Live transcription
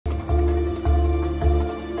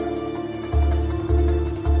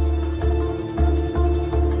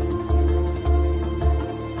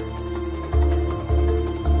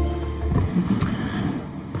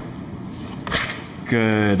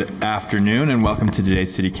Good afternoon and welcome to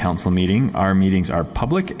today's City Council meeting. Our meetings are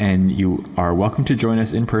public and you are welcome to join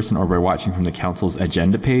us in person or by watching from the Council's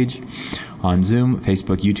agenda page on Zoom,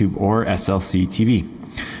 Facebook, YouTube, or SLC TV.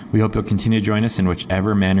 We hope you'll continue to join us in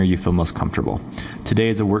whichever manner you feel most comfortable. Today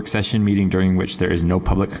is a work session meeting during which there is no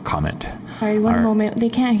public comment. Sorry, one moment. They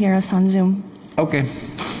can't hear us on Zoom. Okay.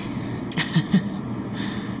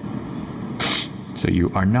 So you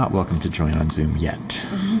are not welcome to join on Zoom yet.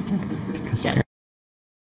 Yeah.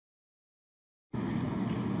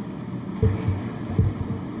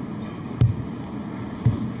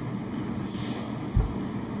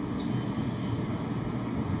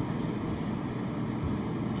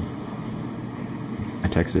 I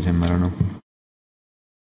texted him, I don't know.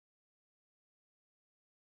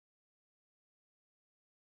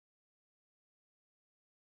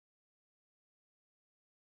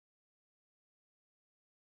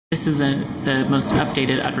 This is the most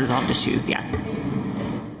updated unresolved issues, yeah.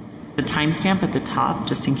 The timestamp at the top,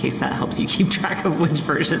 just in case that helps you keep track of which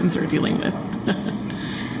versions we're dealing with.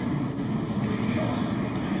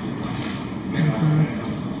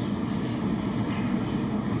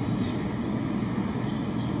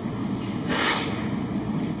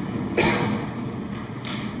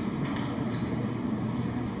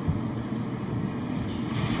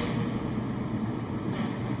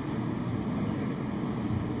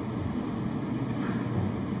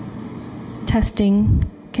 Testing.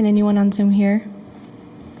 Can anyone on Zoom hear?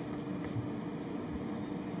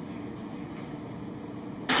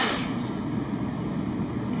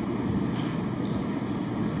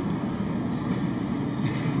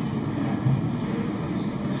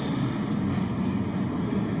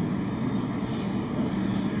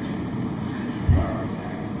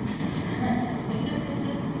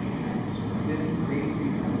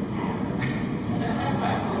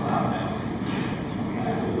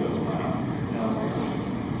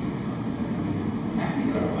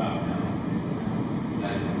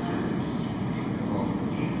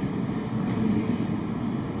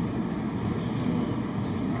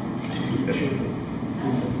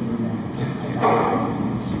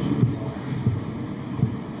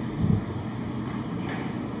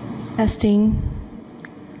 Testing.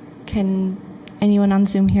 Can anyone on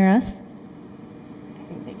Zoom hear us? I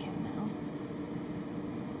think they can now.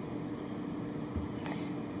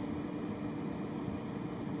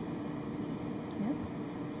 Yes.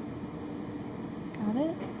 Got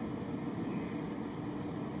it.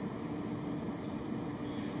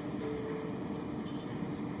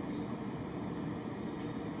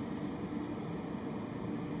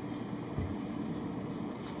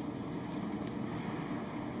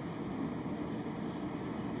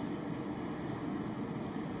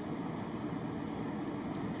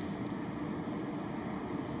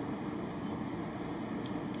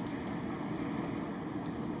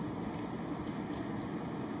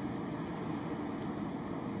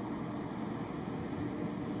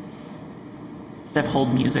 Have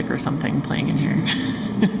hold music or something playing in here.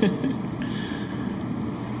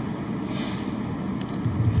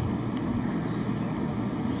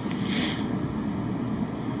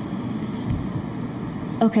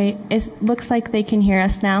 Okay, it looks like they can hear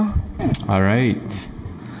us now. All right.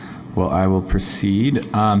 Well, I will proceed.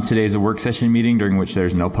 Today is a work session meeting during which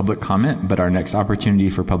there's no public comment, but our next opportunity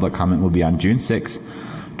for public comment will be on June 6th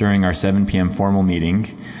during our 7 p.m. formal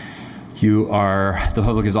meeting. The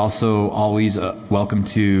public is also always welcome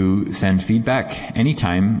to send feedback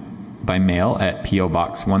anytime by mail at P.O.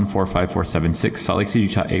 Box 145476, Salt Lake City,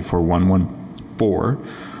 Utah 84114,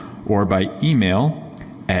 or by email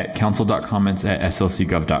at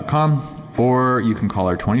council.comments@slcgov.com, or you can call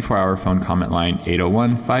our 24-hour phone comment line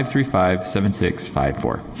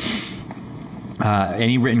 801-535-7654.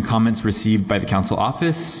 Any written comments received by the council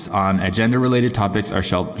office on agenda-related topics are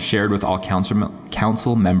shared with all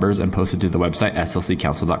council members and posted to the website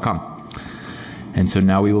slccouncil.com. And so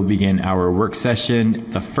now we will begin our work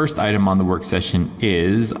session. The first item on the work session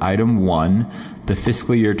is item 1, the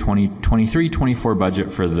fiscal year 2023-24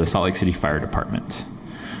 budget for the Salt Lake City Fire Department.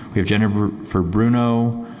 We have Jennifer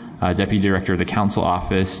Bruno, Deputy Director of the Council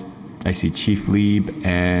Office. I see Chief Lieb,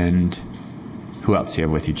 and who else do you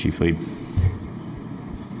have with you, Chief Lieb?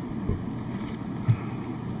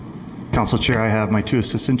 Council Chair, I have my 2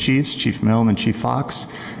 assistant chiefs, Chief Milne and Chief Fox,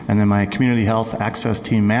 and then my Community Health Access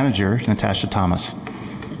Team Manager, Natasha Thomas.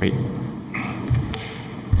 Great.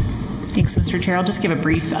 Thanks, Mr. Chair. I'll just give a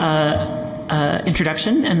brief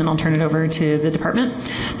introduction, and then I'll turn it over to the department.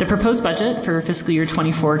 The proposed budget for fiscal year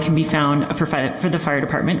 24 can be found for the fire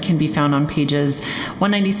department can be found on pages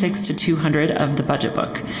 196 to 200 of the budget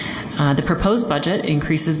book. The proposed budget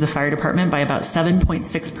increases the fire department by about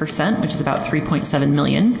 7.6%, which is about $3.7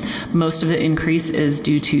 million. Most of the increase is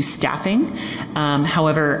due to staffing.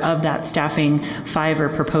 However, of that staffing, 5 are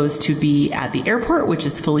proposed to be at the airport, which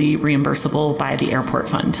is fully reimbursable by the airport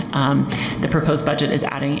fund. The proposed budget is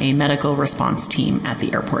adding a medical response team at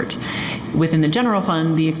the airport. Within the general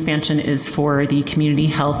fund, the expansion is for the community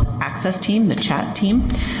health access team, the CHAT team.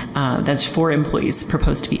 That's 4 employees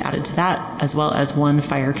proposed to be added to that, as well as 1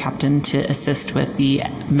 fire captain to assist with the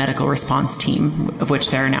medical response team, of which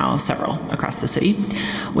there are now several across the city.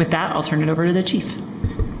 With that, I'll turn it over to the chief.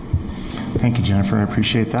 Thank you, Jennifer. I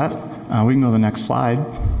appreciate that. We can go to the next slide.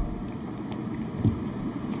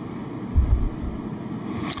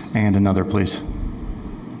 And another, please.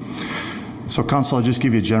 So, Council, I'll just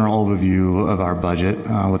give you a general overview of our budget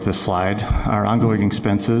with this slide. Our ongoing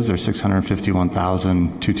expenses are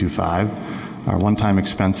 $651,225. Our one-time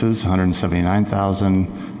expenses,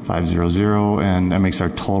 $179,500, and that makes our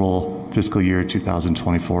total fiscal year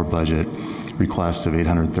 2024 budget request of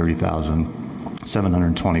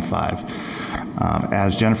 $830,725.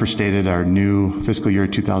 As Jennifer stated, our new fiscal year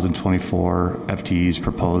 2024 FTEs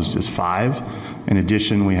proposed is 5. In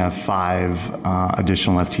addition, we have 5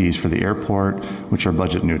 additional FTEs for the airport, which are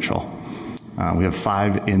budget neutral. We have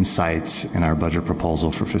 5 insights in our budget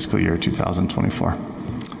proposal for fiscal year 2024.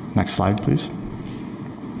 Next slide, please.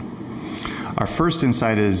 Our first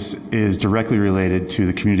insight is directly related to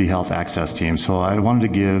the community health access team. So I wanted to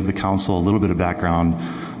give the council a little bit of background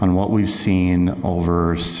on what we've seen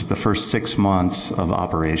over the first 6 months of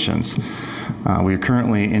operations. We are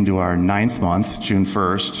currently into our 9th month, June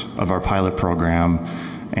 1st, of our pilot program.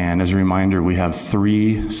 And as a reminder, we have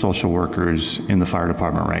 3 social workers in the fire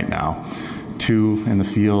department right now, 2 in the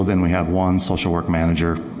field, and we have 1 social work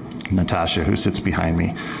manager, Natasha, who sits behind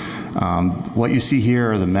me. What you see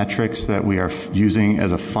here are the metrics that we are using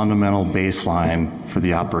as a fundamental baseline for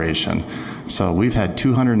the operation. So we've had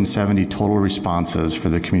 270 total responses for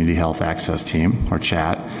the Community Health Access Team, or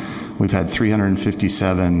CHAT. We've had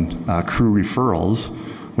 357 crew referrals,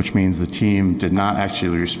 which means the team did not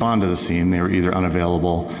actually respond to the scene. They were either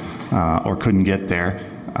unavailable or couldn't get there.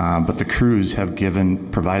 But the crews have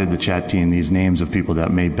provided the CHAT team these names of people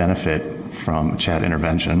that may benefit from CHAT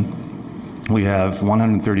intervention. We have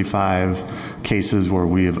 135 cases where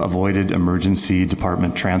we have avoided emergency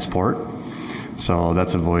department transport. So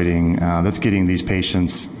that's that's getting these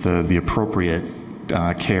patients the appropriate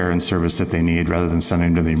care and service that they need rather than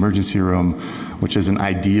sending them to the emergency room, which isn't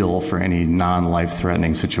ideal for any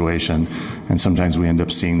non-life-threatening situation. And sometimes we end up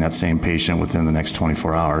seeing that same patient within the next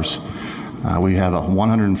 24 hours. We have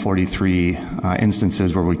 143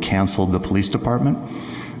 instances where we canceled the police department,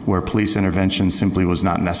 where police intervention simply was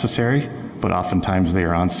not necessary, but oftentimes they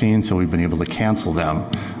are on scene, so we've been able to cancel them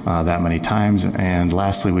that many times. And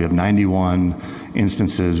lastly, we have 91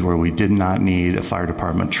 instances where we did not need a fire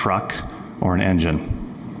department truck or an engine.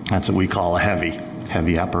 That's what we call a heavy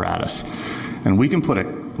apparatus. And we can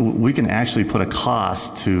actually put a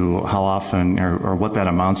cost to how often or what that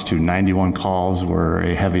amounts to. 91 calls where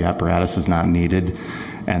a heavy apparatus is not needed.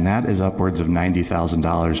 And that is upwards of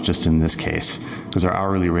 $90,000 just in this case, because our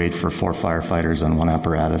hourly rate for 4 firefighters on 1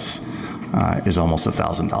 apparatus is almost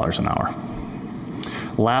 $1,000 an hour.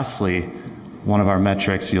 Lastly, one of our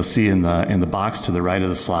metrics you'll see in the box to the right of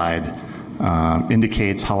the slide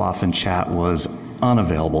indicates how often CHAT was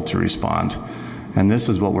unavailable to respond. And this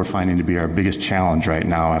is what we're finding to be our biggest challenge right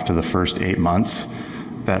now after the first 8 months,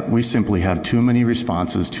 that we simply have too many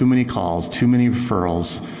responses, too many calls, too many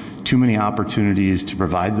referrals, too many opportunities to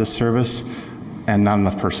provide this service, and not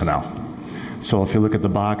enough personnel. So if you look at the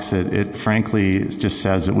box, it frankly just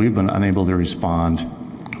says that we've been unable to respond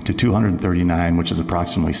to 239, which is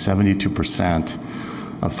approximately 72%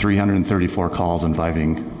 of 334 calls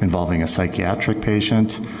involving a psychiatric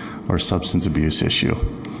patient or substance abuse issue.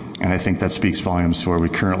 And I think that speaks volumes to where we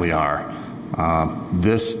currently are.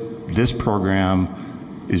 This program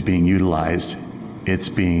is being utilized. It's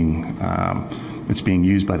being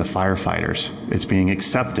used by the firefighters. It's being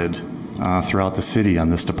accepted throughout the city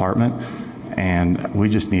on this department. And we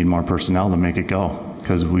just need more personnel to make it go,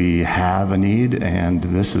 because we have a need, and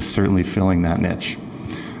this is certainly filling that niche.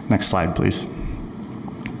 Next slide, please.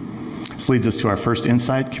 This leads us to our first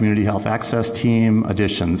insight, Community Health Access Team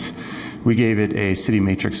additions. We gave it a City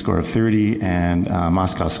Matrix score of 30 and a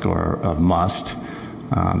Moscow score of must.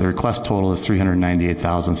 The request total is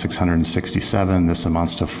 $398,667. This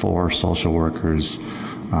amounts to 4 social workers,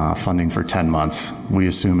 funding for 10 months. We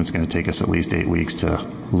assume it's going to take us at least 8 weeks to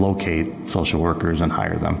locate social workers and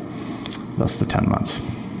hire them. Thus the 10 months.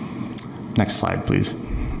 Next slide, please.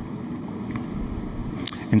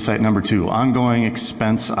 Insight number 2, ongoing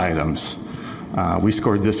expense items. We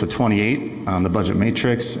scored this a 28 on the budget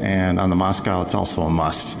matrix, and on the Moscow, it's also a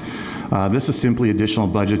must. This is simply additional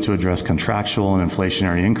budget to address contractual and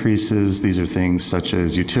inflationary increases. These are things such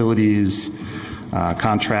as utilities,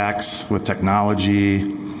 contracts with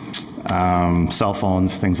technology, cell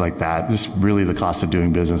phones, things like that. Just really the cost of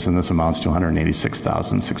doing business, and this amounts to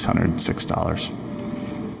 $186,606.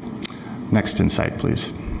 Next insight,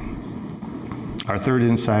 please. Our third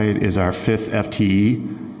insight is our 5th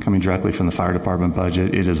FTE, coming directly from the fire department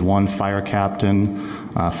budget. It is 1 fire captain,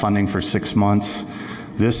 funding for 6 months.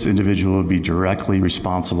 This individual will be directly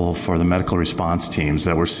responsible for the medical response teams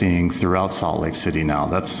that we're seeing throughout Salt Lake City now.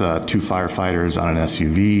 That's 2 firefighters on an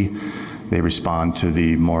SUV. They respond to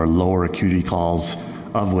the more lower acuity calls,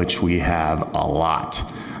 of which we have a lot.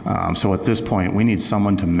 So at this point, we need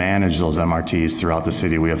someone to manage those MRTs throughout the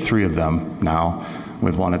city. We have 3 of them now. We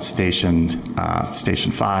have 1 at Station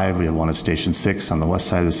 5, we have 1 at Station 6 on the west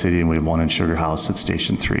side of the city, and we have 1 in Sugar House at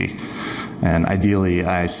Station 3. And ideally,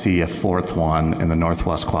 I see a 4th one in the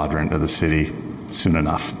northwest quadrant of the city soon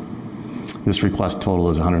enough. This request total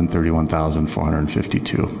is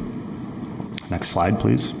 $131,452. Next slide,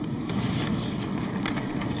 please.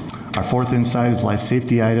 Our 4th insight is life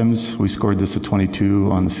safety items. We scored this a 22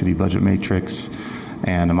 on the city budget matrix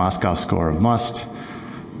and a Moscow score of must.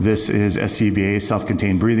 This is SCBA,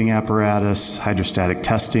 self-contained breathing apparatus, hydrostatic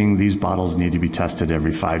testing. These bottles need to be tested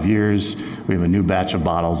every 5 years. We have a new batch of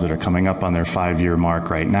bottles that are coming up on their 5-year mark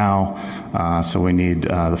right now. So we need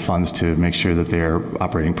the funds to make sure that they are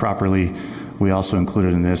operating properly. We also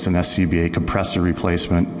included in this an SCBA compressor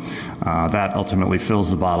replacement. That ultimately fills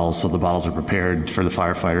the bottles, so the bottles are prepared for the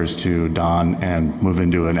firefighters to don and move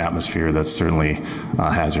into an atmosphere that's certainly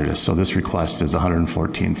hazardous. So this request is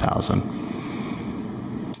 $114,000.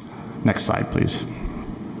 Next slide, please.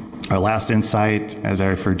 Our last insight, as I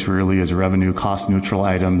referred to earlier, is revenue cost neutral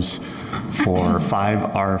items for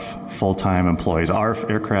 5 ARF full-time employees. ARF,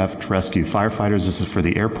 Aircraft Rescue Firefighters. This is for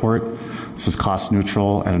the airport. This is cost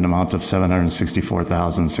neutral at an amount of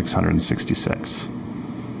 $764,666.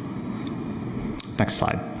 Next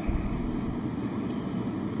slide.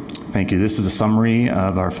 Thank you. This is a summary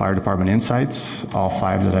of our fire department insights, all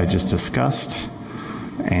 5 that I just discussed.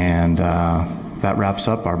 And that wraps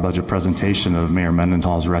up our budget presentation of Mayor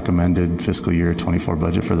Mendenhall's recommended fiscal year 24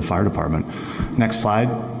 budget for the fire department. Next slide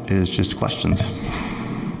is just questions.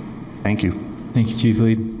 Thank you. Thank you, Chief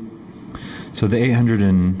Lead. So the 800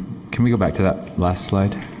 and, can we go back to that last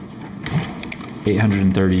slide?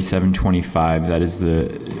 837.25, that is the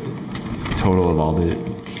total of all the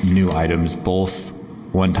new items, both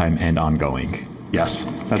one-time and ongoing. Yes,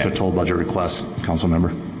 that's Okay. a total budget request, council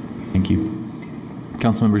member. Thank you.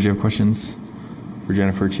 Council members, do you have questions for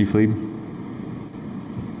Jennifer, Chief Lead?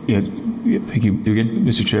 Yeah, thank you, You good?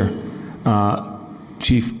 Mr. Chair.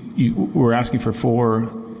 Chief, we're asking for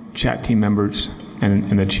 4 chat team members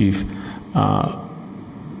and the chief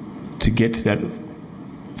to get to that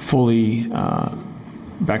fully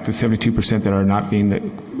back to 72% that are not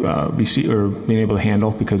being received or being able to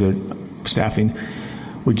handle because of staffing.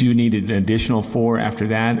 Would you need an additional 4 after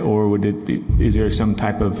that, or would it be, is there some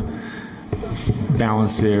type of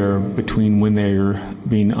balance there between when they're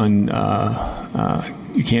being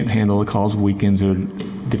you can't handle the calls weekends or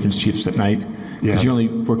different shifts at night? Because Yeah. you're only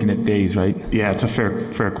working at days, right? Yeah, it's a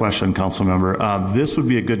fair question, council member. This would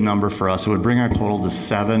be a good number for us. It would bring our total to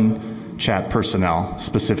 7 chat personnel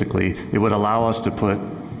specifically. It would allow us to put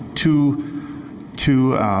two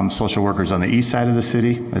social workers on the east side of the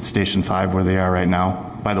city at Station 5 where they are right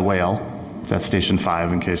now, by the Whale. That's Station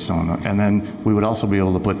 5 in case someone knows. And then we would also be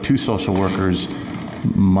able to put 2 social workers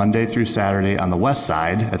Monday through Saturday on the west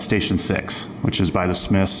side at Station 6, which is by the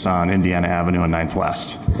Smiths on Indiana Avenue and 9th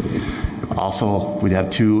West. Also, we'd have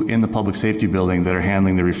 2 in the public safety building that are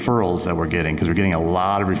handling the referrals that we're getting, because we're getting a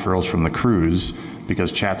lot of referrals from the crews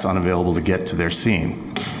because chat's unavailable to get to their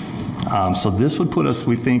scene. So this would put us,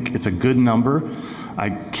 we think it's a good number.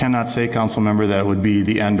 I cannot say, council member, that it would be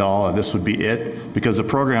the end all, or this would be it, because the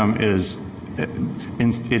program is,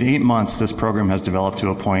 in 8 months, this program has developed to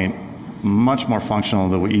a point much more functional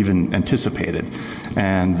than we even anticipated.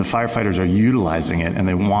 And the firefighters are utilizing it, and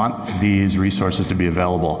they want these resources to be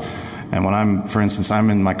available. And when I'm, for instance, I'm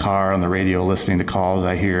in my car on the radio listening to calls,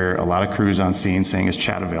 I hear a lot of crews on scene saying, is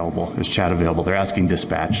chat available? Is chat available? They're asking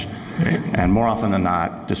dispatch. And more often than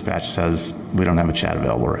not, dispatch says, we don't have a chat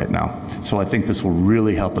available right now. So I think this will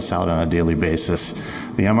really help us out on a daily basis.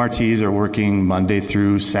 The MRTs are working Monday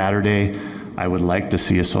through Saturday. I would like to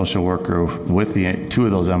see a social worker with the 2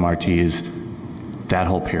 of those MRTs that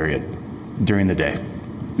whole period during the day.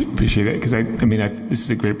 Appreciate it, because this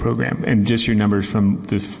is a great program, and just your numbers from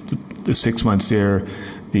the 6 months there,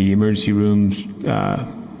 the emergency rooms,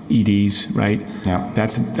 EDs, right? Yeah.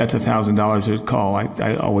 That's $1,000 a call.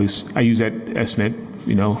 I use that estimate.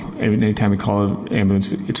 Anytime we call an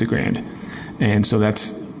ambulance, it's $1,000, and so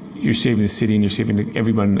you're saving the city and you're saving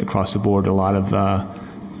everyone across the board a lot of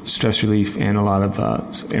stress relief and a lot of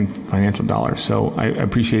and financial dollars. So I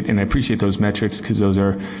appreciate those metrics, because those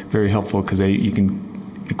are very helpful, because you can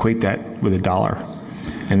equate that with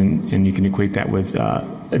 $1, and you can equate that with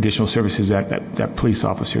additional services that police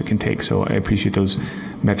officer can take. So I appreciate those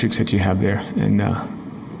metrics that you have there. And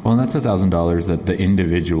well, and that's $1,000 that the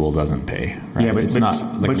individual doesn't pay, right? Yeah,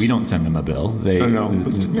 but we don't send them a bill.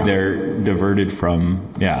 They're diverted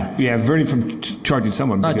from diverted from charging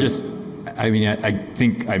someone. Not just. I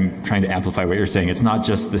think I'm trying to amplify what you're saying. It's not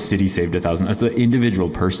just the city saved $1,000. It's the individual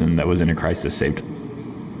person that was in a crisis saved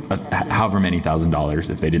however many $1,000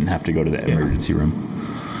 if they didn't have to go to the emergency room.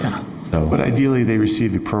 Yeah. So, but ideally, they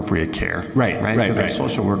receive appropriate care. Right. Because our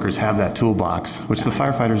social workers have that toolbox, which the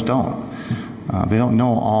firefighters don't. They don't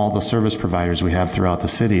know all the service providers we have throughout the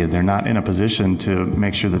city. They're not in a position to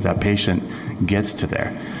make sure that patient gets to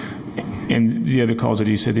there. And the other calls that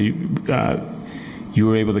you said you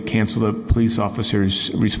were able to cancel the police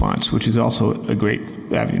officer's response, which is also a great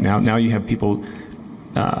avenue. Now you have people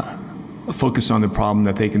focus on the problem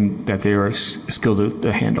that they are skilled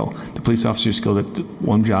to handle. The police officer is skilled at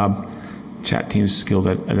one job, chat team is skilled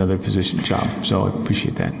at another position job. So I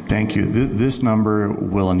appreciate that. Thank you. This number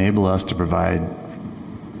will enable us to provide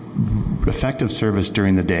effective service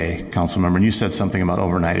during the day, Councilmember. And you said something about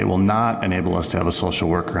overnight. It will not enable us to have a social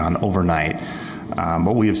worker on overnight.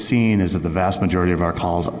 What we have seen is that the vast majority of our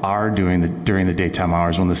calls are during the daytime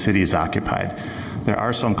hours when the city is occupied. There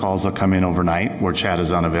are some calls that come in overnight where chat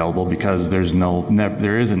is unavailable because there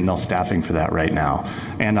isn't no staffing for that right now.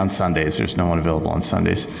 And on Sundays, there's no one available on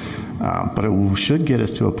Sundays. But it should get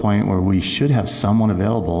us to a point where we should have someone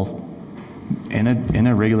available in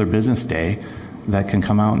a regular business day that can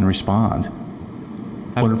come out and respond.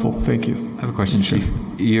 Wonderful, thank you. I have a question, Chief.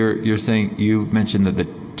 You're saying, you mentioned that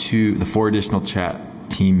the 4 additional chat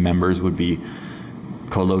team members would be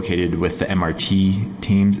co-located with the MRT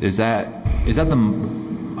teams. Is that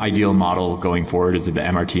the ideal model going forward? Is it the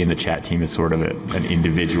MRT and the chat team is sort of an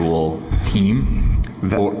individual team?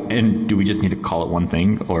 And do we just need to call it one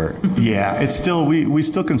thing, or? Yeah, it's still, we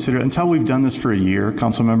still consider it, until we've done this for a year,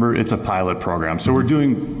 Councilmember, it's a pilot program. So we're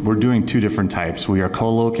doing 2 different types. We are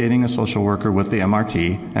co-locating a social worker with the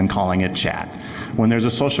MRT and calling it chat. When there's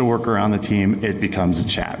a social worker on the team, it becomes a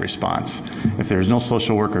chat response. If there's no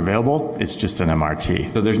social worker available, it's just an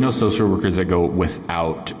MRT. So there's no social workers that go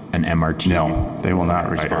without an MRT? No, they will not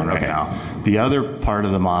respond right now. The other part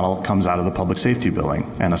of the model comes out of the public safety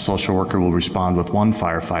building, and a social worker will respond with one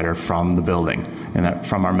firefighter from the building, and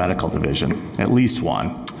from our medical division, at least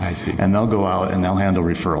one. I see. And they'll go out and they'll handle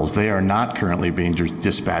referrals. They are not currently being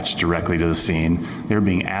dispatched directly to the scene. They're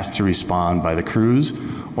being asked to respond by the crews,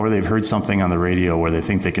 or they've heard something on the radio where they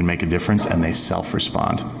think they can make a difference and they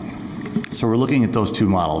self-respond. So we're looking at those 2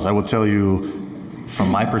 models. I will tell you, from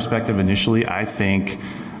my perspective initially, I think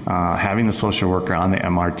having the social worker on the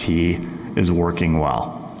MRT is working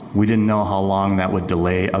well. We didn't know how long that would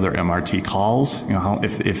delay other MRT calls.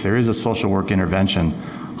 If there is a social work intervention,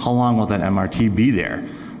 how long will that MRT be there?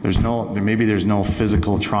 Maybe there's no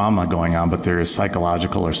physical trauma going on, but there is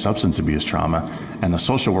psychological or substance abuse trauma, and the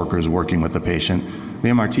social worker is working with the patient. The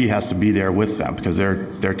MRT has to be there with them because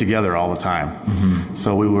they're together all the time. Mm-hmm.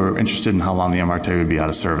 So we were interested in how long the MRT would be out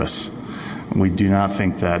of service. We do not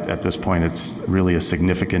think that at this point it's really a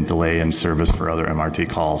significant delay in service for other MRT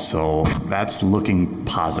calls, so that's looking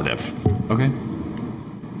positive. Okay.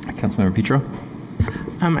 Councilmember Petro?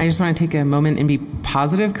 I just want to take a moment and be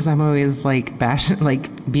positive, because I'm always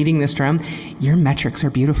beating this drum. Your metrics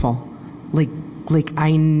are beautiful.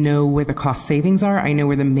 I know where the cost savings are. I know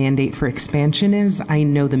where the mandate for expansion is. I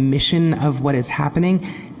know the mission of what is happening.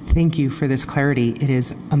 Thank you for this clarity. It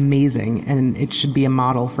is amazing, and it should be a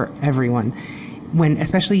model for everyone.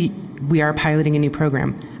 Especially we are piloting a new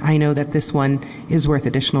program. I know that this one is worth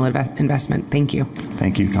additional investment. Thank you.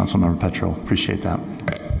 Thank you, Councilmember Petro. Appreciate that.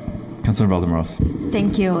 Councilmember Valdemoros.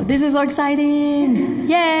 Thank you. This is so exciting.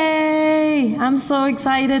 Yay! I'm so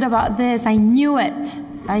excited about this. I knew it.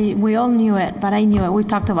 We all knew it, but I knew it. We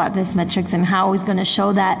talked about this metrics and how it's going to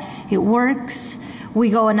show that it works. We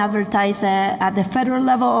go and advertise it at the federal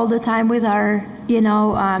level all the time with our,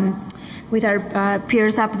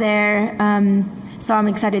 peers up there. So I'm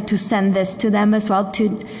excited to send this to them as well,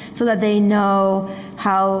 so that they know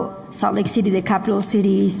how Salt Lake City, the capital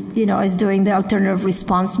city, is doing the alternative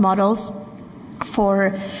response models.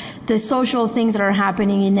 for the social things that are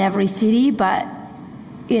happening in every city, but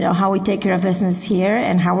how we take care of business here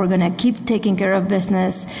and how we're going to keep taking care of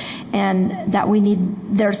business, and that we need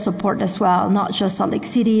their support as well, not just Salt Lake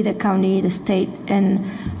City, the county, the state, and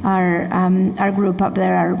our group up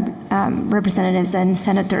there, our representatives and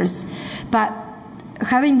senators. But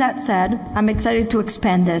having that said, I'm excited to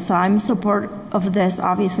expand this, so I'm in support of this,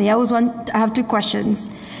 obviously. I have two questions.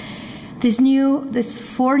 These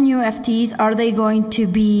 4 new FTEs, are they going to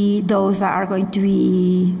be those that are going to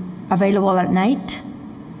be available at night?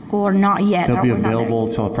 Or not yet? They'll be available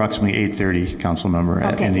till approximately 8:30, council member,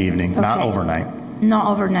 in the evening, not overnight. Not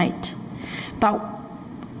overnight. But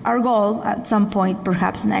our goal at some point,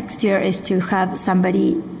 perhaps next year, is to have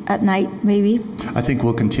somebody at night, maybe? I think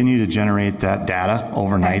we'll continue to generate that data,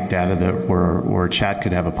 overnight data, that where chat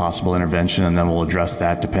could have a possible intervention, and then we'll address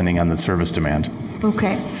that depending on the service demand.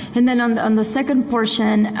 Okay. And then on the second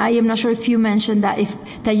portion, I am not sure if you mentioned that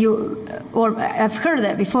or I've heard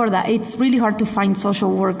that before, that it's really hard to find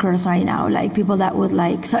social workers right now, like people that would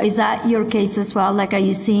so is that your case as well? Like, are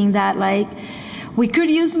you seeing that, like, we could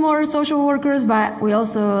use more social workers, but we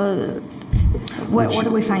also, where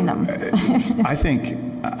do we find them? I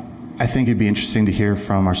think it'd be interesting to hear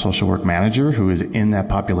from our social work manager who is in that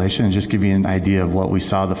population and just give you an idea of what we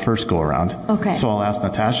saw the first go around. Okay. So I'll ask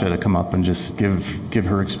Natasha to come up and just give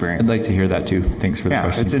her experience. I'd like to hear that too. Thanks for the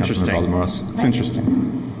question. It's interesting. It's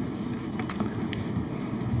interesting.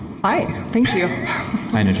 Hi, thank you.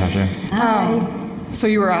 Hi, Natasha. So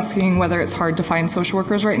you were asking whether it's hard to find social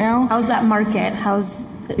workers right now? How's that market?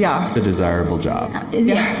 Yeah. The desirable job.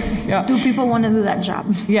 Yes. Yeah. Do people want to do that job?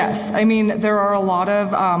 Yes. I mean, there are a lot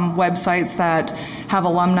of websites that have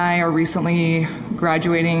alumni or recently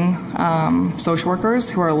graduating social workers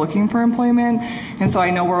who are looking for employment. And so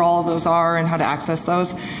I know where all of those are and how to access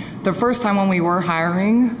those. The first time when we were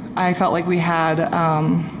hiring, I felt like we had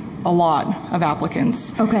a lot of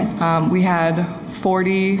applicants. Okay. We had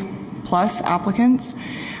 40 plus applicants.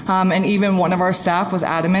 And even one of our staff was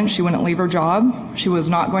adamant she wouldn't leave her job. She was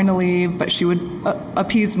not going to leave, but she would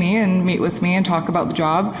appease me and meet with me and talk about the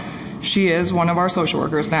job. She is one of our social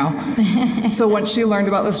workers now. So once she learned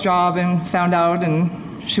about this job and found out,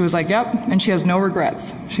 and she was like, yep, and she has no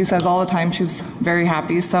regrets. She says all the time she's very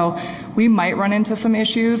happy. So we might run into some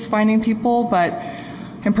issues finding people, but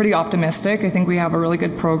I'm pretty optimistic. I think we have a really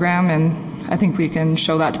good program, and I think we can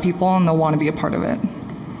show that to people and they'll want to be a part of it.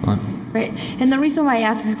 Right. And the reason why I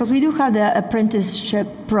ask is because we do have the apprenticeship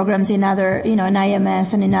programs in other, in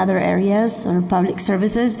IMS and in other areas or public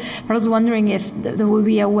services. But I was wondering if there would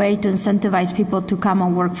be a way to incentivize people to come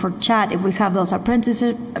and work for CHAT if we have those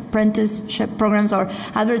apprenticeship programs, or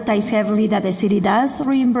advertise heavily that the city does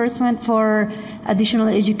reimbursement for additional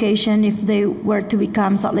education if they were to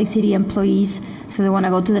become Salt Lake City employees. So they want to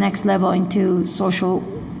go to the next level into social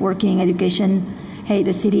working education. Hey,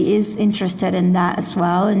 the city is interested in that as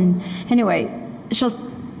well. And anyway, it's just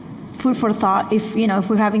food for thought. If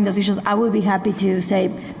we're having those issues, I would be happy to say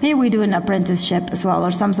maybe we do an apprenticeship as well,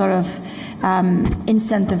 or some sort of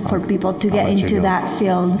incentive for people to get into that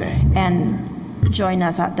field and join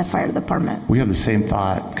us at the fire department. We have the same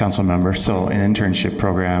thought, council member. So an internship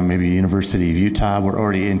program, maybe University of Utah, we're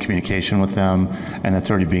already in communication with them, and that's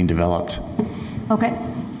already being developed. Okay.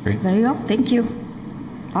 Great. There you go. Thank you.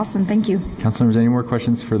 Awesome, thank you. Council members, any more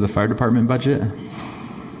questions for the fire department budget?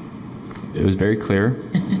 It was very clear,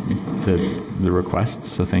 the requests,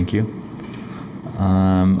 so thank you.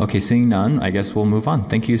 Okay, seeing none, I guess we'll move on.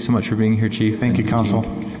 Thank you so much for being here, Chief. Thank you, Council.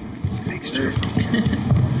 Thanks, Chief.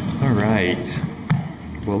 All right.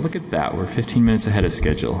 Well, look at that. We're 15 minutes ahead of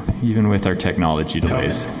schedule, even with our technology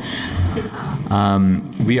delays.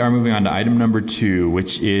 We are moving on to item number 2,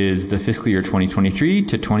 which is the fiscal year 2023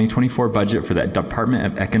 to 2024 budget for the Department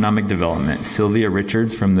of Economic Development. Sylvia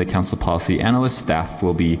Richards from the Council Policy Analyst staff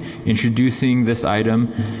will be introducing this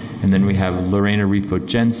item. And then we have Lorena Rifo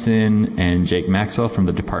Jensen and Jake Maxwell from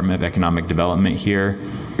the Department of Economic Development here,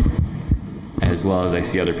 as well as I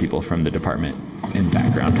see other people from the department in the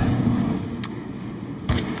background.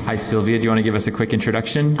 Hi, Sylvia. Do you want to give us a quick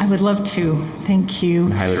introduction? I would love to. Thank you.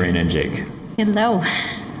 Hi, Lorena and Jake. Hello.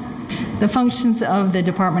 The functions of the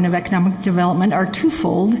Department of Economic Development are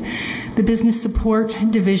twofold. The Business Support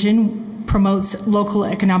Division promotes local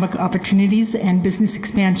economic opportunities and business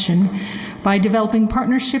expansion by developing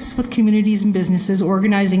partnerships with communities and businesses,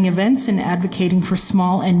 organizing events, and advocating for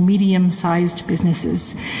small and medium-sized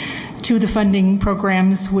businesses. Two of the funding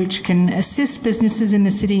programs which can assist businesses in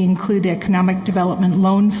the city include the Economic Development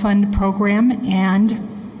Loan Fund Program and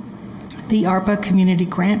the ARPA Community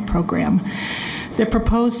Grant Program. The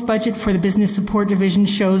proposed budget for the Business Support Division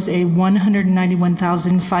shows a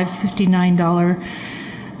 $191,559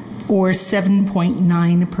 or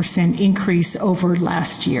 7.9% increase over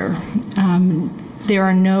last year. There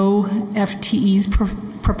are no FTEs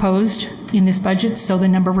proposed in this budget, so the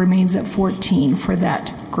number remains at 14 for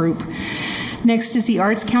that group. Next is the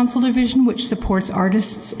Arts Council Division, which supports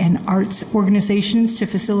artists and arts organizations to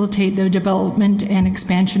facilitate the development and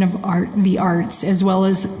expansion of the arts, as well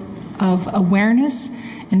as of awareness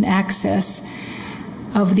and access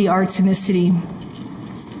of the arts in the city.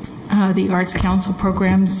 The Arts Council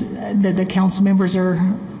programs that the council members are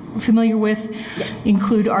familiar with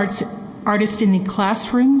include Artist in the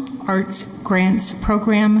Classroom, Arts Grants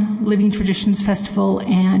Program, Living Traditions Festival,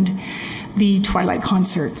 and the Twilight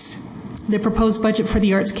Concerts. The proposed budget for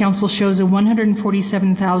the Arts Council shows a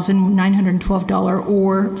 $147,912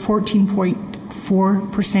 or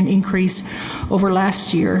 14.4% increase over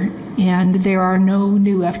last year, and there are no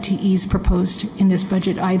new FTEs proposed in this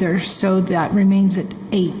budget either, so that remains at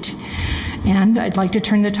 8. And I'd like to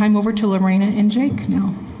turn the time over to Lorena and Jake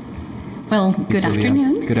now. Well, good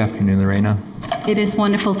afternoon. Good afternoon, Lorena. It is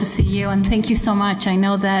wonderful to see you, and thank you so much. I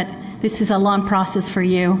know that this is a long process for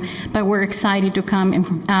you, but we're excited to come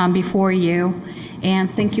before you. And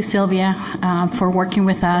thank you, Sylvia, for working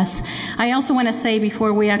with us. I also want to say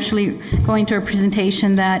before we actually go into our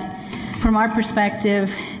presentation that from our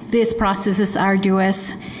perspective, this process is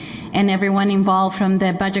arduous, and everyone involved from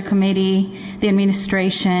the budget committee, the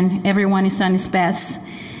administration, everyone is on its best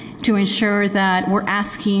to ensure that we're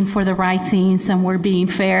asking for the right things and we're being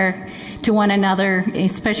fair to one another,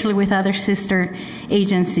 especially with other sister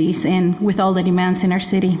agencies and with all the demands in our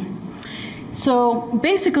city. So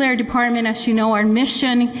basically our department, as you know, our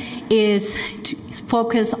mission is to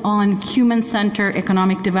focus on human-centered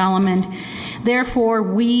economic development. Therefore,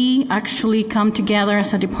 we actually come together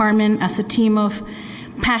as a department, as a team of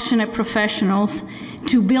passionate professionals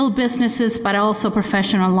to build businesses, but also but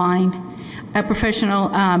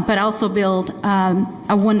also build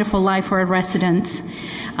a wonderful life for our residents.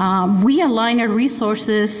 We align our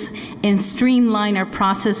resources and streamline our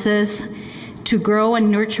processes to grow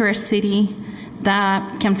and nurture a city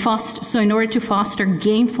that can foster, so in order to foster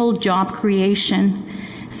gainful job creation,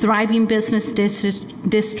 thriving business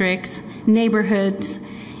districts, neighborhoods,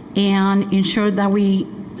 and ensure that we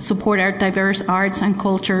support our diverse arts and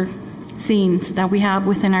culture scenes that we have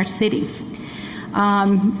within our city.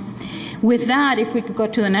 With that, if we could go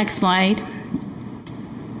to the next slide.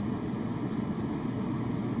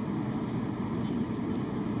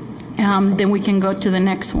 Then we can go to the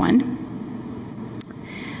next one.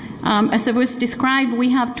 As it was described, we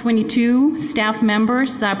have 22 staff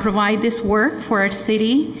members that provide this work for our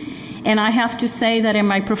city. And I have to say that in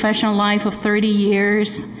my professional life of 30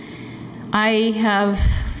 years, I have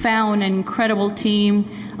found an incredible team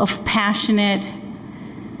of passionate,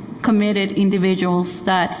 committed individuals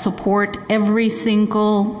that support every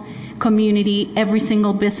single community, every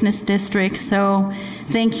single business district. So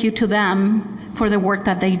thank you to them for the work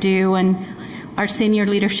that they do, and our senior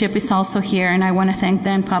leadership is also here, and I want to thank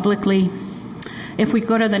them publicly. If we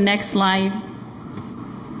go to the next slide.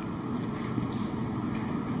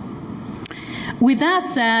 With that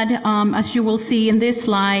said, as you will see in this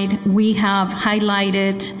slide, we have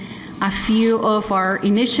highlighted a few of our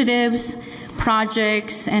initiatives,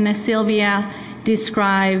 projects, and as Sylvia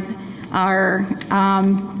described, our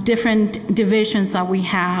different divisions that we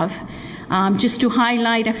have. Just to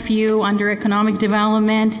highlight a few under economic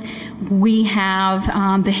development, we have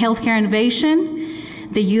the healthcare innovation,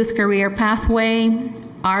 the youth career pathway,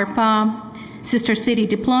 ARPA, Sister City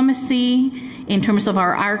diplomacy. In terms of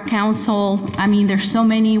our art council, I mean, there's so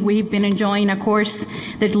many. We've been enjoying, of course,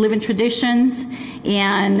 the Living Traditions,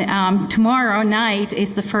 and tomorrow night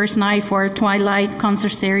is the first night for our Twilight concert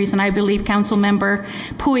series, and I believe Council Member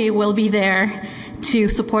Pui will be there to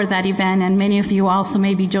support that event, and many of you also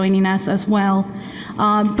may be joining us as well.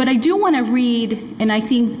 But I do want to read, and I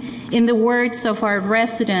think in the words of our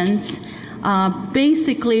residents,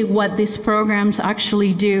 basically what these programs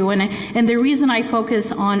actually do. And the reason I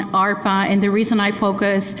focus on ARPA and the reason I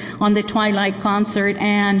focus on the Twilight Concert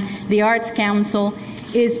and the Arts Council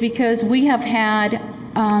is because we have had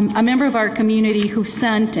a member of our community who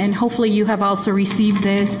sent, and hopefully you have also received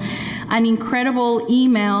this, an incredible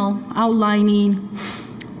email outlining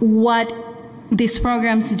what these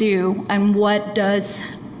programs do and what does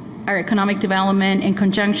our economic development in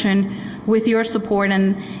conjunction with your support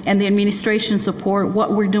and the administration support,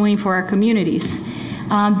 what we're doing for our communities.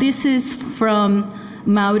 This is from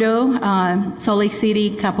Mauro, Salt Lake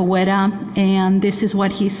City, Capoeira, and this is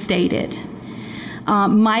what he stated.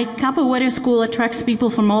 My Capoeira School attracts people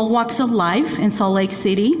from all walks of life in Salt Lake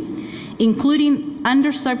City, including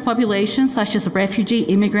underserved populations such as refugee,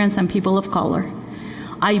 immigrants, and people of color.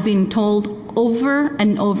 I've been told over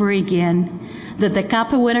and over again that the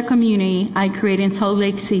Capoeira community I created in Salt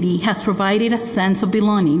Lake City has provided a sense of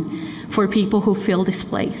belonging for people who feel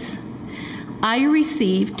displaced. I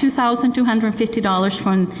received $2,250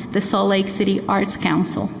 from the Salt Lake City Arts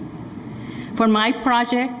Council. For my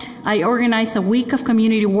project, I organized a week of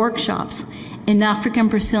community workshops in African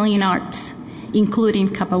Brazilian arts, including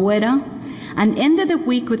capoeira, and ended the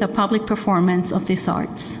week with a public performance of these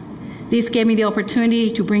arts. This gave me the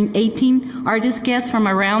opportunity to bring 18 artist guests from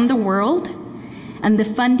around the world, and the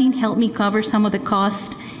funding helped me cover some of the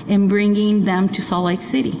cost in bringing them to Salt Lake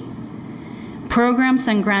City. Programs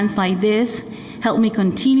and grants like this help me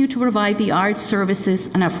continue to provide the arts services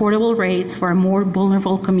and affordable rates for our more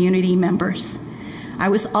vulnerable community members. I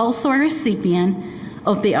was also a recipient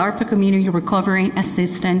of the ARPA Community Recovery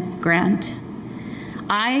Assistance Grant.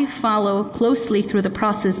 I follow closely through the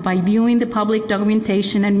process by viewing the public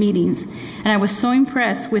documentation and meetings, and I was so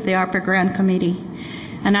impressed with the ARPA Grant Committee.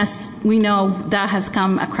 And as we know, that has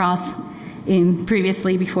come across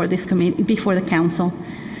previously before this committee, before the council,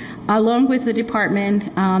 along with the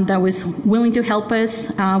department that was willing to help us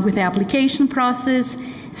with the application process,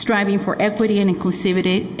 striving for equity and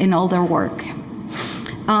inclusivity in all their work.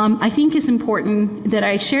 I think it's important that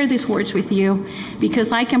I share these words with you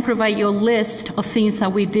because I can provide you a list of things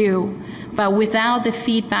that we do, but without the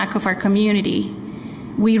feedback of our community,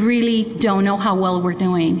 we really don't know how well we're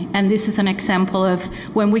doing. And this is an example of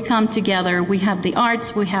when we come together, we have the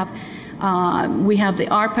arts, we have the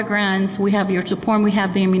ARPA grants, we have your support, we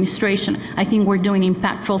have the administration. I think we're doing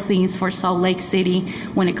impactful things for Salt Lake City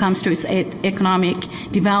when it comes to its economic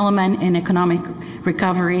development and economic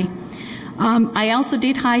recovery. I also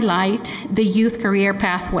did highlight the youth career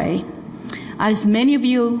pathway. As many of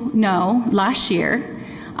you know, last year,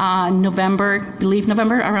 around November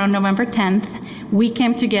 10th, we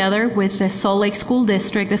came together with the Salt Lake School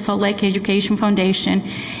District, the Salt Lake Education Foundation,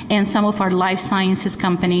 and some of our life sciences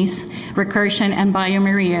companies, Recursion and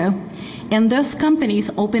BioMario. And those companies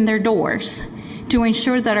opened their doors to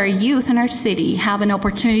ensure that our youth in our city have an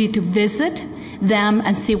opportunity to visit them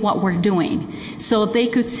and see what we're doing, so they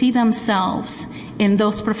could see themselves in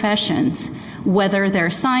those professions, whether they're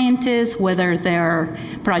scientists, whether they're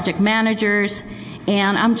project managers.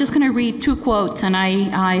 And I'm just going to read two quotes, and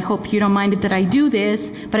I hope you don't mind that I do this,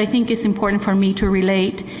 but I think it's important for me to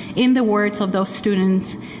relate in the words of those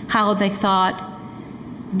students how they thought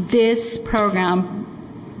this program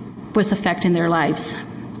was affecting their lives.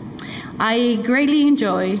 I greatly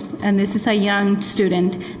enjoy, and this is a young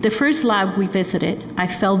student, the first lab we visited. I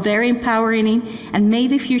felt very empowering and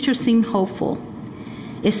made the future seem hopeful.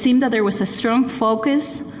 It seemed that there was a strong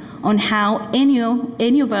focus on how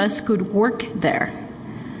any of us could work there.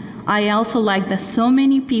 I also liked that so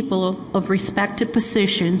many people of respected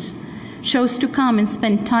positions chose to come and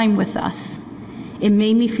spend time with us. It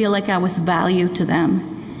made me feel like I was valued to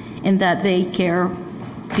them and that they care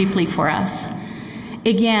deeply for us.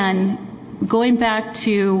 Again, going back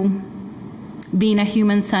to being a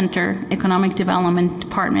human-centered economic development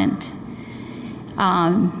department,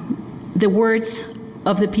 the words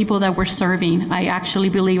of the people that we're serving, I actually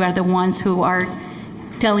believe are the ones who are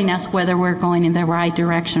telling us whether we're going in the right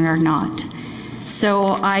direction or not.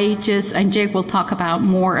 So and Jake will talk about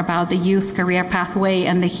more about the youth career pathway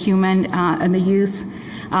and the youth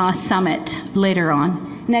summit later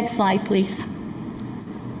on. Next slide, please.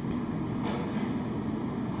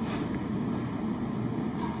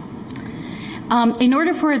 In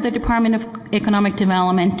order for the Department of Economic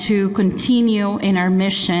Development to continue in our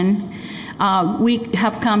mission, we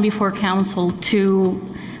have come before Council to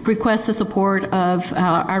request the support of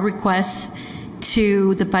our request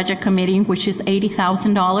to the Budget Committee, which is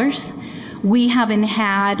 $80,000. We haven't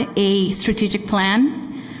had a strategic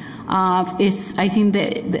plan. I think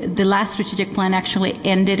the last strategic plan actually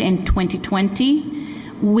ended in 2020.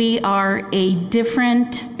 We are a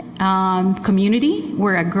different community.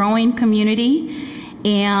 We're a growing community,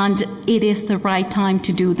 and it is the right time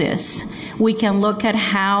to do this. We can look at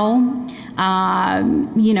how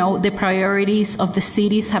the priorities of the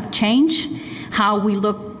cities have changed, how we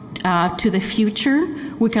look to the future.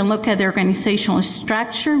 We can look at the organizational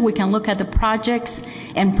structure. We can look at the projects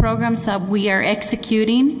and programs that we are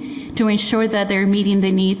executing to ensure that they're meeting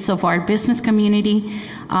the needs of our business community,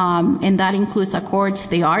 and that includes, of course,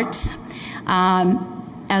 the arts,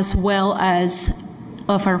 as well as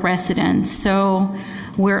of our residents. So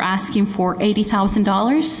we're asking for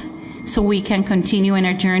 $80,000 so we can continue in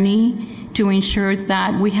our journey to ensure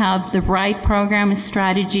that we have the right program and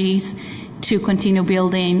strategies to continue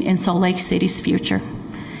building in Salt Lake City's future.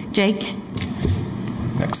 Jake?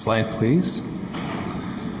 Next slide, please.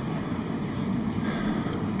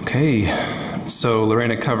 Okay, so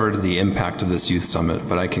Lorena covered the impact of this youth summit,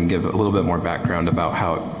 but I can give a little bit more background about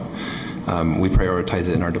how we prioritize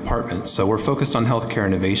it in our department. So we're focused on healthcare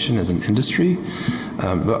innovation as an industry,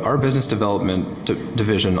 but our business development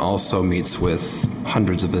division also meets with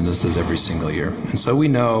hundreds of businesses every single year. And so we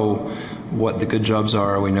know what the good jobs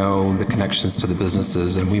are, we know the connections to the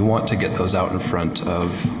businesses, and we want to get those out in front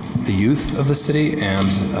of the youth of the city and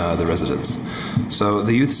the residents. So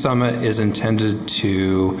the Youth Summit is intended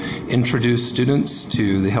to introduce students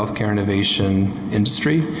to the healthcare innovation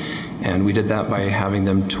industry, and we did that by having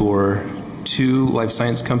them tour 2 life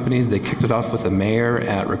science companies. They kicked it off with the mayor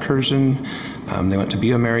at Recursion. They went to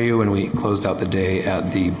bioMérieux, and we closed out the day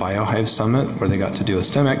at the BioHive Summit, where they got to do a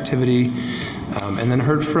STEM activity, and then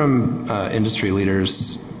heard from industry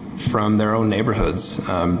leaders from their own neighborhoods,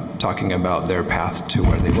 talking about their path to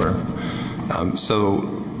where they were. So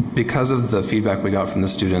because of the feedback we got from the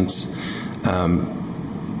students,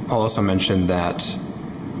 I'll also mention that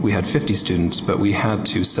we had 50 students, but we had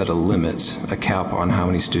to set a limit, a cap on how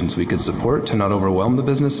many students we could support to not overwhelm the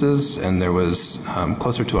businesses, and there was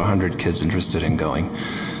closer to 100 kids interested in going.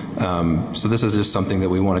 So this is just something that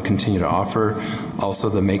we want to continue to offer. Also,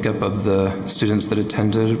 the makeup of the students that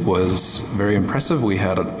attended was very impressive. We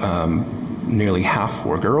had nearly half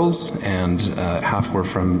were girls, and half were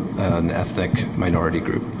from an ethnic minority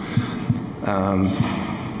group. On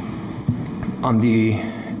the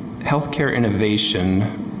healthcare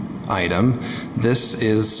innovation item, this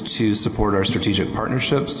is to support our strategic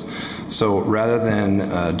partnerships. So rather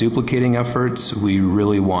than duplicating efforts, we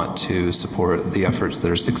really want to support the efforts that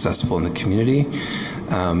are successful in the community.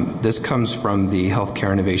 This comes from the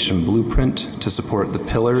Healthcare Innovation Blueprint to support the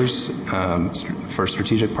pillars for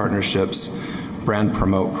strategic partnerships, brand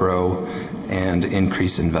promote, grow, and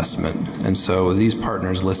increase investment. And so these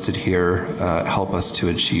partners listed here help us to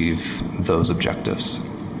achieve those objectives.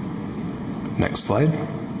 Next slide.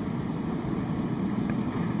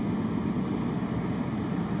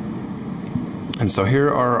 And so here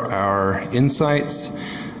are our insights.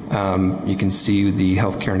 You can see the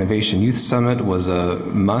Healthcare Innovation Youth Summit was a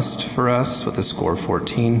must for us with a score of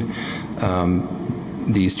 14.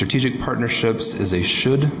 The strategic partnerships is a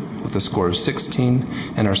should with a score of 16,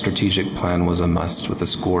 and our strategic plan was a must with a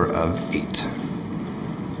score of 8.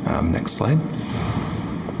 Next slide.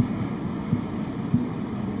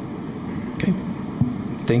 Okay.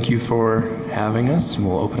 Thank you for having us, and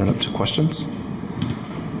we'll open it up to questions.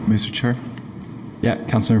 Mr. Chair? Yeah,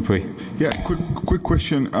 Councilmember Pui. Yeah, quick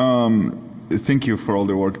question. Thank you for all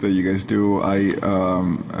the work that you guys do.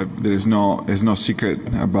 There is no secret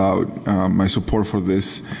about my support for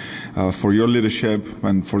this, for your leadership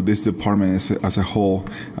and for this department as a whole.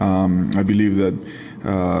 I believe that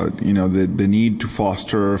the need to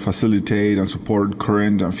foster, facilitate, and support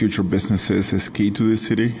current and future businesses is key to this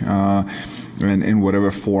city, and in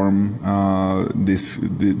whatever form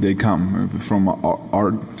they come, from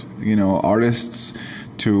art, artists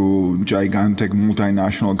to gigantic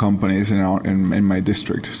multinational companies in my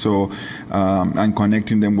district. So, and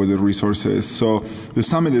connecting them with the resources. So the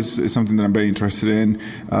summit is something that I'm very interested in,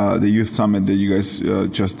 the youth summit that you guys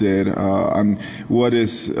just did. And what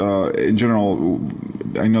is, in general,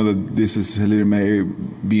 I know that this is a little maybe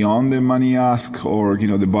beyond the money ask or,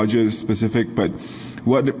 the budget specific, but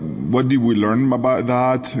what did we learn about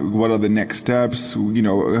that? What are the next steps?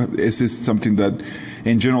 Is this something that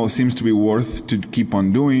in general seems to be worth to keep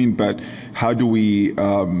on doing, but how do we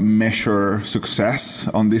measure success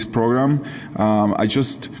on this program? I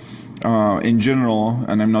just, in general,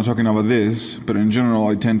 and I'm not talking about this, but in general,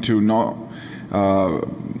 I tend to not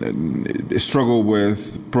struggle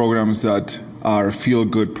with programs that are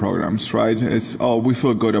feel-good programs, right? It's, we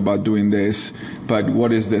feel good about doing this, but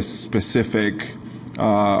what is this specific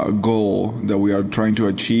goal that we are trying to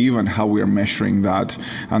achieve and how we are measuring that?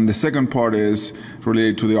 And the second part is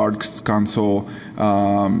related to the Arts Council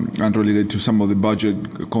and related to some of the budget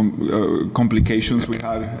complications we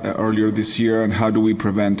had earlier this year, and how do we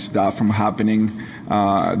prevent that from happening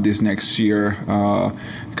this next year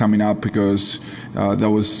coming up, because that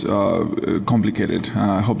was complicated.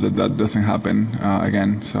 I hope that doesn't happen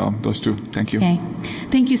again. So those two. Thank you. Okay.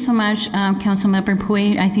 Thank you so much, Councilmember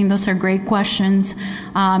Pui. I think those are great questions.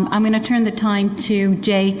 I'm going to turn the time to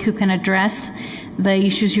Jake, who can address the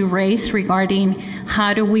issues you raised regarding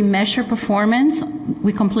how do we measure performance.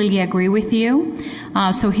 We completely agree with you.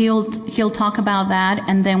 So he'll talk about that,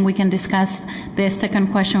 and then we can discuss the second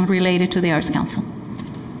question related to the Arts Council.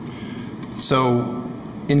 So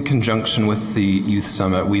in conjunction with the Youth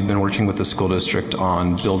Summit, we've been working with the school district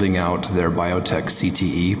on building out their biotech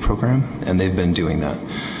CTE program, and they've been doing that.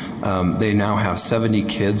 They now have 70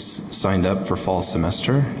 kids signed up for fall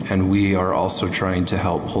semester, and we are also trying to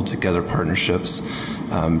help hold together partnerships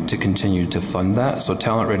to continue to fund that. So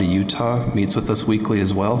Talent Ready Utah meets with us weekly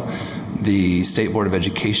as well. The State Board of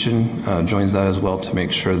Education joins that as well to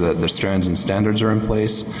make sure that the strands and standards are in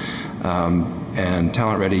place. And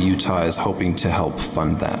Talent Ready Utah is hoping to help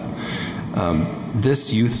fund that.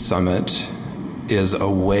 This Youth Summit is a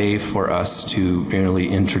way for us to merely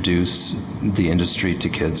introduce the industry to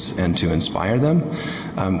kids and to inspire them.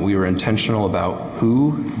 We were intentional about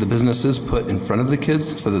who the businesses put in front of the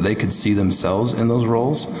kids so that they could see themselves in those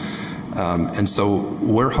roles. And so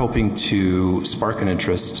we're hoping to spark an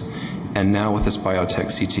interest. And now with this biotech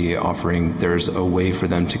CTA offering, there's a way for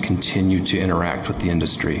them to continue to interact with the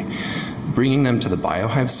industry. Bringing them to the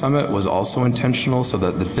BioHive Summit was also intentional so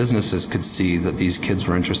that the businesses could see that these kids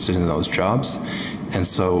were interested in those jobs. And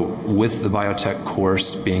so with the biotech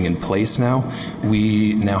course being in place now,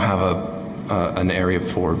 we now have an area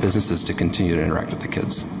for businesses to continue to interact with the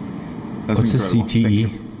kids. That's What's a incredible.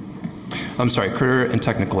 CTE? I'm sorry, Career and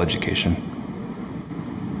Technical Education.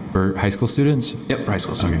 For high school students? Yep, for high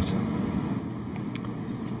school students.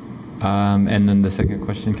 And then the second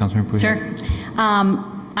question, Councilmember Puja. Sure.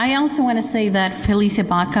 I also want to say that Felicia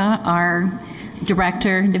Baca, our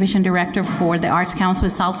director, division director for the Arts Council,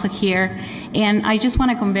 is also here. And I just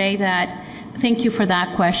want to convey that thank you for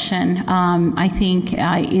that question. I think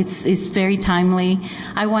it's very timely.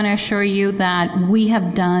 I want to assure you that we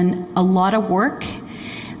have done a lot of work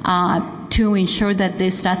to ensure that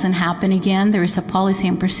this doesn't happen again. There is a policy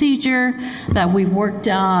and procedure that we've worked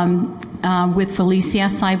with Felicia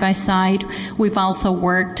side by side. We've also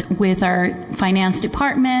worked with our finance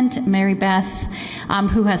department, Mary Beth,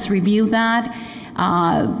 who has reviewed that.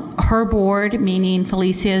 Her board, meaning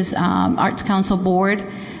Felicia's Arts Council board,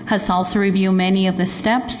 has also reviewed many of the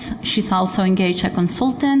steps. She's also engaged a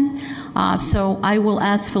consultant. So I will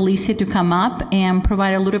ask Felicia to come up and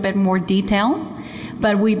provide a little bit more detail.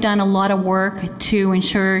 But we've done a lot of work to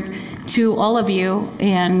ensure to all of you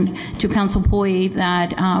and to Council Pui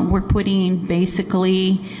that we're putting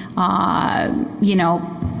basically,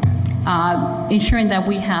 ensuring that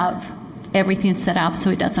we have everything set up so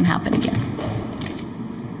it doesn't happen again.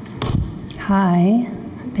 Hi,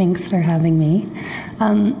 thanks for having me.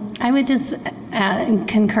 I would just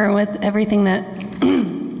concur with everything that,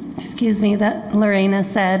 that Lorena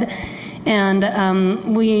said.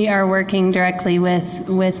 And we are working directly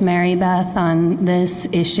with Mary Beth on this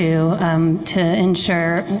issue to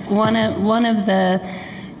ensure one of the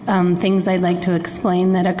things I'd like to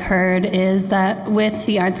explain that occurred is that with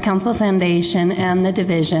the Arts Council Foundation and the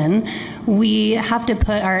division, we have to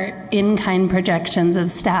put our in-kind projections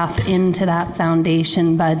of staff into that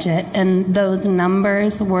foundation budget, and those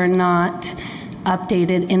numbers were not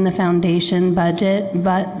updated in the foundation budget,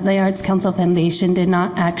 but the Arts Council Foundation did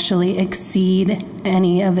not actually exceed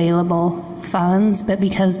any available funds, but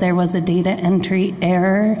because there was a data entry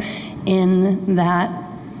error in that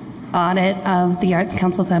audit of the Arts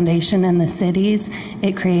Council Foundation and the cities,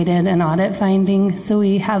 it created an audit finding. So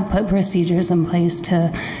we have put procedures in place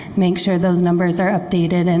to make sure those numbers are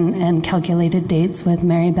updated and calculated dates with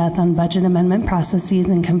Mary Beth on budget amendment processes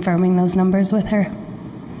and confirming those numbers with her.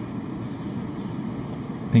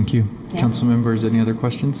 Thank you. Yeah. Council members, any other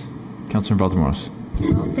questions? Councilor Valdemoros.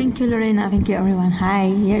 Well, thank you, Lorena. Thank you, everyone. Hi,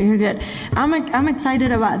 you're good. I'm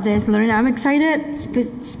excited about this, Lorena. I'm excited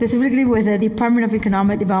specifically with the Department of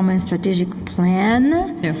Economic Development Strategic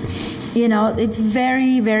Plan. Yeah. You know, it's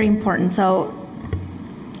very, very important. So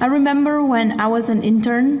I remember when I was an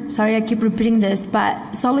intern, sorry I keep repeating this,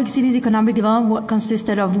 but Salt Lake City's economic development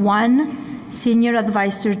consisted of one senior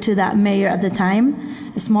advisor to that mayor at the time,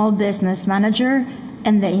 a small business manager,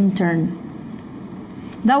 and the intern.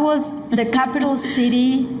 That was the Capital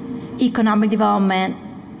City Economic Development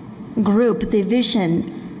Group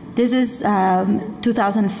division. This is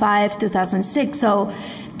 2005, 2006. So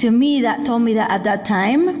to me, that told me that at that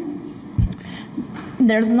time,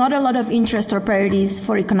 there's not a lot of interest or priorities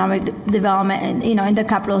for economic development, in the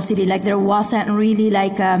capital city. Like there wasn't really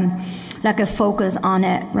like a focus on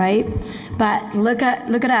it, right? But look at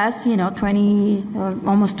us, 20 or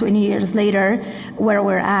almost 20 years later, where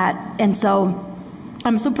we're at, and so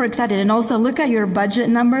I'm super excited. And also look at your budget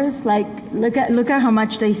numbers. Like look at how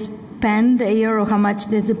much they spend a year or how much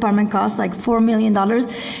this department costs. Like $4 million.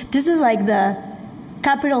 This is like the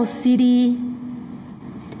capital city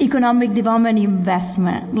economic development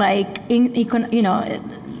investment. Like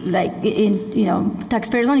like in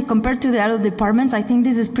taxpayers money compared to the other departments, I think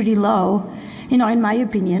this is pretty low. In my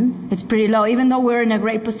opinion, it's pretty low. Even though we're in a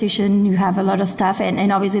great position, you have a lot of staff,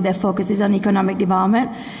 and obviously the focus is on economic development.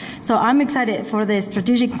 So I'm excited for the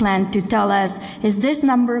strategic plan to tell us, is this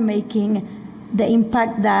number making the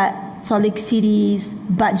impact that Salt Lake City's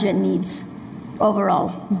budget needs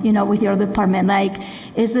overall, with your department? Like,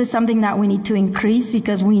 is this something that we need to increase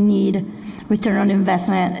because we need return on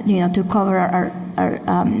investment, to cover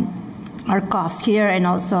our cost here, and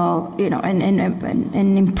also,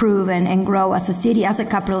 and improve and grow as a city, as a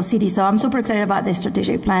capital city. So I'm super excited about this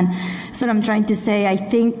strategic plan. That's what I'm trying to say. I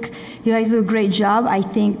think you guys do a great job. I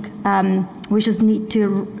think we just need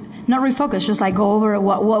to not refocus, just like go over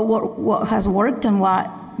what has worked and what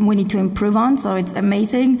we need to improve on. So it's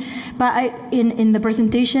amazing. But in the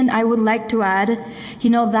presentation, I would like to add,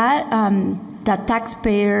 that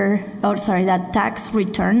tax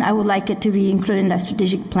return, I would like it to be included in the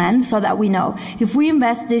strategic plan so that we know if we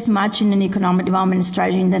invest this much in an economic development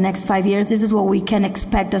strategy in the next 5 years, this is what we can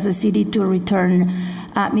expect as a city to return,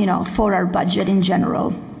 for our budget in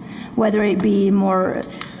general. Whether it be more,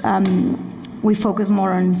 we focus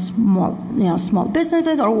more on small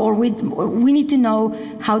businesses, or we need to know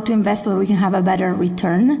how to invest so that we can have a better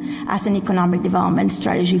return as an economic development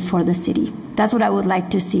strategy for the city. That's what I would like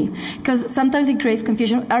to see. Because sometimes it creates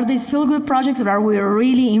confusion. Are these feel-good projects, or are we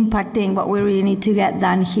really impacting what we really need to get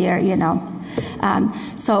done here,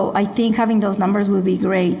 So I think having those numbers would be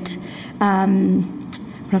great.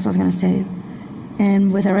 What else was I going to say?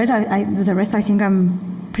 And with the rest, I think I'm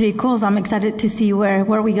pretty cool. So I'm excited to see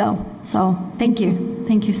where we go. So thank you.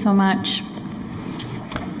 Thank you so much.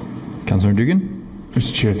 Councilor Dugan?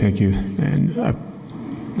 Mr. Chair, thank you. And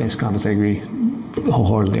nice comments. I agree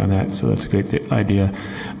wholeheartedly on that. So that's a great idea.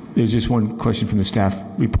 There's just one question from the staff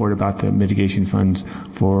report about the mitigation funds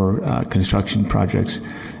for construction projects,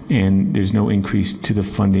 and there's no increase to the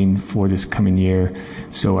funding for this coming year.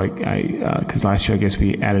 So because last year I guess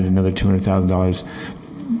we added another $200,000.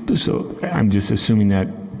 So I'm just assuming that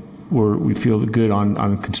we feel good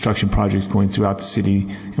on construction projects going throughout the city,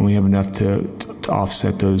 and we have enough to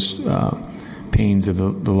offset those pains of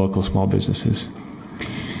the local small businesses.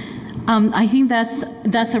 I think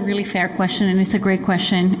that's a really fair question, and it's a great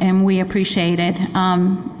question, and we appreciate it.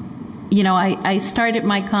 I started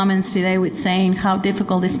my comments today with saying how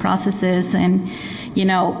difficult this process is, and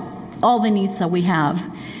all the needs that we have.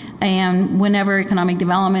 And whenever economic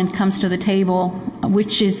development comes to the table,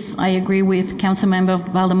 which is, I agree with Councilmember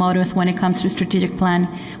Valdemoro, when it comes to strategic plan,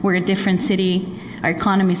 we're a different city. Our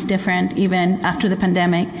economy is different, even after the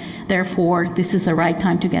pandemic. Therefore, this is the right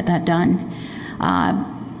time to get that done.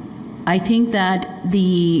 I think that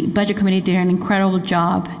the Budget Committee did an incredible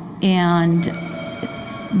job, and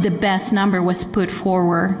the best number was put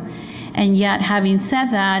forward. And yet, having said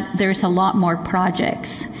that, there's a lot more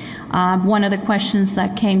projects. One of the questions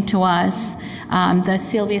that came to us, that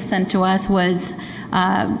Sylvia sent to us was,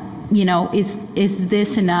 is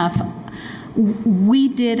this enough? We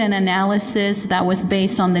did an analysis that was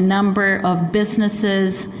based on the number of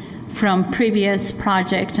businesses from previous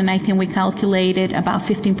project, and I think we calculated about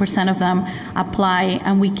 15% of them apply,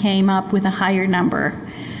 and we came up with a higher number.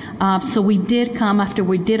 So we did come, after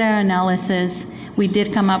we did our analysis, we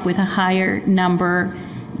did come up with a higher number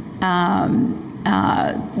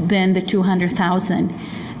than the 200,000.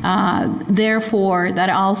 Therefore, that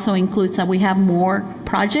also includes that we have more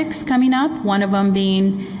projects coming up, one of them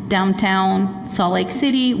being downtown Salt Lake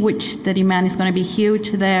City, which the demand is going to be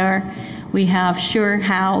huge there. We have Sure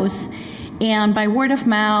House. And by word of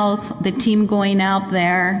mouth, the team going out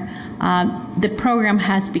there, the program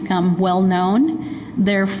has become well known.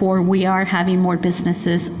 Therefore, we are having more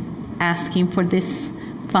businesses asking for these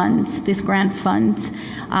funds, these grant funds.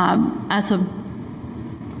 As of,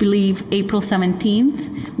 I believe, April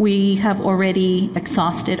 17th, we have already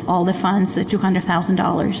exhausted all the funds, the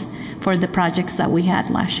 $200,000 for the projects that we had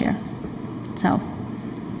last year. So.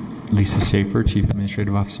 Lisa Schaefer, Chief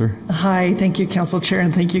Administrative Officer. Hi, thank you, Council Chair,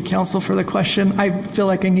 and thank you, Council, for the question. I feel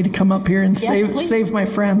like I need to come up here and save my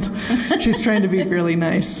friend. She's trying to be really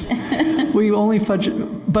nice. We only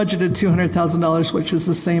budgeted $200,000, which is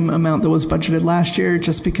the same amount that was budgeted last year,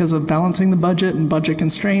 just because of balancing the budget and budget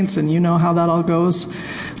constraints, and you know how that all goes.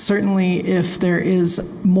 Certainly, if there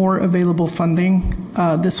is more available funding,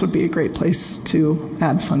 this would be a great place to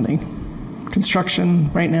add funding. Construction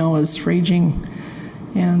right now is raging.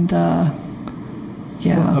 And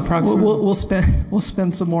we'll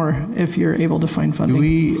spend some more if you're able to find funding. Do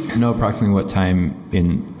we know approximately what time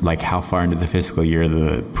how far into the fiscal year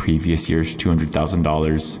the previous year's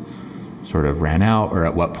 $200,000 sort of ran out, or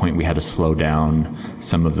at what point we had to slow down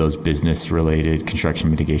some of those business-related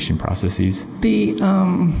construction mitigation processes? The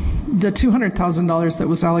 $200,000 that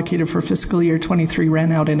was allocated for fiscal year 23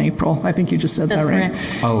 ran out in April. I think you just said That's that, right?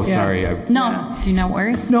 correct. Oh, Yeah. sorry. No, do not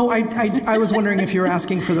worry. No, I was wondering if you were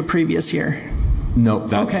asking for the previous year.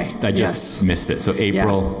 Nope, Okay, I just missed it. So Yeah,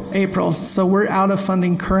 April. April. So we're out of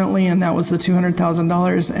funding currently, and that was the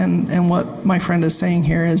 $200,000. And what my friend is saying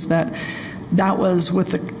here is that was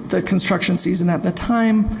with the construction season at the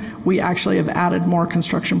time. We actually have added more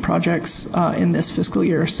construction projects in this fiscal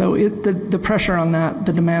year. So the pressure on that,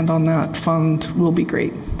 the demand on that fund will be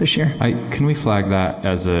great this year. Can we flag that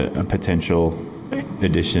as a potential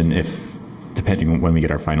addition depending on when we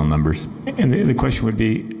get our final numbers? And the question would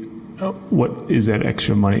be, what is that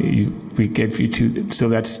extra money we gave you so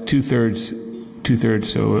that's two-thirds,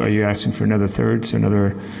 so are you asking for another third, so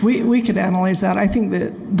another? We could analyze that. I think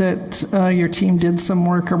that your team did some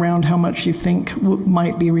work around how much you think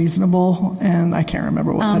might be reasonable, and I can't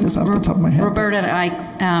remember what that is off the top of my head. Roberta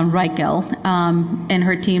Reichel and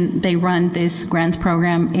her team, they run this grants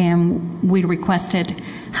program, and we requested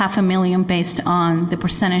 $500,000 based on the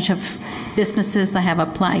percentage of businesses that have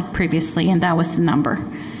applied previously, and that was the number.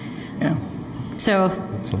 Yeah. So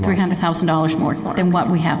 $300,000 more than what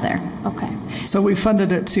we have there. Okay. So we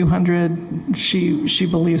funded at 200. She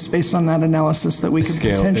believes, based on that analysis, that we could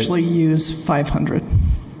potentially use 500.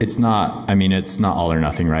 It's not all or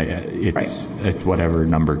nothing, right? It's whatever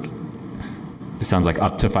number. It sounds like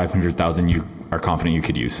up to 500,000 you are confident you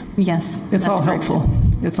could use. Yes. It's all helpful.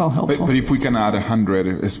 It's all helpful. But if we can add 100,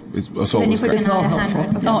 it's always good. It's all helpful.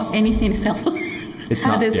 Oh, anything is helpful. It's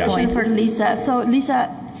I have a question for Lisa. So Lisa,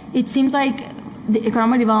 it seems like the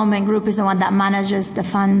Economic Development Group is the one that manages the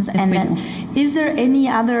funds. Yes, and we then, do. is there any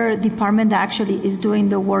other department that actually is doing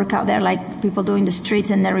the work out there, like people doing the streets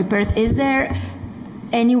and the repairs? Is there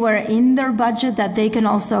anywhere in their budget that they can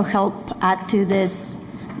also help add to this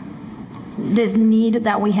need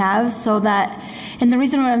that we have, so that? And the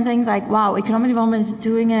reason why I'm saying is like, wow, Economic Development is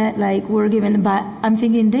doing it, like we're giving, but I'm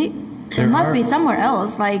thinking there must be somewhere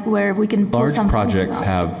else, like where we can pull large something projects out.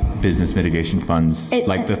 have business mitigation funds.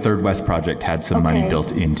 Like the Third West project had some money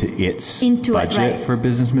built into its budget for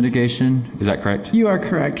business mitigation. Is that correct? You are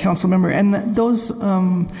correct, Councilmember. And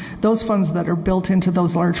those funds that are built into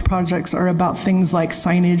those large projects are about things like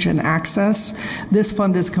signage and access. This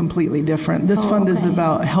fund is completely different. This fund is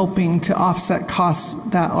about helping to offset costs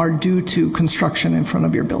that are due to construction in front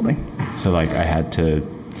of your building. So like I had to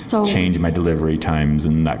change my delivery times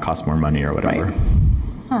and that costs more money or whatever.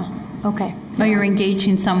 Huh. Okay. Or you're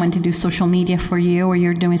engaging someone to do social media for you, or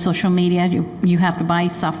you're doing social media, you have to buy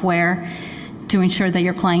software to ensure that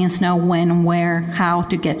your clients know when and where, how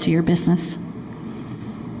to get to your business.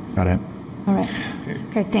 Got it. All right.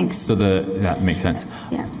 Okay, thanks. So that makes sense.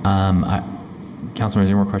 Yeah. Councilman,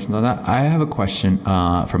 any more questions on that? I have a question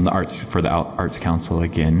from the Arts Council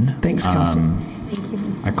again. Thanks, Council.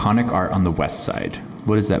 Iconic art on the west side.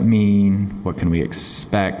 What does that mean? What can we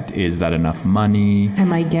expect? Is that enough money?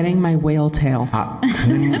 Am I getting my whale tail?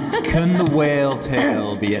 Can the whale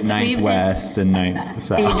tail be at 9th West and 9th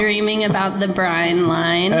South? Daydreaming about the brine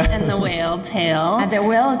line and the whale tail. And the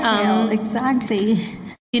whale tail, exactly.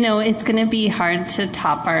 You know, it's going to be hard to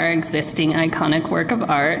top our existing iconic work of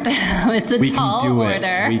art. It's a tall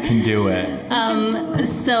order. We can do it.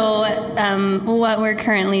 What we're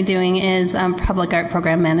currently doing is Public Art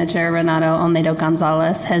Program Manager Renato Olmedo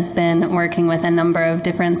Gonzalez has been working with a number of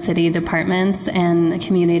different city departments and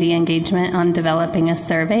community engagement on developing a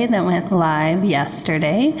survey that went live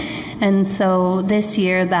yesterday. And so this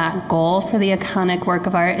year, that goal for the iconic work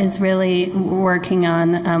of art is really working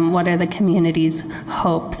on what are the community's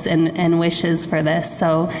hopes and wishes for this.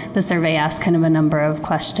 So the survey asks kind of a number of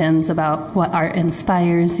questions about what art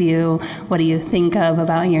inspires you, what do you think of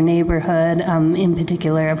about your neighborhood, in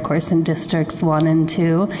particular, of course, in districts 1 and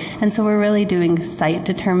 2. And so we're really doing site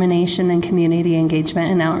determination and community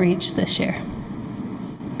engagement and outreach this year.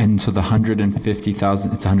 And so the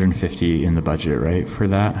 150,000, it's 150 in the budget, right, for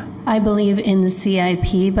that? I believe in the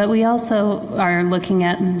CIP, but we also are looking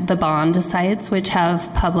at the bond sites, which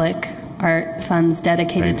have public art funds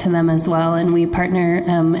dedicated to them as well, and we partner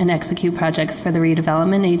and execute projects for the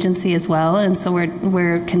redevelopment agency as well, and so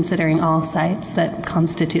we're considering all sites that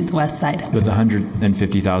constitute the west side. But the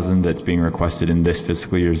 150,000 that's being requested in this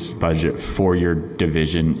fiscal year's budget for your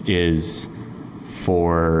division is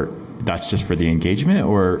that's just for the engagement,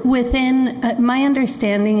 or? Within, my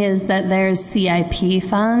understanding is that there's CIP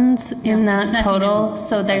funds in that total,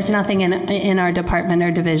 so there's nothing in our department or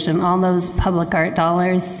division. All those public art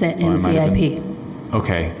dollars sit in CIP.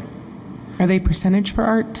 Okay. Are they percentage for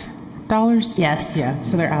art? dollars? Yes. Yeah,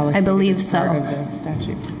 so they're allocated. I believe as so. part of the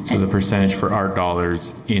statute. So the percentage for art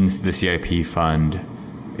dollars in the CIP fund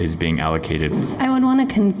is being allocated. I would want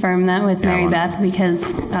to confirm that with Yeah, I Mary want- Beth because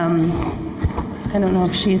I don't know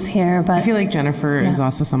if she's here, but I feel like Jennifer is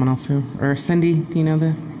also someone else who, or Cindy, do you know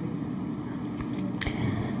the?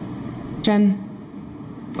 Jen,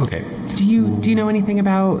 Okay. do you know anything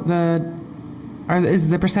about is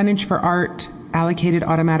the percentage for art allocated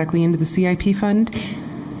automatically into the CIP fund?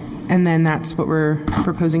 And then that's what we're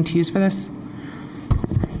proposing to use for this?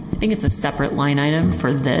 I think it's a separate line item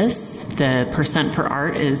for this. The percent for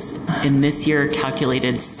art is in this year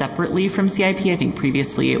calculated separately from CIP. I think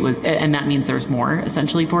previously it was, and that means there's more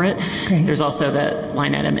essentially for it. Great. There's also the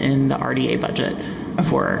line item in the RDA budget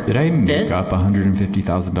for Did I make this. up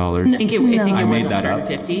 $150,000? I think it was made that up.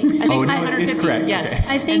 150. I think Oh, it was no, 150. it's correct. Yes. Okay.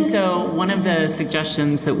 I think And so one of the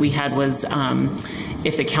suggestions that we had was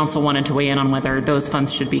if the council wanted to weigh in on whether those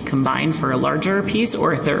funds should be combined for a larger piece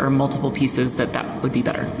or if there are multiple pieces that would be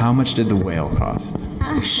better. How much did the whale cost?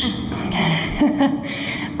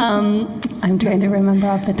 I'm trying to remember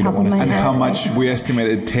off the top of my head. And how much we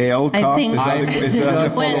estimated tail I cost? think- Is that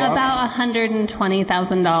the Well, follow-up? about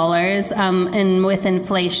 $120,000, and with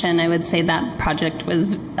inflation, I would say that project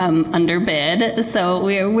was underbid. So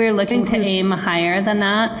we're looking to aim higher than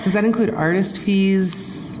that. Does that include artist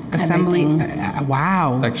fees, assembly?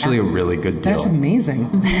 Wow. It's actually a really good deal. That's amazing.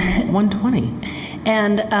 120.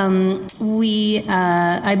 And I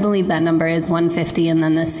believe that number is 150, and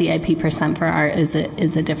then the CIP percent for art is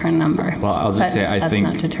a different number. Well, I'll just But say I that's think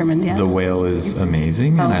not determined yet. the whale is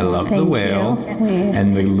amazing, and I love the Thank whale. you.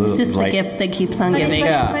 And the It's just the like, gift that keeps on giving.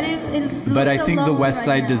 But I think the West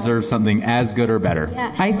Side deserves something as good or better.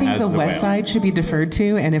 I think as the West whale. Side should be deferred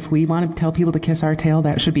to, and if we want to tell people to kiss our tail,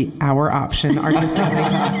 that should be our option artistically.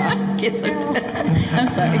 I'm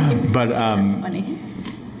sorry. But That's funny.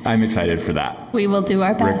 I'm excited for that We will do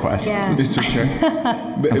our best. request. Mr. Chair,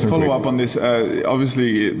 follow up on this.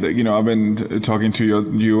 Obviously, I've been talking to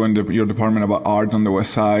you and your department about art on the West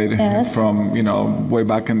Side Yes. from way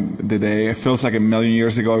back in the day. It feels like a million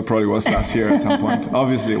years ago. It probably was last year at some point.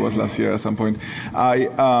 Obviously, it was last year at some point.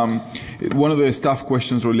 One of the staff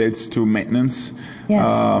questions relates to maintenance.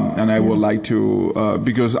 Yes. And I would like to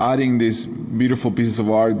because adding these beautiful pieces of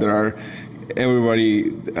art that are.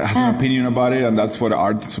 Everybody has an opinion about it, and that's what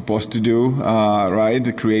art's supposed to do, right?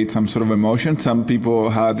 To create some sort of emotion. Some people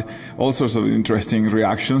had all sorts of interesting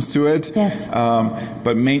reactions to it. Yes.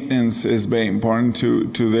 But maintenance is very important to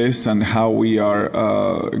this, and how we are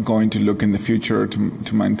going to look in the future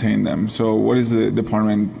to maintain them. So, what is the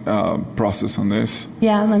department process on this?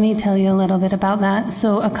 Yeah, let me tell you a little bit about that.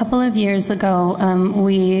 So a couple of years ago,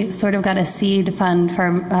 we sort of got a seed fund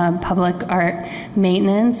for public art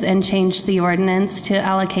maintenance and changed the ordinance to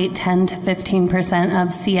allocate 10 to 15%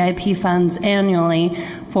 of CIP funds annually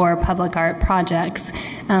for public art projects.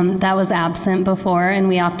 That was absent before, and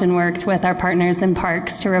we often worked with our partners in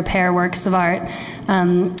parks to repair works of art.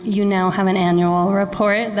 You now have an annual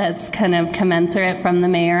report that's kind of commensurate from the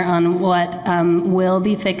mayor on what will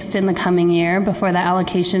be fixed in the coming year before the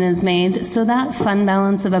allocation is made. So that fund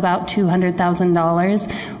balance of about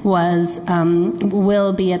 $200,000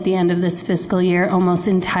 will be at the end of this fiscal year almost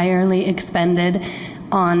entirely expended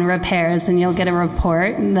on repairs, and you'll get a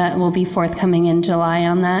report that will be forthcoming in July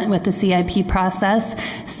on that with the CIP process.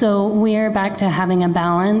 So we're back to having a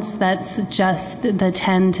balance that's just the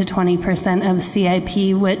 10 to 20% of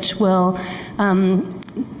CIP, which will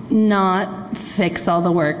not fix all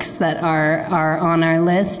the works that are on our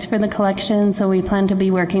list for the collection. So we plan to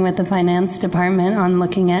be working with the finance department on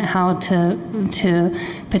looking at how to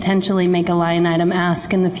potentially make a line item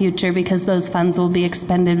ask in the future, because those funds will be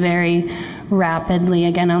expended very rapidly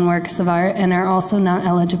again on works of art, and are also not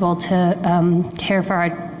eligible to care for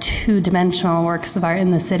our two-dimensional works of art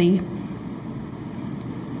in the city.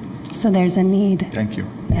 So there's a need. Thank you.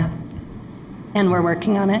 Yeah. And we're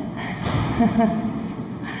working on it.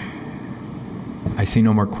 I see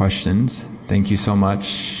no more questions. Thank you so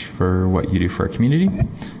much for what you do for our community.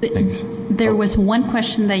 Thanks. There was one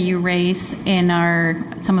question that you raised in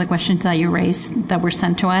some of the questions that you raised that were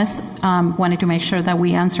sent to us. Wanted to make sure that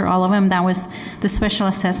we answer all of them. That was the special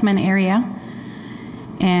assessment area,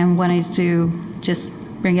 and wanted to just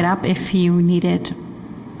bring it up if you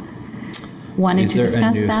wanted to discuss Is there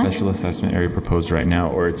a new that. special assessment area proposed right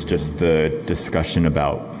now, or it's just the discussion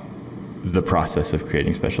about the process of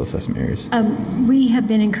creating special assessment areas? We have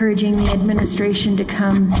been encouraging the administration to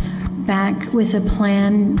come back with a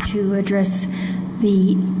plan to address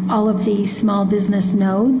all of the small business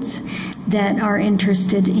nodes that are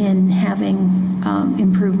interested in having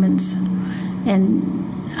improvements. And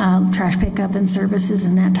trash pickup and services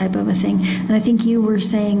and that type of a thing. And I think you were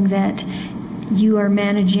saying that you are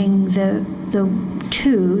managing the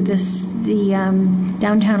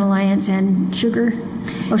Downtown Alliance and Sugar.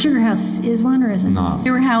 Oh, Sugar House is one, or is it not?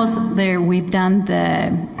 Sugar House, there we've done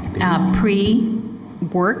the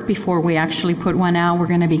pre-work before we actually put one out. We're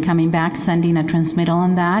going to be coming back, sending a transmittal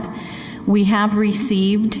on that. We have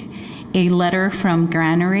received a letter from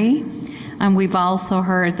Granary, and we've also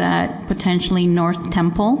heard that potentially North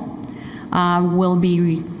Temple will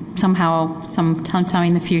be sometime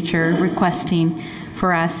in the future requesting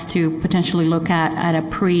for us to potentially look at a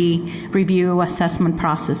pre-review assessment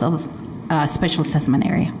process of a special assessment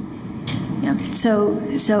area. Yeah.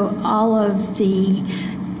 So all of the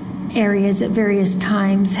areas at various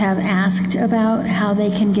times have asked about how they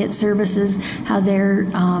can get services, how their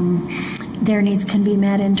needs can be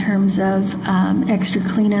met in terms of extra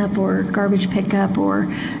cleanup or garbage pickup or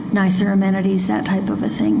nicer amenities, that type of a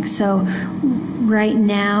thing. So right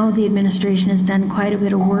now, the administration has done quite a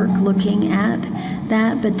bit of work looking at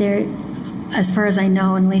that, but they're, as far as I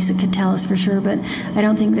know, and Lisa could tell us for sure, but I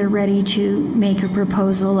don't think they're ready to make a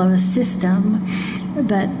proposal of a system,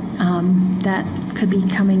 but that could be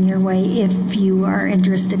coming your way if you are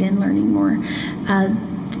interested in learning more.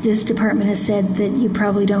 This department has said that you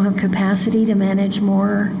probably don't have capacity to manage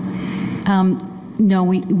more. No,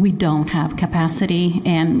 we don't have capacity,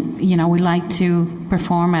 and we like to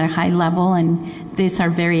perform at a high level, and these are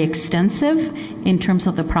very extensive in terms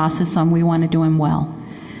of the process, and we want to do them well.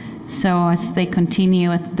 So as they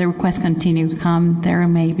continue, if the requests continue to come, there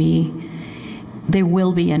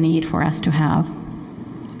will be a need for us to have,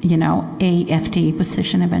 a FTE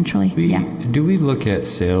position eventually. Do we look at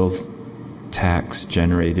sales tax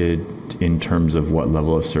generated in terms of what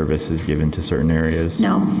level of service is given to certain areas?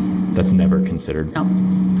 No. That's never considered? No.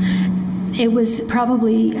 It was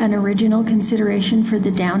probably an original consideration for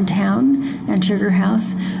the downtown and Sugar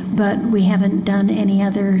House, but we haven't done any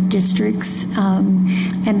other districts.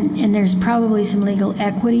 And there's probably some legal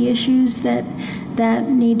equity issues that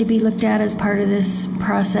need to be looked at as part of this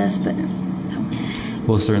process, but no.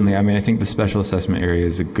 Well, certainly. I think the special assessment area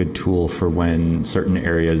is a good tool for when certain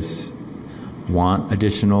areas want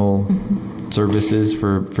additional services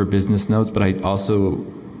for business nodes, but I also,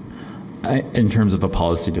 in terms of a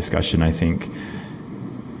policy discussion, I think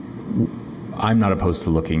I'm not opposed to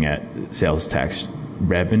looking at sales tax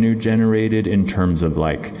revenue generated in terms of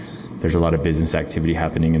there's a lot of business activity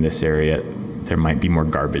happening in this area. There might be more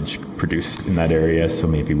garbage produced in that area, so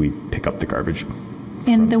maybe we pick up the garbage.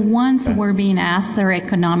 And the ones that we're being asked are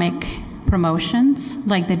economic promotions,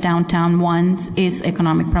 like the downtown ones is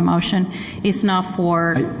economic promotion. It's not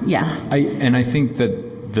for, I think that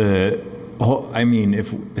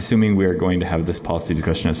if assuming we are going to have this policy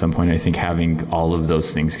discussion at some point, I think having all of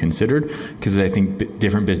those things considered, because I think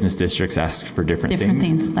different business districts ask for different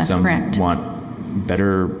things. That's Some correct. want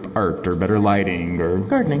better art or better lighting or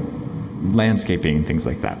gardening, landscaping, things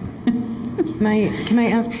like that. Can I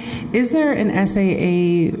ask, is there an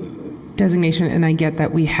SAA designation? And I get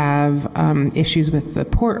that we have issues with the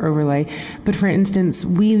port overlay, but for instance,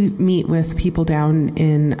 we meet with people down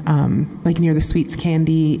in near the Sweets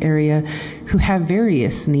Candy area who have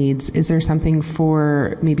various needs. Is there something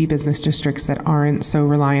for maybe business districts that aren't so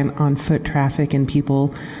reliant on foot traffic and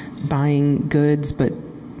people buying goods, but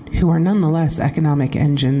who are nonetheless economic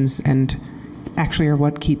engines and actually are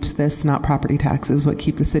what keeps this, not property taxes, what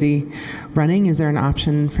keep the city running? Is there an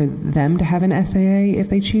option for them to have an SAA if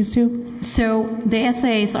they choose to? So the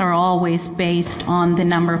SAAs are always based on the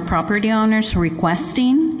number of property owners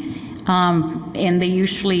requesting, and they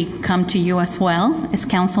usually come to you as well as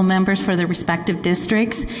council members for the respective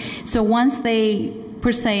districts. So once they,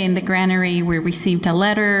 per se, in the Granary, we received a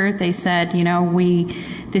letter, they said,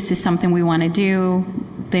 this is something we want to do,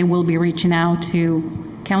 they will be reaching out to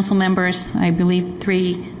council members. I believe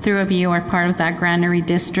three of you are part of that Granary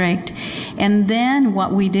district. And then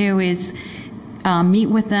what we do is meet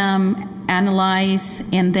with them, analyze,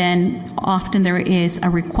 and then often there is a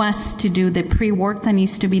request to do the pre-work that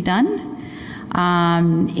needs to be done.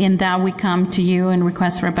 In that we come to you and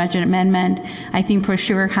request for a budget amendment. I think for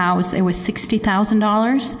Sugar House it was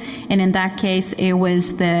 $60,000, and in that case it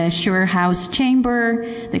was the Sugar House Chamber,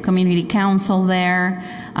 the community council there,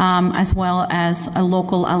 as well as a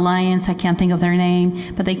local alliance, I can't think of their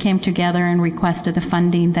name, but they came together and requested the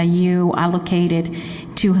funding that you allocated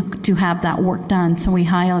to have that work done. So we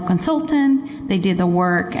hired a consultant, they did the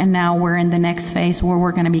work, and now we're in the next phase where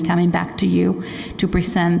we're going to be coming back to you to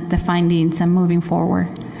present the findings and moving forward.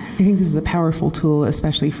 I think this is a powerful tool,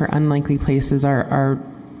 especially for unlikely places. Our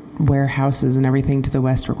warehouses and everything to the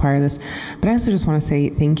west require this. But I also just want to say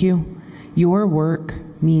thank you. Your work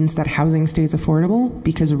means that housing stays affordable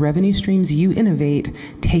because revenue streams you innovate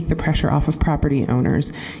take the pressure off of property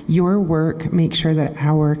owners. Your work makes sure that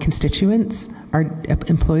our constituents are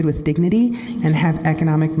employed with dignity and have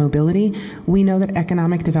economic mobility. We know that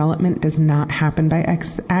economic development does not happen by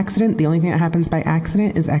accident. The only thing that happens by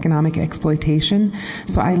accident is economic exploitation.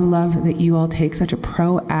 So I love that you all take such a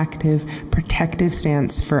proactive, protective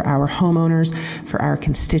stance for our homeowners, for our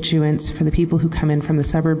constituents, for the people who come in from the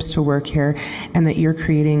suburbs to work here, and that you're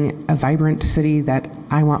creating a vibrant city that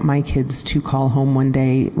I want my kids to call home one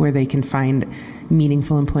day where they can find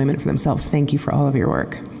meaningful employment for themselves. Thank you for all of your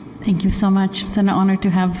work. Thank you so much. It's an honor to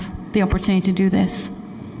have the opportunity to do this.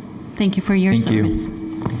 Thank you for your service.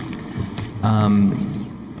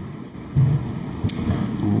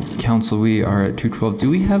 Council, we are at 2:12.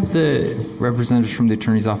 Do we have the representatives from the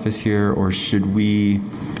attorney's office here, or should we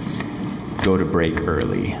go to break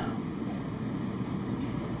early?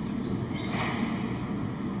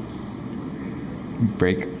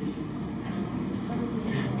 Break.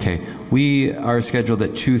 Okay, we are scheduled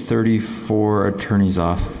at 2:30 for attorney's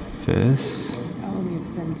office.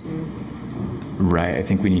 Right, I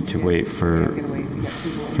think we need to wait for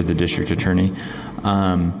the district attorney.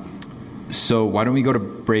 So why don't we go to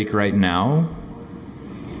break right now?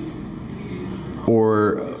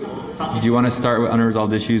 Or do you want to start with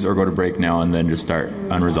unresolved issues, or go to break now and then just start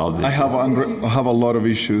unresolved issues? I have a lot of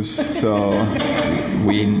issues, so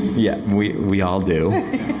we all do.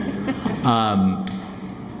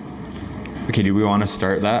 Okay, do we want to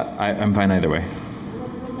start that? I'm fine either way.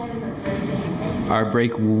 Our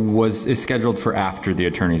break is scheduled for after the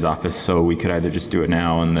attorney's office, so we could either just do it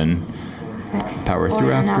now and then power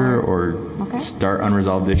through after, or start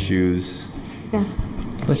unresolved issues. Yes.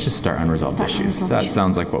 Let's just start unresolved issues. That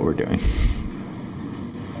sounds like what we're doing.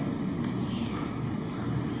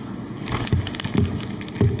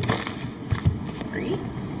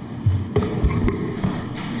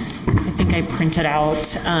 I think I printed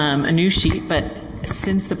out a new sheet, but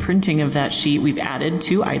since the printing of that sheet, we've added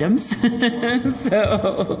 2 items.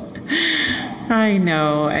 So I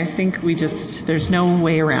know, I think there's no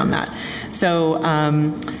way around that. So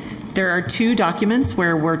there are 2 documents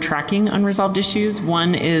where we're tracking unresolved issues.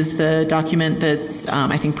 One is the document that's,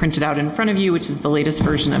 I think, printed out in front of you, which is the latest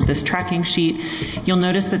version of this tracking sheet. You'll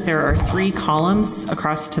notice that there are 3 columns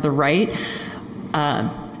across to the right.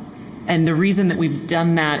 And the reason that we've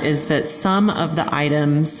done that is that some of the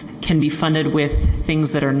items can be funded with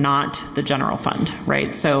things that are not the general fund,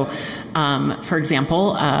 right? So, for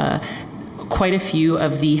example, quite a few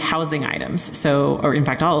of the housing items, or in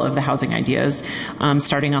fact all of the housing ideas,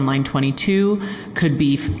 starting on line 22, could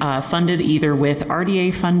be funded either with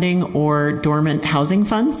RDA funding or dormant housing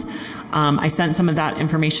funds. I sent some of that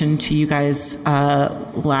information to you guys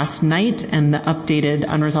last night, and the updated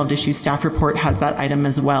unresolved issues staff report has that item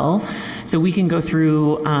as well. So we can go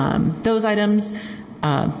through those items.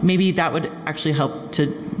 Maybe that would actually help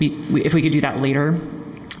if we could do that later,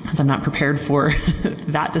 because I'm not prepared for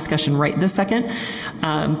that discussion right this second.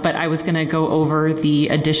 But I was going to go over the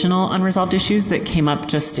additional unresolved issues that came up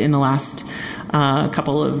just in the last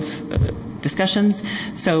couple of discussions.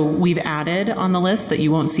 So we've added on the list that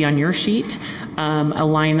you won't see on your sheet a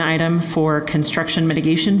line item for construction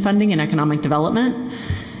mitigation funding and economic development.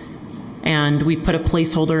 And we put a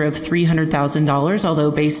placeholder of $300,000,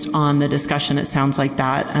 although based on the discussion, it sounds like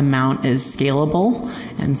that amount is scalable.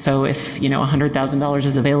 And so if, $100,000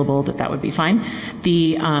 is available, that would be fine.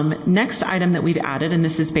 The next item that we've added, and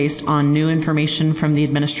this is based on new information from the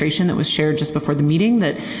administration that was shared just before the meeting,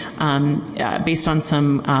 that based on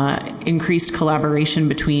some increased collaboration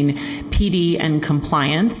between PD and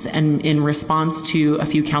compliance, and in response to a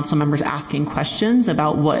few council members asking questions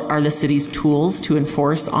about what are the city's tools to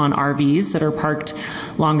enforce on RVs that are parked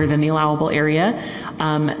longer than the allowable area.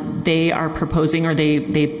 They are proposing, or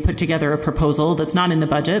they put together a proposal that's not in the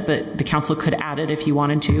budget, but the council could add it if you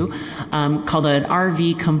wanted to, called an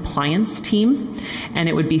RV compliance team. And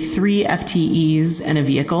it would be 3 FTEs and a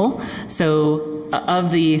vehicle. So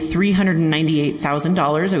of the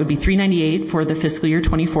 $398,000, it would be $398,000 for the fiscal year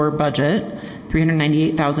 24 budget,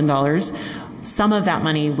 $398,000. Some of that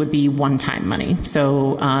money would be one-time money,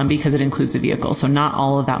 so because it includes a vehicle. So not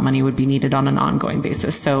all of that money would be needed on an ongoing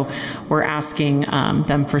basis. So we're asking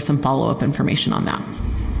them for some follow-up information on that.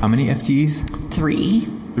 How many FTEs? 3.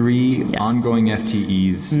 3 yes. Ongoing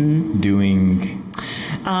FTEs doing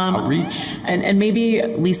outreach? And maybe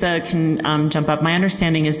Lisa can jump up. My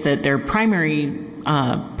understanding is that their primary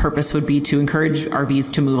purpose would be to encourage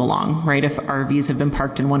RVs to move along, right? If RVs have been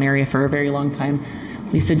parked in one area for a very long time.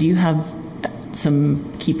 Lisa, do you have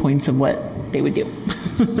some key points of what they would do?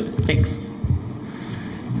 Thanks.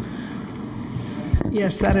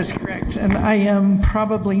 Yes, that is correct. And I am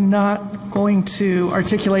probably not going to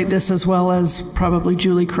articulate this as well as probably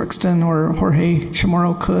Julie Crookston or Jorge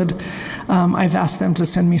Chamorro could. I've asked them to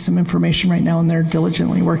send me some information right now, and they're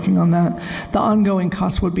diligently working on that. The ongoing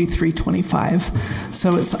cost would be $325.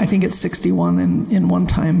 So I think it's 61 in one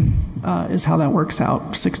time is how that works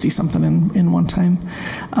out, 60-something in one time.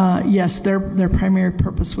 Yes, their primary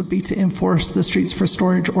purpose would be to enforce the Streets for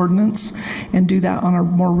Storage ordinance and do that on a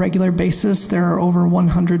more regular basis. There are over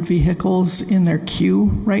 100 vehicles in their queue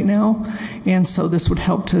right now, and so this would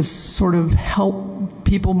help to sort of help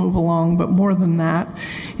people move along. But more than that,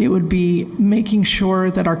 it would be making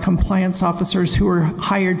sure that our compliance officers who are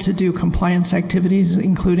hired to do compliance activities,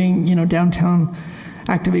 including, downtown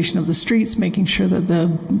activation of the streets, making sure that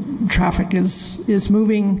the traffic is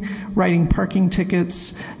moving, writing parking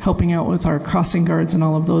tickets, helping out with our crossing guards, and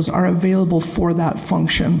all of those are available for that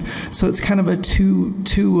function. So it's kind of a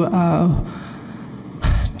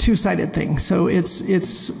two-sided thing. So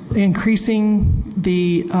it's increasing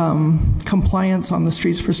the compliance on the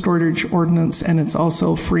Streets for Storage ordinance, and it's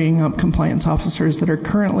also freeing up compliance officers that are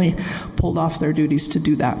currently pulled off their duties to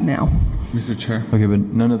do that now. Mr. Chair. Okay, but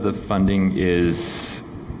none of the funding is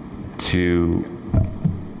to,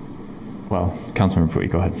 well, Councilmember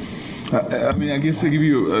Puig, go ahead. I guess to give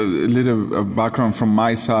you a little background from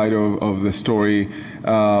my side of the story,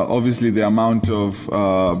 obviously the amount of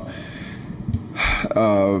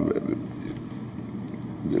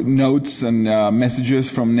notes and messages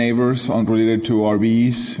from neighbors related to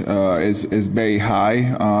RVs is very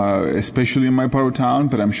high, especially in my part of town,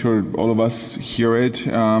 but I'm sure all of us hear it.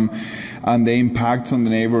 And the impact on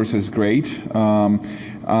the neighbors is great.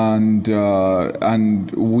 And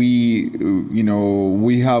we,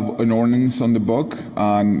 we have an ordinance on the book,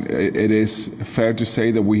 and it is fair to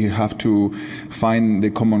say that we have to find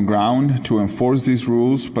the common ground to enforce these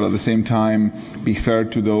rules, but at the same time be fair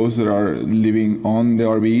to those that are living on the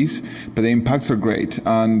RVs. But the impacts are great,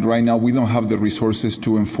 and right now we don't have the resources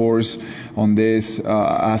to enforce on this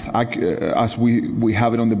as we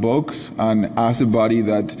have it on the books, and as a body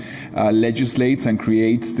that legislates and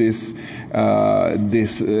creates this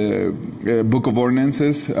book of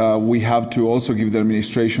ordinances, we have to also give the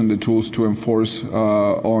administration the tools to enforce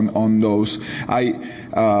on those.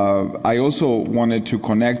 I also wanted to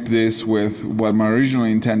connect this with what my original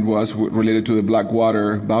intent was related to the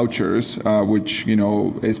Blackwater vouchers, which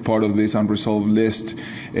is part of this unresolved list,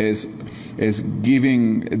 is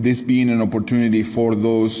giving this being an opportunity for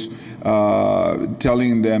those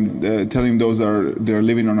telling those that are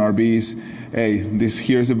living on RVs, hey,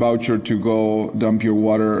 here's a voucher to go dump your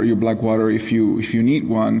water, your black water, if you need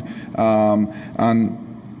one,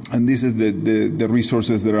 and this is the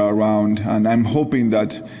resources that are around. And I'm hoping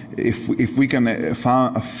that if we can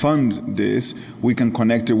fund this, we can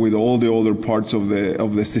connect it with all the other parts of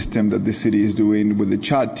the system that the city is doing, with the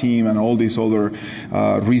chat team and all these other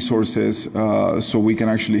resources, so we can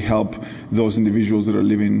actually help those individuals that are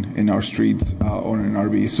living in our streets on an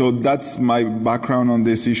RV. So that's my background on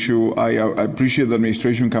this issue. I appreciate the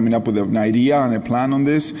administration coming up with an idea and a plan on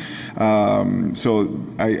this. So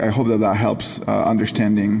I hope that helps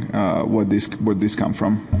understanding where this come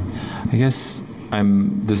from. I guess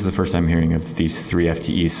this is the first time hearing of these 3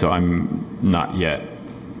 FTEs, so I'm not yet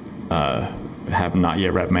have not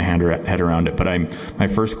yet wrapped my head around it. But my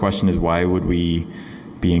first question is, why would we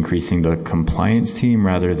be increasing the compliance team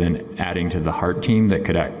rather than adding to the HART team that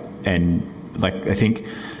could act? And I think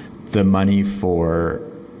the money for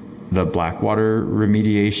the Blackwater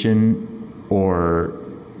remediation, or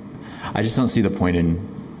I just don't see the point in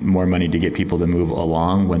more money to get people to move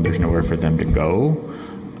along when there's nowhere for them to go.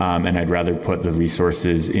 And I'd rather put the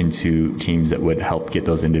resources into teams that would help get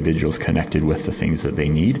those individuals connected with the things that they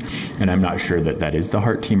need. And I'm not sure that is the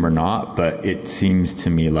HART team or not, but it seems to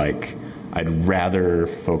me like I'd rather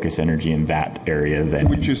focus energy in that area than...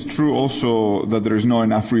 Which is true also that there is not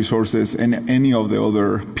enough resources in any of the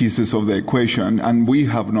other pieces of the equation, and we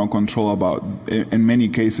have no control about, in many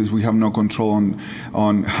cases, we have no control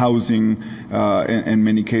on housing in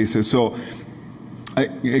many cases. So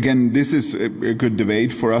again, this is a good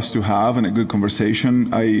debate for us to have and a good conversation.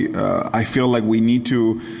 I feel like we need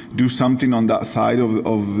to do something on that side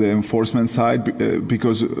of the enforcement side,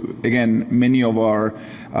 because again, many of our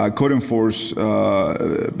code enforce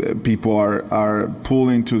people are pulled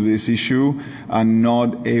into this issue and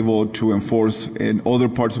not able to enforce in other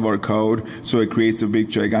parts of our code, so it creates a big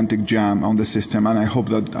gigantic jam on the system, and I hope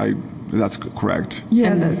that that's correct.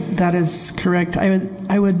 Yeah, that is correct.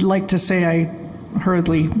 I would like to say I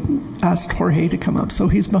hurriedly asked Jorge to come up, so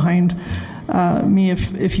he's behind me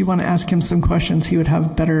if you want to ask him some questions, he would have a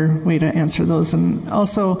better way to answer those. And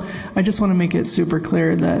also, I just want to make it super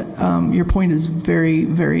clear that your point is very,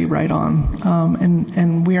 very right on.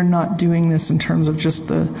 And we are not doing this in terms of just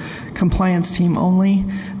the compliance team only.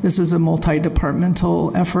 This is a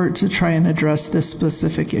multi-departmental effort to try and address this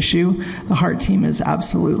specific issue. The HEART team is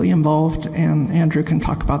absolutely involved, and Andrew can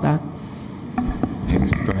talk about that.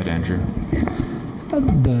 Thanks. Go ahead, Andrew.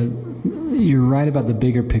 You're right about the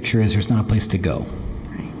bigger picture is there's not a place to go.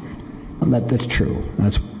 That's true.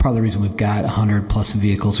 That's part of the reason we've got 100 plus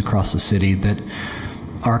vehicles across the city that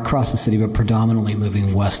are across the city, but predominantly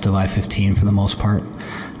moving west of I-15 for the most part.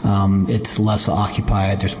 It's less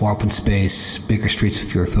occupied. There's more open space, bigger streets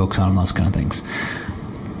with fewer folks on them, those kind of things.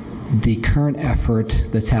 The current effort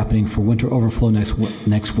that's happening for winter overflow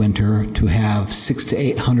next winter to have 600 to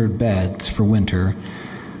 800 beds for winter,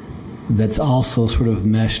 that's also sort of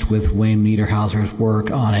meshed with Wayne Niederhauser's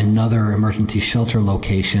work on another emergency shelter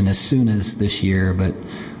location as soon as this year, but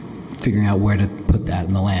figuring out where to put that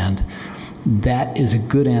in the land. That is a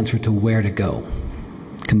good answer to where to go,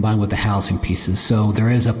 combined with the housing pieces. So there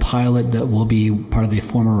is a pilot that will be part of the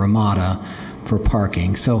former Ramada for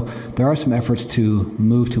parking. So there are some efforts to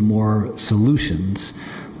move to more solutions.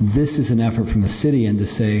 This is an effort from the city and to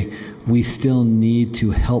say, we still need to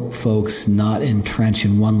help folks not entrench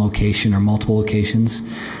in one location or multiple locations,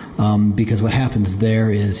 because what happens there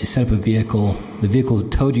is you set up a vehicle, the vehicle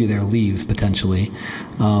towed you there leaves potentially,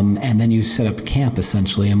 and then you set up camp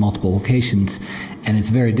essentially in multiple locations, and it's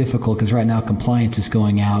very difficult because right now compliance is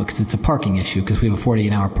going out because it's a parking issue because we have a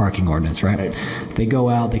 48-hour parking ordinance, right? They go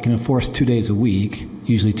out, they can enforce 2 days a week,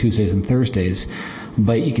 usually Tuesdays and Thursdays,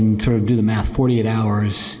 but you can sort of do the math, 48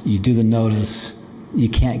 hours, you do the notice, you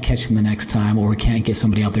can't catch them the next time, or we can't get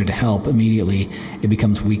somebody out there to help immediately, it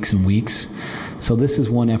becomes weeks and weeks. So this is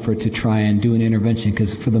one effort to try and do an intervention,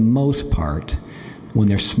 because for the most part, when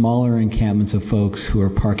they're smaller encampments of folks who are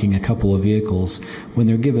parking a couple of vehicles, when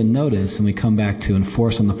they're given notice and we come back to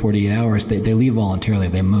enforce on the 48 hours, they leave voluntarily,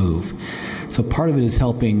 they move. So part of it is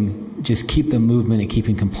helping just keep the movement and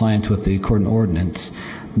keeping compliance with the current ordinance.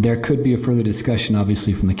 There could be a further discussion,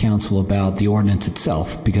 obviously, from the council about the ordinance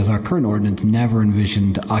itself, because our current ordinance never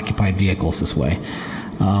envisioned occupied vehicles this way.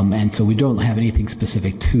 And so we don't have anything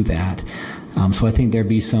specific to that. So I think there'd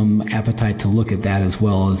be some appetite to look at that as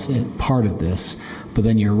well as part of this. But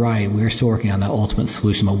then you're right, we're still working on that ultimate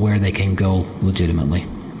solution of where they can go legitimately.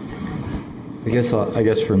 I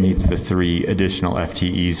guess for me, the 3 additional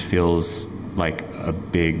FTEs feels like a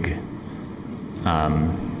big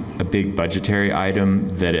budgetary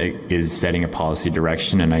item that is setting a policy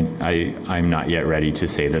direction, and I'm not yet ready to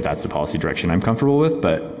say that that's the policy direction I'm comfortable with,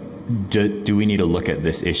 but do we need to look at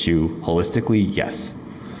this issue holistically? Yes.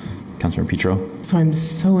 Councilor Petro? So I'm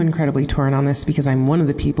so incredibly torn on this because I'm one of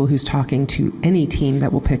the people who's talking to any team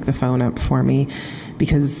that will pick the phone up for me,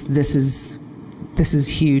 because this is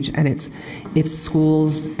huge, and it's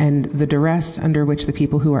schools and the duress under which the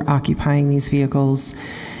people who are occupying these vehicles,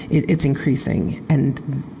 it's increasing, and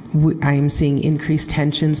I am seeing increased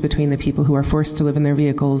tensions between the people who are forced to live in their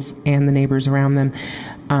vehicles and the neighbors around them.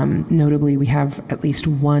 Notably, we have at least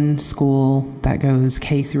one school that goes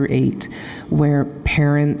K through 8 where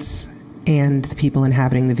parents and the people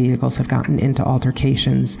inhabiting the vehicles have gotten into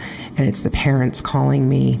altercations, and it's the parents calling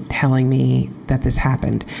me, telling me that this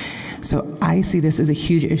happened. So I see this as a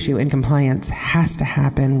huge issue, and compliance has to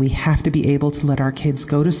happen. We have to be able to let our kids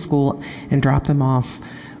go to school and drop them off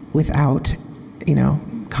without,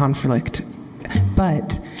 conflict.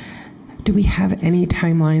 But do we have any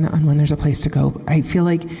timeline on when there's a place to go? I feel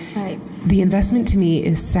like the investment to me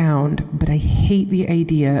is sound, but I hate the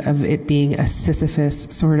idea of it being a Sisyphus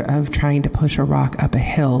sort of trying to push a rock up a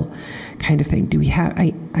hill kind of thing. Do we have,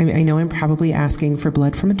 I know I'm probably asking for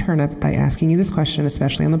blood from a turnip by asking you this question,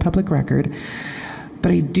 especially on the public record,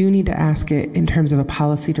 but I do need to ask it in terms of a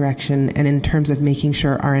policy direction and in terms of making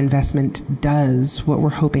sure our investment does what we're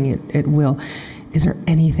hoping it will. Is there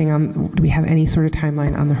anything do we have any sort of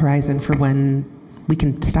timeline on the horizon for when we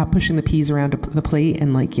can stop pushing the peas around the plate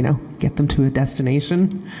and get them to a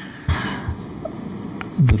destination?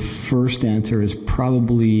 The first answer is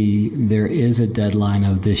probably there is a deadline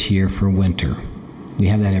of this year for winter. We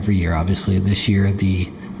have that every year, obviously. This year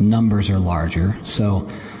the numbers are larger. So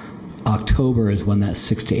October is when that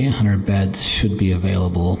 600 to 800 beds should be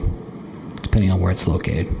available, depending on where it's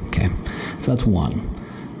located. Okay, so that's one.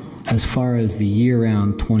 As far as the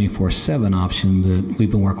year-round 24/7 option that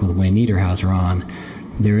we've been working with Wayne Niederhauser on,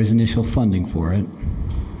 there is initial funding for it.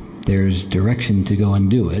 There's direction to go and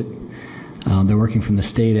do it. They're working from the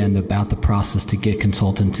state end about the process to get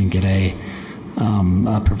consultants and get a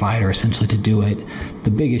provider essentially to do it.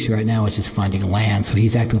 The big issue right now is just finding land, so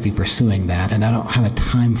he's actively pursuing that, and I don't have a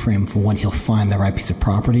time frame for when he'll find the right piece of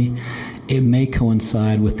property. It may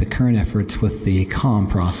coincide with the current efforts with the COM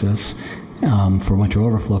process for winter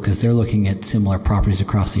overflow, because they're looking at similar properties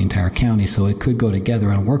across the entire county, so it could go together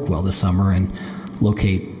and work well this summer and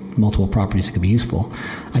locate multiple properties that could be useful.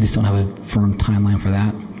 I just don't have a firm timeline for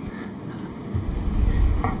that.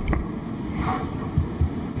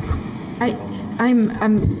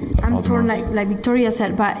 I'm torn, like Victoria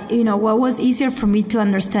said, but what was easier for me to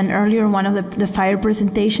understand earlier in one of the fire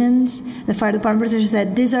presentations, the fire department presentation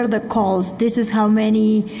said, these are the calls, this is how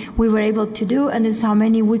many we were able to do, and this is how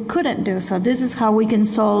many we couldn't do. So this is how we can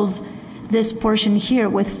solve this portion here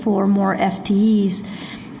with 4 more FTEs.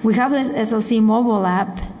 We have the SLC mobile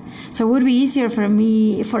app, so it would be easier for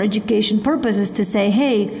me, for education purposes, to say,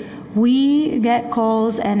 hey, we get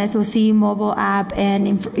calls and SLC mobile app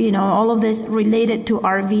and all of this related to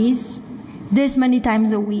RVs this many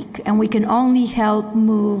times a week, and we can only help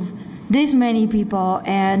move this many people,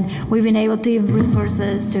 and we've been able to give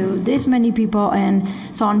resources to this many people and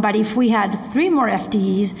so on. But if we had 3 more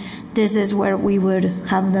FTEs, this is where we would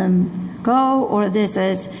have them go, or this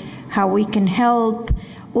is how we can help,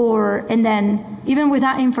 and then even with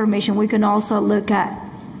that information, we can also look at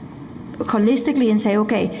holistically and say,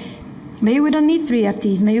 okay, maybe we don't need 3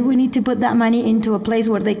 FTEs. Maybe we need to put that money into a place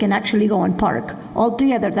where they can actually go and park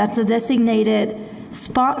altogether. That's a designated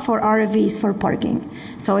spot for RVs for parking.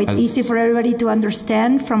 So it's easy for everybody to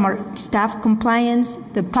understand, from our staff compliance,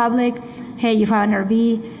 the public, hey, you have an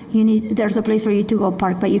RV, there's a place for you to go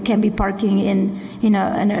park, but you can't be parking in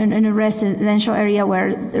a residential area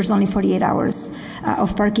where there's only 48 hours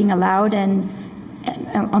of parking allowed, and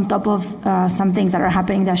on top of some things that are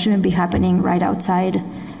happening that shouldn't be happening right outside,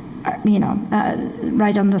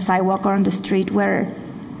 right on the sidewalk or on the street, where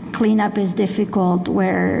cleanup is difficult,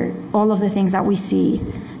 where all of the things that we see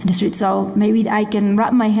in the street. So maybe I can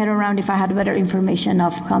wrap my head around if I had better information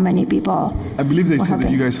of how many people. I believe they said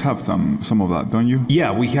that you guys have some of that, don't you?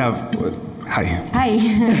 Yeah, we have. Hi. Hi.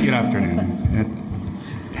 Good afternoon.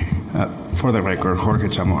 For the record, Jorge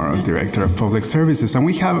Chamorro, Director of Public Services, and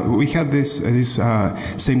we had this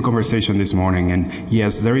same conversation this morning. And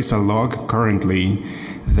yes, there is a log currently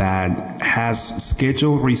that has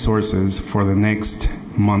scheduled resources for the next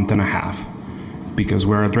month and a half, because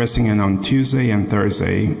we're addressing it on Tuesday and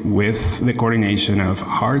Thursday with the coordination of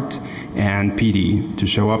HART and PD to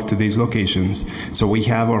show up to these locations. So we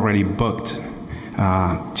have already booked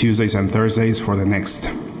Tuesdays and Thursdays for the next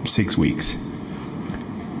 6 weeks.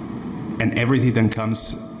 And everything that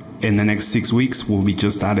comes in the next 6 weeks will be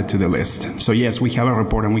just added to the list. So yes, we have a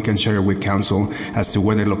report and we can share it with council as to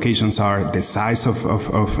where the locations are, the size of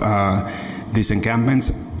these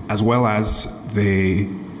encampments, as well as the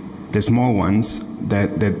small ones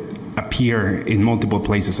that appear in multiple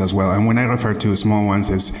places as well. And when I refer to small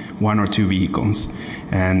ones, is 1 or 2 vehicles.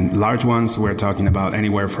 And large ones, we're talking about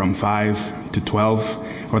anywhere from 5 to 12,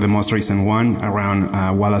 or the most recent one around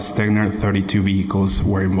Wallace Stegner, 32 vehicles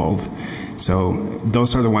were involved. So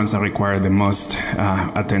those are the ones that require the most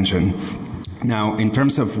attention. Now, in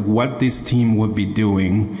terms of what this team would be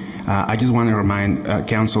doing, I just want to remind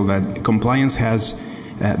council that compliance has,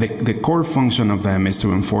 the core function of them is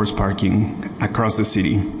to enforce parking across the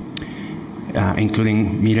city,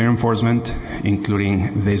 including meter enforcement,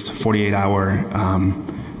 including this 48-hour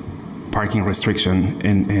parking restriction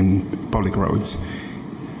in public roads.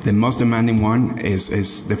 The most demanding one is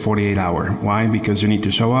the 48-hour. Why? Because you need to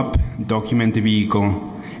show up, document the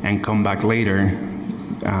vehicle, and come back later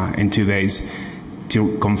in 2 days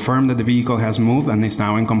to confirm that the vehicle has moved and is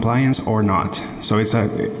now in compliance or not. So it's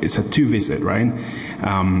a 2 visit, right?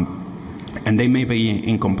 And they may be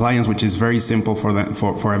in compliance, which is very simple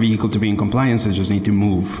for a vehicle to be in compliance. They just need to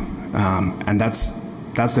move, and that's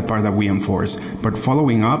the part that we enforce. But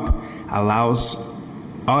following up allows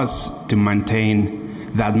us to maintain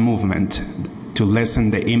that movement, to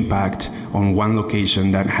lessen the impact on one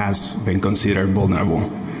location that has been considered vulnerable,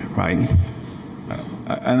 right?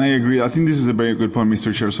 And I agree. I think this is a very good point,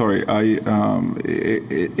 Mr. Chair. Sorry,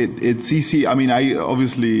 it's easy. I mean, I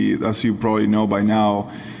obviously, as you probably know by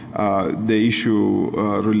now, the issue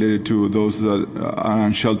related to those that are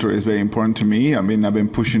on shelter is very important to me. I mean, I've been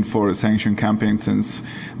pushing for sanction camping since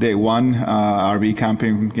day one, RV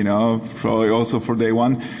camping, probably also for day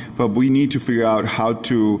one. But we need to figure out how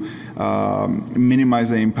to minimize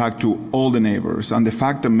the impact to all the neighbors. And the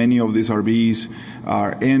fact that many of these RVs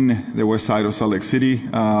are in the west side of Salt Lake City,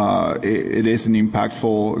 it is an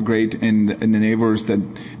impactful grade in the neighbors that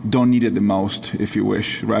don't need it the most, if you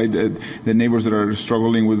wish, right? The neighbors that are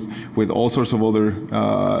struggling with all sorts of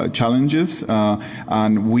other challenges,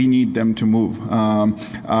 and we need them to move.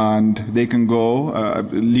 And they can go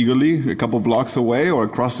legally a couple blocks away or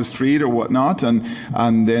across the street or whatnot,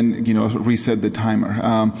 and then reset the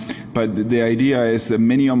timer. But the idea is that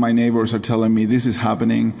many of my neighbors are telling me this is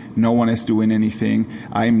happening, no one is doing anything.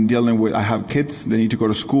 I'm dealing with, I have kids, they need to go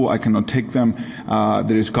to school, I cannot take them,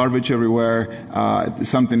 there is garbage everywhere,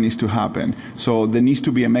 something needs to happen. So there needs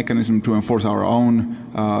to be a mechanism to enforce our own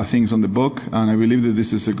things on the book, and I believe that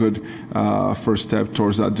this is a good first step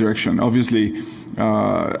towards that direction. Obviously,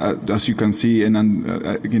 as you can see in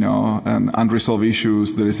unresolved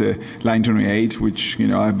issues, there is a line 28, which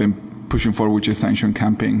I've been pushing for, which is sanction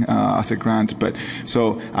camping as a grant. But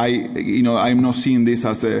so I'm not seeing this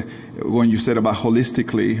as when you said about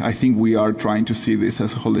holistically, I think we are trying to see this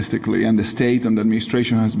as holistically, and the state and the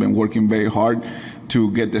administration has been working very hard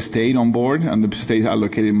to get the state on board, and the state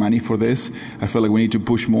allocated money for this. I feel like we need to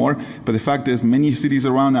push more. But the fact is, many cities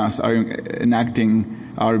around us are enacting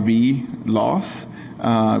RV laws,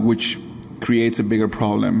 which creates a bigger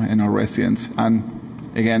problem in our residents. And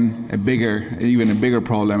again, even a bigger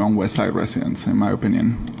problem on West Side residents, in my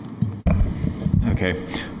opinion. Okay.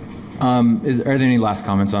 Are there any last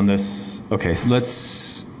comments on this? Okay, so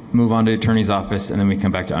let's move on to Attorney's Office, and then we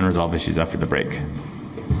come back to unresolved issues after the break.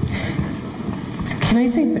 Can I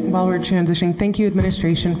say, while we're transitioning, thank you,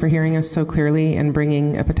 administration, for hearing us so clearly and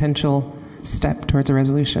bringing a potential step towards a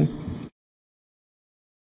resolution.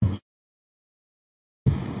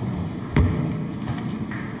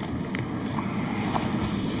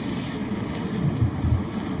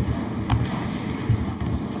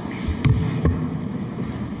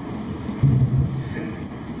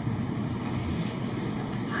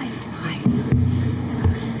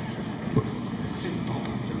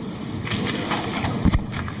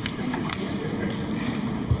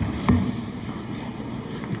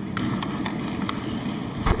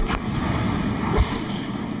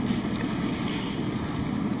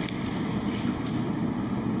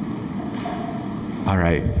 All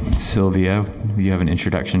right, Sylvia, you have an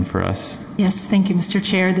introduction for us. Yes, thank you, Mr.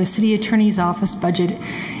 Chair. The City Attorney's Office budget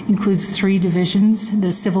includes 3 divisions: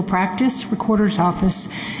 the Civil Practice, Recorder's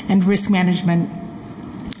Office, and Risk Management,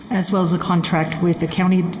 as well as a contract with the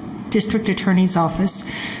County District Attorney's Office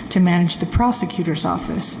to manage the Prosecutor's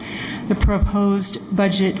Office. The proposed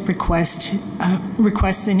budget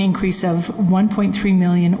requests an increase of $1.3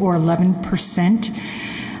 million or 11%.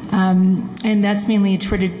 And that's mainly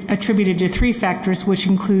attributed to 3 factors, which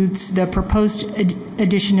includes the proposed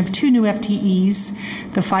addition of 2 new FTEs,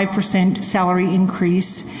 the 5% salary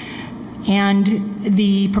increase, and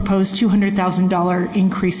the proposed $200,000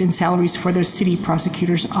 increase in salaries for the City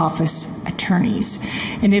Prosecutor's Office attorneys.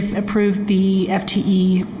 And if approved, the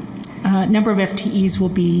number of FTEs will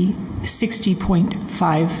be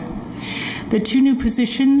 60.5. The 2 new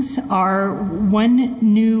positions are 1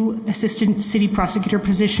 new Assistant City Prosecutor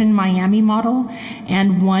position, Miami model,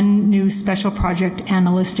 and 1 new Special Project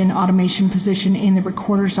Analyst and Automation position in the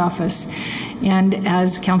Recorder's Office. And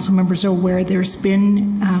as council members are aware, there's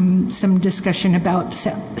been some discussion about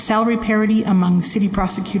salary parity among city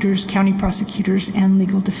prosecutors, county prosecutors, and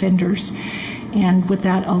legal defenders. And with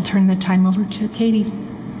that, I'll turn the time over to Katie.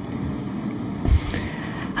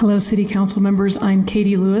 Hello, City Council members. I'm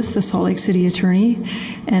Katie Lewis, the Salt Lake City Attorney,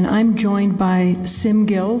 and I'm joined by Sim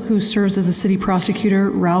Gill, who serves as the City Prosecutor,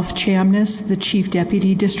 Ralph Chamness, the Chief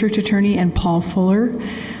Deputy District Attorney, and Paul Fuller.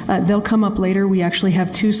 They'll come up later. We actually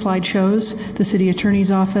have 2 slideshows, the City Attorney's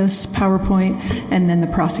Office, PowerPoint, and then the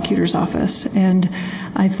Prosecutor's Office. And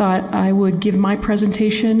I thought I would give my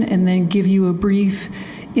presentation and then give you a brief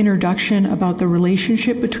introduction about the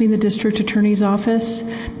relationship between the District Attorney's Office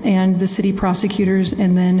and the City Prosecutors,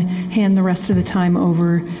 and then hand the rest of the time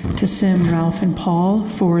over to Sim, Ralph, and Paul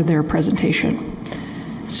for their presentation.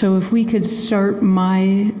 So if we could start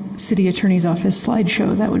my City Attorney's Office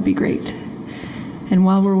slideshow, that would be great. And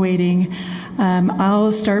while we're waiting,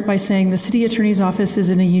 I'll start by saying the City Attorney's Office is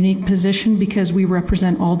in a unique position because we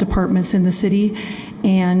represent all departments in the city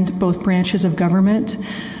and both branches of government.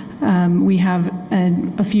 We have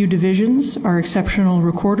a few divisions. Our Exceptional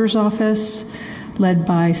Recorder's Office, led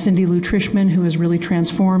by Cindy Lou Trishman, who has really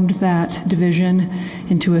transformed that division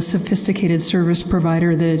into a sophisticated service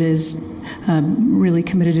provider that is really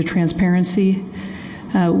committed to transparency.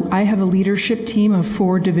 I have a leadership team of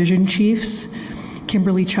 4 division chiefs.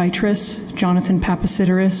 Kimberly Chytris, Jonathan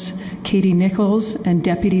Papasideris, Katie Nichols, and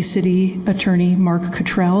Deputy City Attorney Mark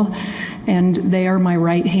Cottrell. And they are my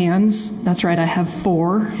right hands. That's right, I have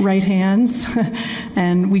 4 right hands.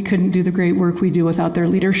 And we couldn't do the great work we do without their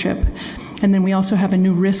leadership. And then we also have a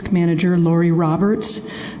new risk manager, Lori Roberts,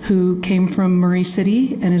 who came from Murray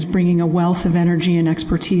City and is bringing a wealth of energy and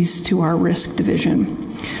expertise to our risk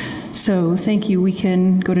division. So thank you. We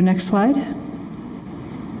can go to next slide.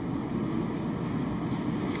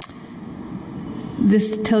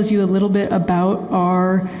 This tells you a little bit about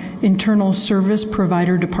our internal service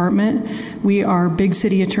provider department. We are big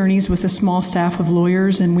city attorneys with a small staff of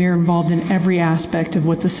lawyers, and we are involved in every aspect of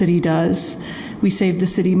what the city does. We save the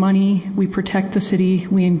city money, we protect the city,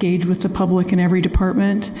 we engage with the public in every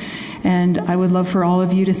department, and I would love for all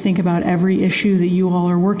of you to think about every issue that you all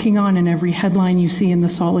are working on and every headline you see in the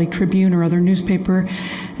Salt Lake Tribune or other newspaper,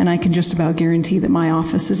 and I can just about guarantee that my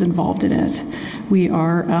office is involved in it. We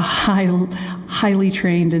are a highly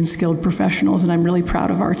trained and skilled professionals, and I'm really proud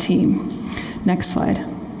of our team. Next slide.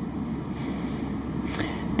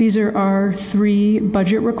 These are our 3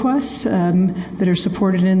 budget requests that are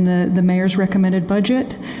supported in the mayor's recommended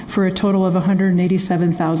budget for a total of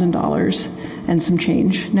 $187,000 and some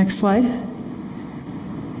change. Next slide.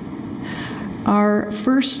 Our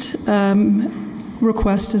first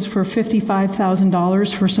request is for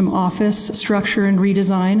 $55,000 for some office structure and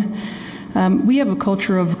redesign. We have a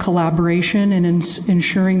culture of collaboration and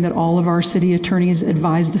ensuring that all of our city attorneys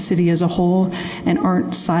advise the city as a whole and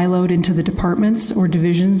aren't siloed into the departments or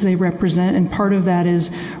divisions they represent. And part of that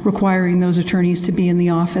is requiring those attorneys to be in the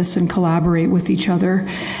office and collaborate with each other.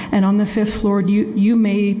 And on the 5th floor, you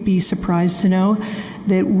may be surprised to know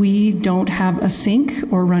that we don't have a sink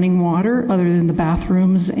or running water other than the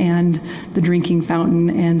bathrooms and the drinking fountain.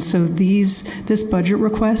 And so this budget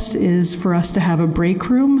request is for us to have a break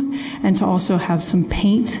room and to also have some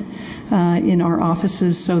paint in our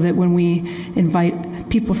offices so that when we invite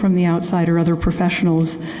people from the outside or other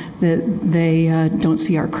professionals that they don't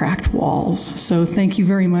see our cracked walls. So thank you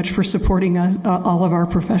very much for supporting us, all of our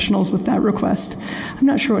professionals with that request. I'm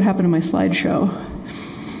not sure what happened to my slideshow,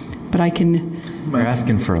 but I can... You're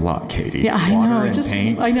asking for a lot, Katie. Yeah, I Water know. and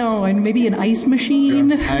paint. I know, and maybe an ice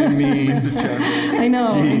machine. I mean, I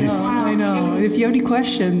know. If you have any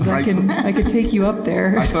questions, I could take you up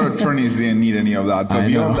there. I thought attorneys didn't need any of that, but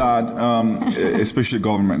beyond that, especially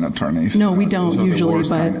government attorneys. No, we don't usually.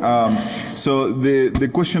 But so the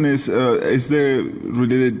question is was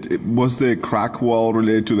the crack wall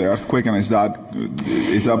related to the earthquake, and is that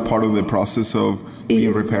part of the process of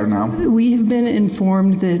being repaired now? We have been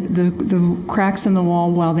informed that the cracks in the wall,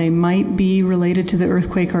 while they might be related to the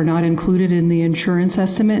earthquake, are not included in the insurance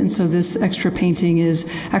estimate, and so this extra painting is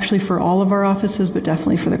actually for all of our offices, but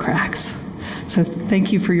definitely for the cracks. So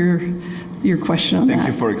thank you for your question on that. Thank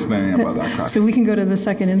you for explaining about that crack. So we can go to the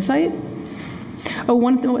second insight. Oh,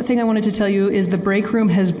 one thing I wanted to tell you is the break room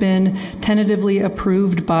has been tentatively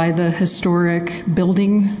approved by the Historic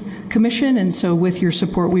Building Commission, and so with your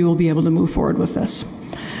support, we will be able to move forward with this.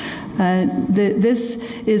 This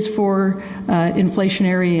is for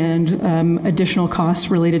inflationary and additional costs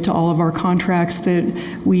related to all of our contracts that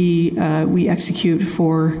we execute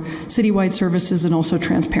for citywide services and also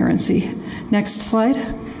transparency. Next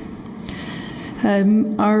slide.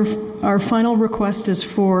 Our final request is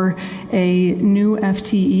for a new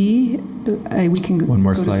FTE. We can One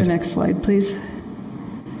more go slide. to the next slide, please.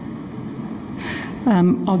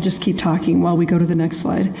 I'll just keep talking while we go to the next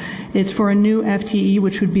slide. It's for a new FTE,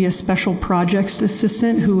 which would be a special projects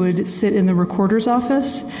assistant who would sit in the recorder's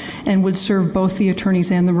office and would serve both the attorneys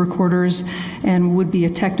and the recorders and would be a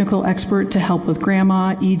technical expert to help with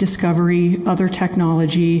grandma, e-discovery, other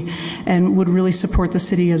technology, and would really support the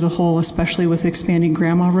city as a whole, especially with expanding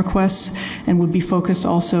grandma requests, and would be focused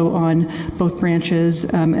also on both branches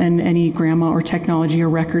and any grandma or technology or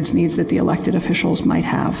records needs that the elected officials might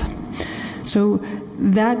have. So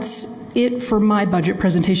that's it for my budget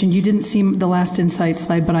presentation. You didn't see the last insight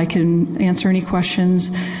slide, but I can answer any questions.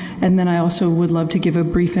 And then I also would love to give a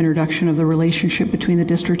brief introduction of the relationship between the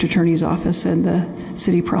district attorney's office and the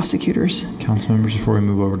city prosecutors. Council members, before we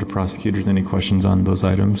move over to prosecutors, any questions on those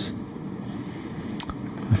items?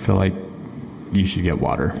 I feel like you should get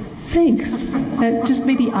water. Thanks. Just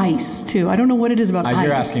maybe ice, too. I don't know what it is about ice.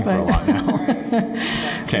 You're asking for a lot now.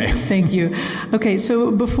 Okay. Thank you. Okay, so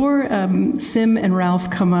before Sim and Ralph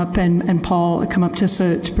come up and Paul come up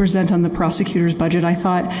to present on the prosecutor's budget, I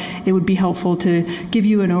thought it would be helpful to give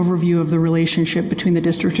you an overview of the relationship between the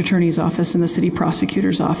district attorney's office and the city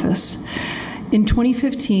prosecutor's office. In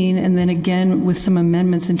 2015, and then again with some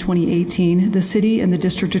amendments in 2018, the city and the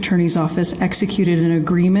district attorney's office executed an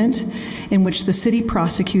agreement in which the city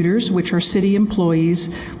prosecutors, which are city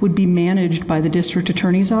employees, would be managed by the district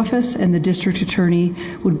attorney's office, and the district attorney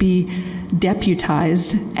would be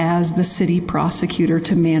deputized as the city prosecutor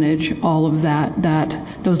to manage all of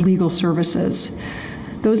those legal services.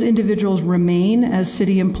 Those individuals remain as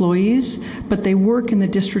city employees, but they work in the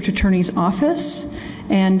district attorney's office,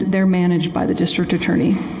 and they're managed by the district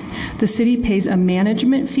attorney. The city pays a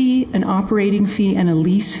management fee, an operating fee, and a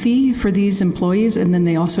lease fee for these employees, and then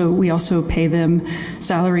we also pay them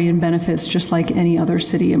salary and benefits just like any other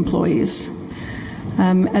city employees.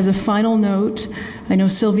 As a final note, I know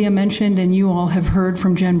Sylvia mentioned, and you all have heard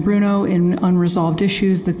from Jen Bruno in Unresolved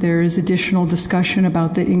Issues, that there is additional discussion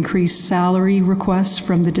about the increased salary requests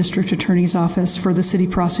from the district attorney's office for the city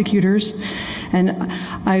prosecutors. And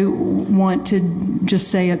I want to just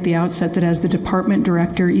say at the outset that as the department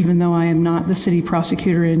director, even though I am not the city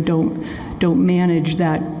prosecutor and don't manage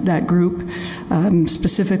that group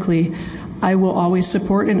specifically, I will always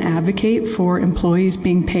support and advocate for employees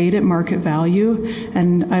being paid at market value,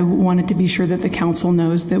 and I wanted to be sure that the council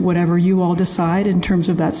knows that whatever you all decide in terms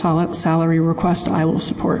of that salary request, I will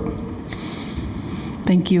support.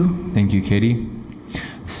 Thank you. Thank you, Katie.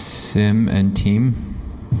 Sim and team.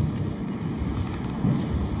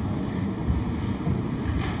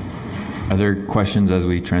 Are there questions as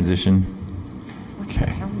we transition?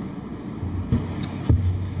 Okay.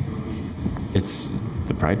 It's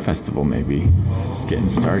the Pride Festival, maybe. It's getting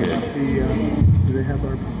started. Do they have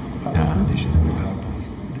our PowerPoint? They should have a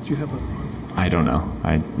PowerPoint. Did you have a? I don't know.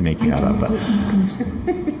 I'm making that up. But.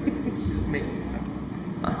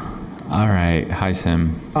 All right. Hi,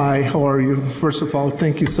 Sim. Hi, how are you? First of all,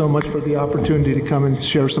 thank you so much for the opportunity to come and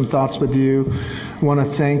share some thoughts with you. I want to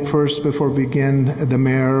thank first, before we begin, the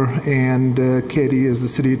mayor and Katie as the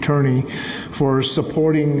city attorney for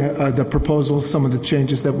supporting the proposal. Some of the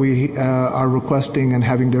changes that we are requesting, and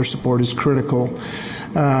having their support is critical.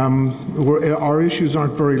 Our issues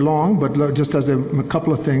aren't very long, but just as a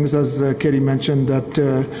couple of things, as Katie mentioned, that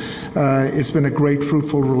it's been a great,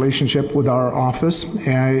 fruitful relationship with our office.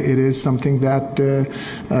 It is something that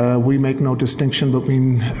we make no distinction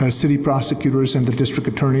between city prosecutors and the district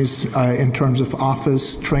attorneys in terms of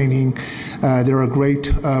office training. They're a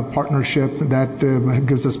great partnership that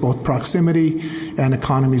gives us both proximity and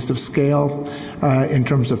economies of scale in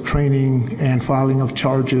terms of training and filing of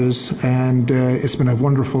charges, and it's been a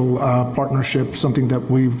wonderful partnership, something that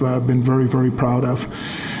we've been very, very proud of.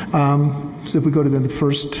 So if we go to the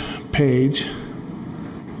first page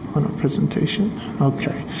on our presentation.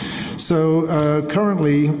 Okay. So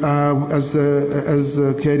currently, as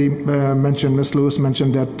Katie mentioned, Ms. Lewis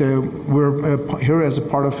mentioned, that we're here as a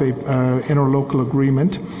part of a interlocal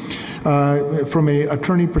agreement. From an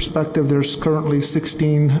attorney perspective, there's currently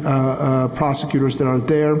 16 prosecutors that are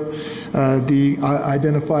there. The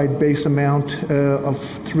identified base amount of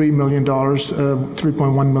 $3 million,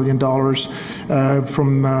 $3.1 million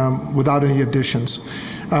from without any additions.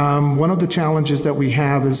 One of the challenges that we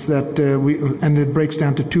have is that and it breaks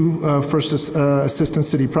down to two first assistant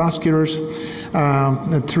city prosecutors, 3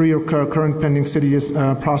 are current pending city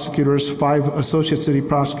prosecutors, 5 associate city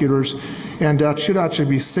prosecutors, and that should actually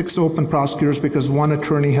be 6 open prosecutors because 1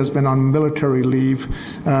 attorney has been on military leave.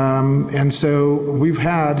 And so we've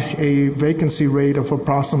had a vacancy rate of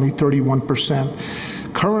approximately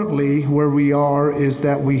 31%. Currently, where we are is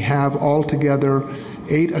that we have altogether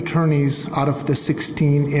 8 attorneys out of the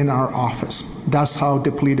 16 in our office. That's how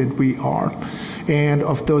depleted we are. And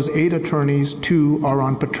of those 8 attorneys, 2 are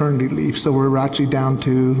on paternity leave. So we're actually down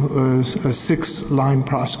to 6 line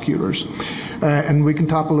prosecutors. And we can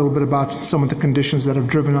talk a little bit about some of the conditions that have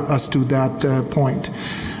driven us to that point.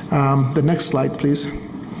 The next slide, please.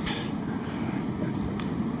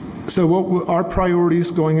 So what our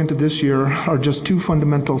priorities going into this year are just 2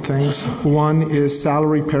 fundamental things. One is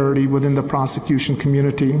salary parity within the prosecution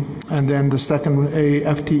community, and then the second, a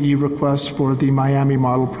FTE request for the Miami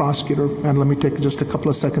model prosecutor. And let me take just a couple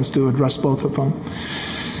of seconds to address both of them.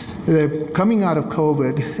 Coming out of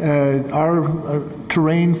COVID, our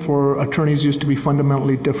terrain for attorneys used to be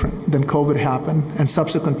fundamentally different. Then COVID happened, and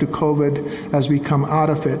subsequent to COVID, as we come out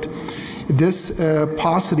of it, This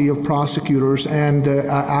paucity of prosecutors and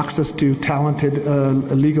access to talented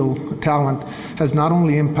legal talent has not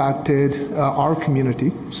only impacted our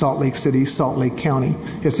community, Salt Lake City, Salt Lake County,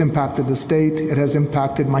 it's impacted the state, it has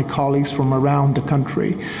impacted my colleagues from around the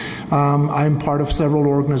country. I'm part of several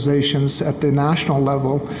organizations at the national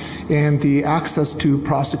level, and the access to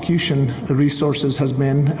prosecution resources has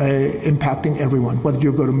been impacting everyone, whether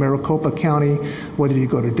you go to Maricopa County, whether you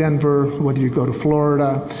go to Denver, whether you go to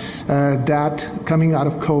Florida. That coming out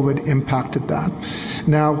of COVID impacted that.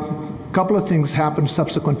 Now, a couple of things happened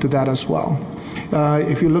subsequent to that as well.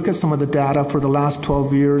 If you look at some of the data for the last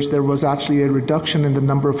 12 years, there was actually a reduction in the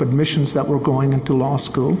number of admissions that were going into law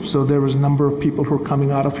school. So there was a number of people who were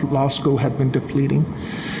coming out of law school had been depleting.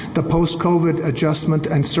 The post-COVID adjustment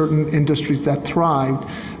and certain industries that thrived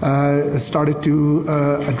started to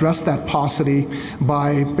address that paucity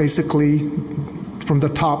by basically from the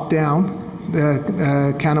top down,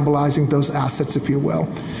 cannibalizing those assets, if you will.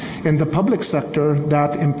 In the public sector,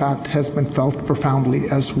 that impact has been felt profoundly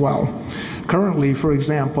as well. Currently, for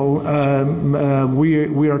example,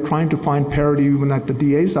 we are trying to find parity even at the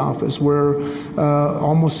DA's office. We're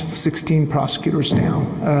almost 16 prosecutors down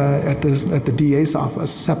at the DA's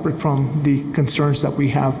office, separate from the concerns that we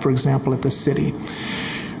have, for example, at the city.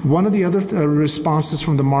 One of the other responses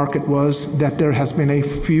from the market was that there has been a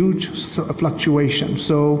huge fluctuation.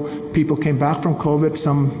 So people came back from COVID,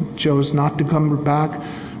 some chose not to come back.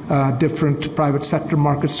 Different private sector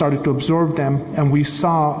markets started to absorb them, and we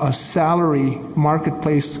saw a salary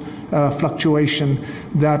marketplace fluctuation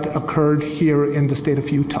that occurred here in the state of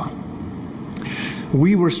Utah.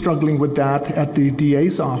 We were struggling with that at the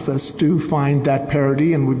DA's office to find that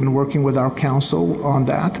parity, and we've been working with our counsel on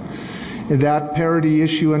that. That parity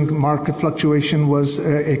issue and market fluctuation was,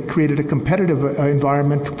 it created a competitive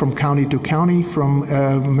environment from county to county, from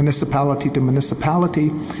municipality to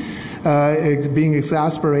municipality, being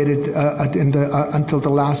exacerbated until the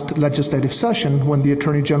last legislative session when the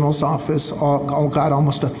Attorney General's office got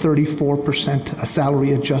almost a 34%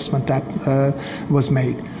 salary adjustment that was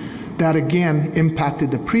made. That again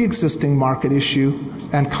impacted the pre-existing market issue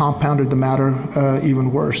and compounded the matter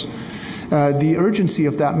even worse. The urgency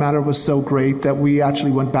of that matter was so great that we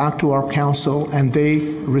actually went back to our counsel and they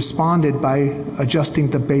responded by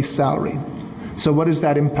adjusting the base salary. So what is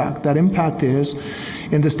that impact? That impact is,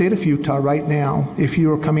 in the state of Utah right now, if you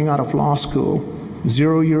are coming out of law school,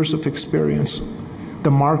 0 years of experience,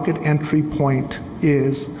 the market entry point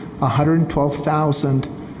is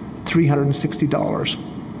 $112,360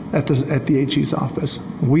 at the AG's office.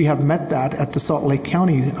 We have met that at the Salt Lake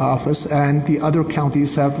County office, and the other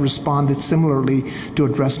counties have responded similarly to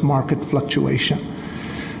address market fluctuation.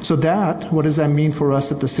 So what does that mean for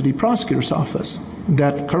us at the city prosecutor's office?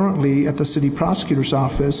 That currently at the city prosecutor's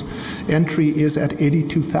office, entry is at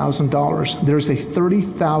 $82,000. There's a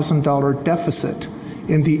 $30,000 deficit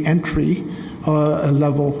in the entry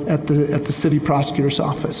level at the city prosecutor's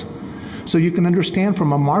office. So you can understand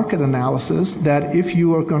from a market analysis that if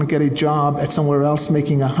you are going to get a job at somewhere else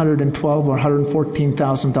making $112,000 or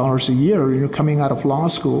 $114,000 a year, and you're coming out of law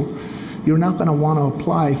school, you're not going to want to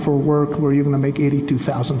apply for work where you're going to make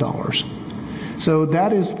 $82,000. So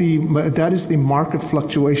that is the market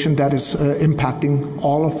fluctuation that is impacting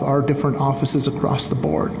all of our different offices across the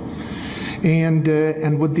board. And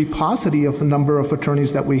with the paucity of a number of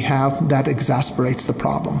attorneys that we have, that exacerbates the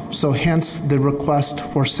problem. So hence the request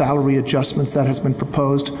for salary adjustments that has been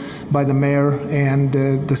proposed by the mayor and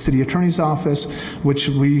the city attorney's office, which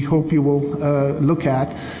we hope you will look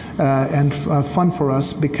at and fund for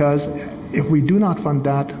us, because if we do not fund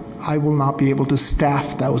that, I will not be able to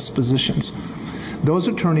staff those positions. Those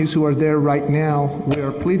attorneys who are there right now, we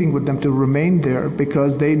are pleading with them to remain there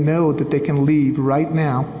because they know that they can leave right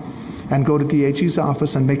now and go to the AG's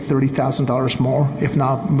office and make $30,000 more, if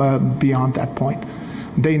not beyond that point.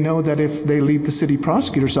 They know that if they leave the city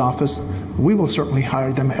prosecutor's office, we will certainly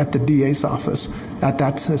hire them at the DA's office at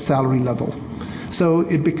that salary level. So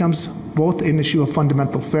it becomes both an issue of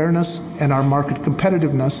fundamental fairness and our market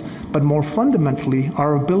competitiveness, but more fundamentally,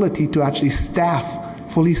 our ability to actually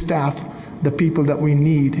fully staff the people that we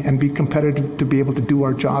need and be competitive to be able to do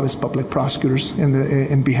our job as public prosecutors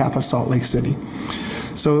in behalf of Salt Lake City.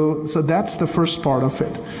 So that's the first part of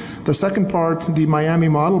it. The second part, the Miami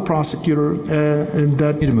model prosecutor. You need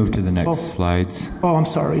to move to the next slides. Oh, I'm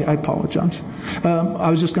sorry. I apologize. I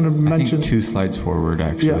was just going to mention. I think 2 slides forward,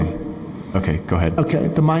 actually. Yeah. Okay, go ahead. Okay.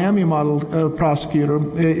 The Miami model prosecutor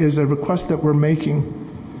is a request that we're making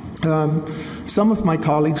Some of my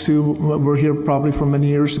colleagues who were here probably from many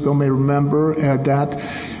years ago may remember that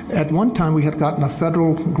at one time we had gotten a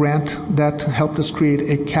federal grant that helped us create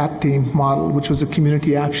a CAT team model, which was a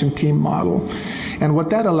community action team model. And what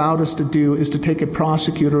that allowed us to do is to take a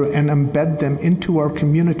prosecutor and embed them into our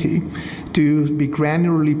community to be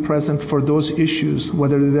granularly present for those issues,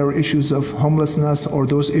 whether they're issues of homelessness or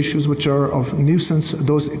those issues which are of nuisance,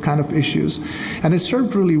 those kind of issues. And it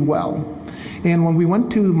served really well. And when we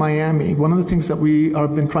went to Miami, one of the things that we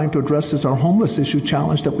have been trying to address is our homeless issue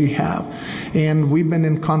challenge that we have. And we've been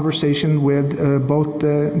in conversation with both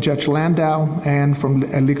Judge Landau and from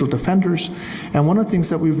Legal Defenders. And one of the things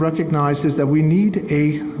that we've recognized is that we need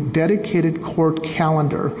a dedicated court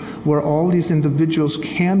calendar where all these individuals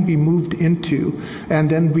can be moved into. And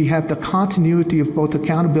then we have the continuity of both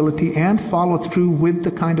accountability and follow through with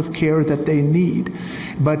the kind of care that they need.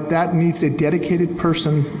 But that needs a dedicated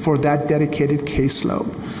person for that dedicated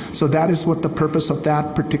caseload. So that is what the purpose of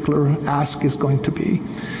that particular ask is going to be.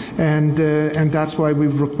 And that's why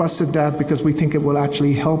we've requested that, because we think it will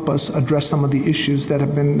actually help us address some of the issues that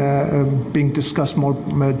have been being discussed more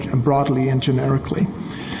broadly and generically.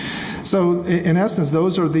 So in essence,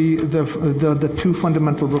 those are the two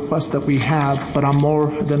fundamental requests that we have, but I'm more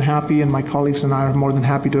than happy, and my colleagues and I are more than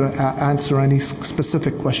happy to answer any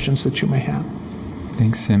specific questions that you may have.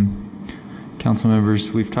 Thanks, Sim. Council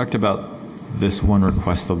members, we've talked about this one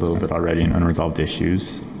request a little bit already in unresolved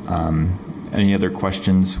issues. Any other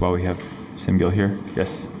questions while we have Sim Gill here?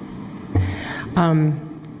 Yes. I'm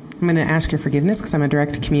going to ask your forgiveness because I'm a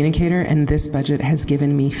direct communicator, and this budget has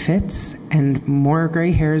given me fits and more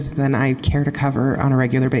gray hairs than I care to cover on a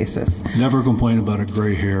regular basis. Never complain about a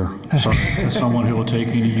gray hair. Sorry, as someone who will take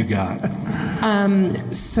any you got.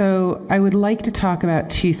 So I would like to talk about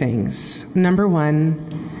two things. Number one,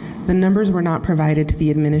 the numbers were not provided to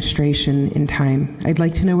the administration in time. I'd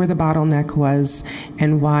like to know where the bottleneck was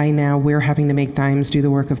and why now we're having to make dimes do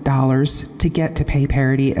the work of dollars to get to pay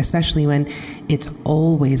parity, especially when it's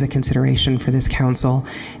always a consideration for this council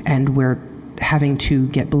and we're having to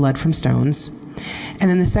get blood from stones.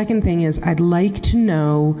 And then the second thing is I'd like to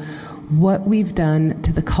know what we've done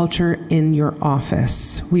to the culture in your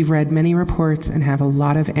office. We've read many reports and have a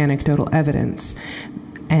lot of anecdotal evidence.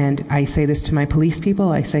 And I say this to my police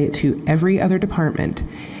people, I say it to every other department.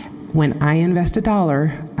 When I invest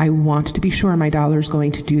 $1, I want to be sure my dollar is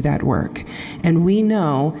going to do that work. And we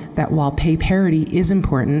know that while pay parity is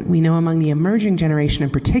important, we know among the emerging generation in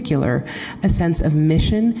particular, a sense of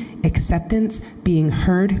mission, acceptance, being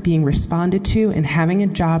heard, being responded to, and having a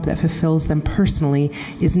job that fulfills them personally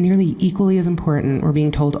is nearly equally as important. We're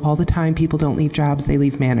being told all the time people don't leave jobs, they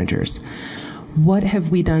leave managers. What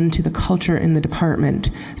have we done to the culture in the department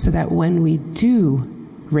so that when we do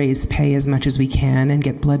raise pay as much as we can and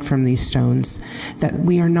get blood from these stones, that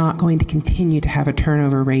we are not going to continue to have a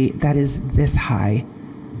turnover rate that is this high?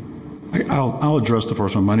 I'll address the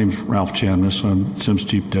first one. My name is Ralph Chamness. I'm Sim's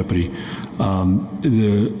chief deputy.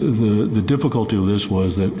 The difficulty of this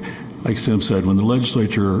was that, like Sim said, when the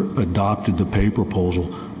legislature adopted the pay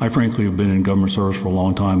proposal, I frankly have been in government service for a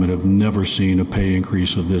long time and have never seen a pay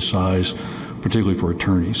increase of this size, particularly for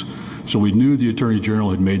attorneys. So we knew the Attorney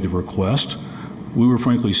General had made the request. We were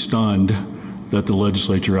frankly stunned that the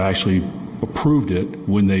legislature actually approved it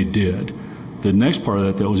when they did. The next part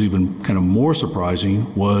of that was even kind of more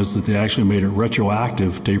surprising was that they actually made it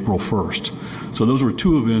retroactive to April 1st. So those were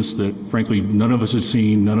two events that frankly none of us had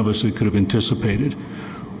seen, none of us could have anticipated.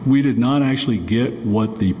 We did not actually get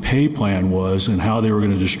what the pay plan was and how they were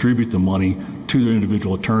going to distribute the money to their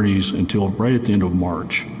individual attorneys until right at the end of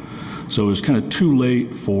March. So it was kind of too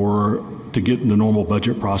late to get in the normal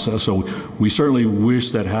budget process. So we certainly wish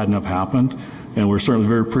that hadn't have happened, and we're certainly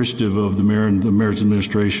very appreciative of the mayor and the mayor's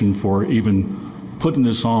administration for even putting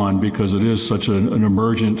this on, because it is such an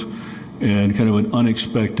emergent and kind of an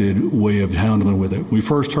unexpected way of handling with it. We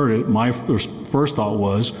first heard it, my first thought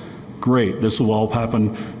was, great, this will all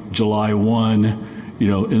happen July 1,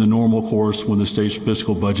 in the normal course when the state's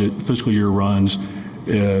fiscal year runs.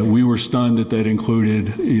 We were stunned that that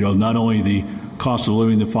included, not only the cost of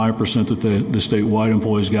living, the 5% that the statewide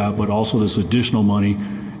employees got, but also this additional money.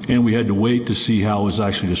 And we had to wait to see how it was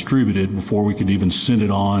actually distributed before we could even send it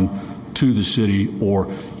on to the city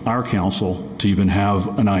or our council to even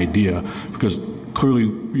have an idea. Because clearly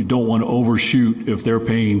you don't want to overshoot if they're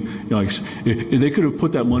paying, if they could have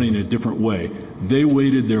put that money in a different way. They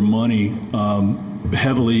weighted their money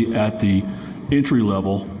heavily at the entry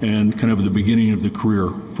level and kind of the beginning of the career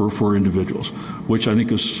for individuals, which I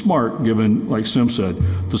think is smart given, like Sim said,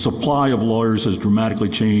 the supply of lawyers has dramatically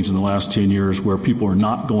changed in the last 10 years where people are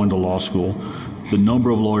not going to law school. The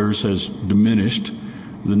number of lawyers has diminished,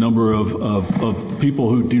 the number of people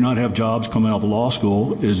who do not have jobs coming out of law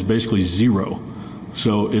school is basically zero.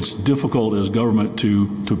 So it's difficult as government to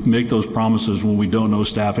make those promises when we don't know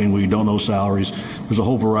staffing, we don't know salaries. There's a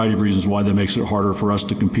whole variety of reasons why that makes it harder for us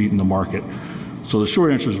to compete in the market. So the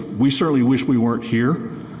short answer is we certainly wish we weren't here.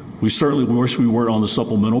 We certainly wish we weren't on the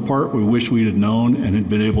supplemental part. We wish we'd have known and had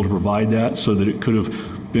been able to provide that so that it could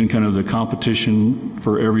have been kind of the competition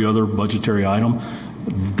for every other budgetary item.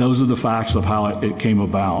 Those are the facts of how it came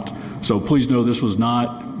about. So please know this was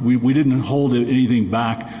not, we didn't hold anything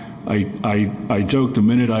back. I joked the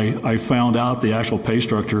minute I found out the actual pay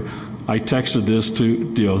structure, I texted this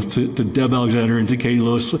to Deb Alexander and to Katie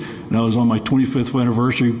Lewis, and I was on my 25th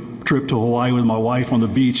anniversary trip to Hawaii with my wife on the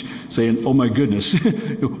beach saying, oh my goodness,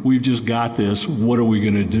 we've just got this, what are we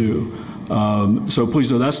going to do? So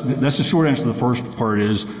please know that's the short answer to the first part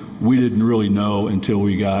is we didn't really know until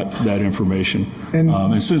we got that information.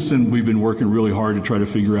 And since then, we've been working really hard to try to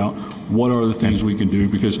figure out what are the things we can do,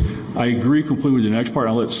 because I agree completely with the next part.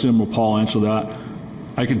 I'll let Sim or Paul answer that.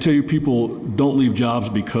 I can tell you people don't leave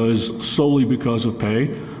jobs solely because of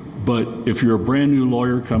pay, but if you're a brand new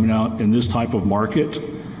lawyer coming out in this type of market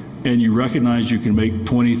and you recognize you can make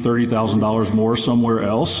 $20,000, $30,000 more somewhere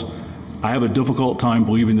else, I have a difficult time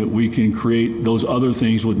believing that we can create those other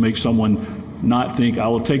things would make someone not think I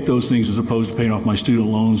will take those things as opposed to paying off my student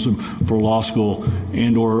loans for law school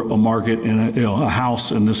and or a market and a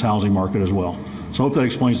house in this housing market as well. So I hope that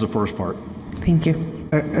explains the first part. Thank you.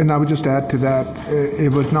 And I would just add to that,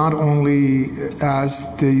 it was not only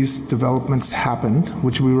as these developments happened,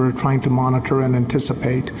 which we were trying to monitor and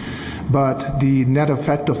anticipate, but the net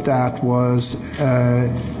effect of that was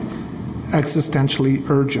existentially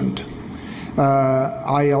urgent.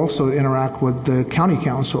 I also interact with the county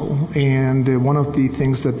council, and one of the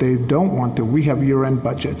things that they don't want to, we have year-end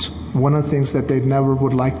budgets. One of the things that they never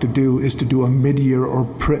would like to do is to do a mid-year or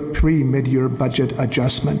pre-mid-year budget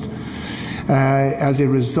adjustment. As a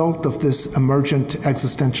result of this emergent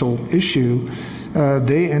existential issue,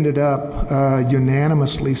 they ended up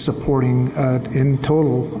unanimously supporting in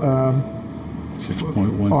total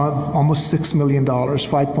almost $6 million,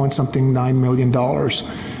 5.9 million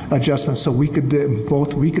adjustments. So we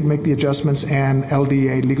could make the adjustments, and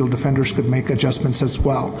LDA, legal defenders, could make adjustments as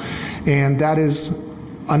well. And that is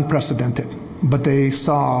unprecedented. But they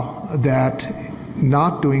saw that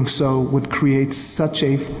not doing so would create such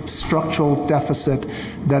a structural deficit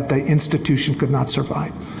that the institution could not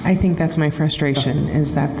survive. I think that's my frustration,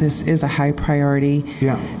 is that this is a high priority,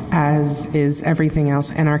 as is everything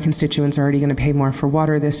else, and our constituents are already going to pay more for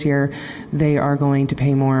water this year. They are going to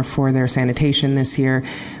pay more for their sanitation this year.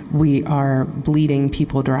 We are bleeding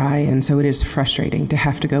people dry, and so it is frustrating to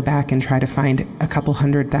have to go back and try to find a couple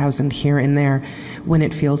 $100,000 here and there when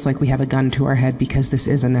it feels like we have a gun to our head because this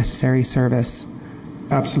is a necessary service.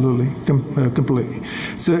 Absolutely, completely.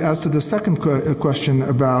 So as to the second question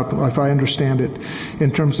about, if I understand it,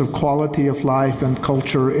 in terms of quality of life and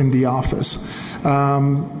culture in the office,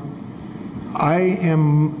 I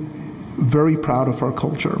am very proud of our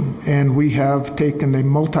culture, and we have taken a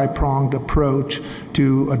multi-pronged approach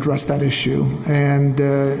to address that issue. And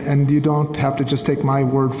you don't have to just take my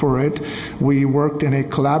word for it. We worked in a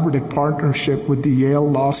collaborative partnership with the Yale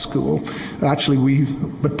Law School. Actually, we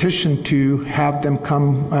petitioned to have them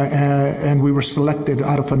come, and we were selected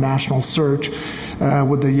out of a national search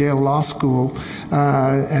with the Yale Law School,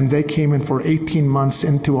 and they came in for 18 months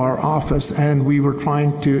into our office, and we were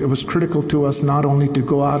trying to, it was critical to us not only to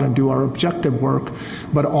go out and do our objective work,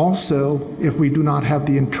 but also if we do not have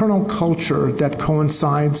the internal culture that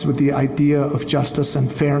coincides with the idea of justice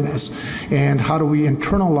and fairness, and how do we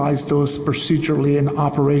internalize those procedurally and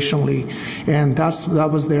operationally. And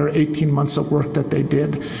that was their 18 months of work that they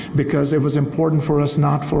did, because it was important for us,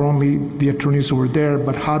 not for only the attorneys who were there,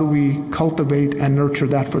 but how do we cultivate and nurture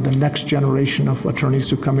that for the next generation of attorneys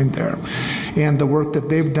who come in there. And the work that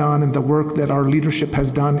they've done and the work that our leadership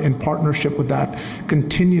has done in partnership with that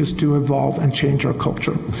continues to evolve and change our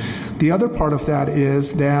culture. The other part of that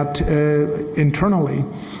is that internally,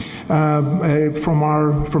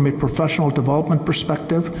 from a professional development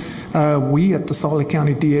perspective, we at the Salt Lake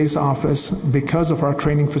County DA's office, because of our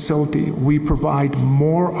training facility, we provide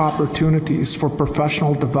more opportunities for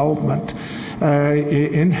professional development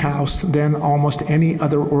in-house than almost any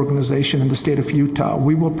other organization in the state of Utah.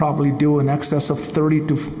 We will probably do in excess of 30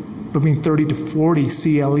 to 40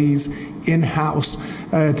 CLEs in-house.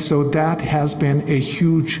 So that has been a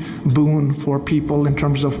huge boon for people in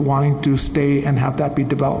terms of wanting to stay and have that be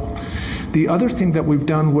developed. The other thing that we've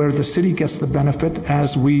done where the city gets the benefit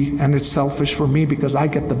and it's selfish for me because I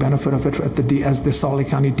get the benefit of it as the Salt Lake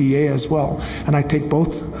County DA as well, and I take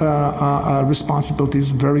both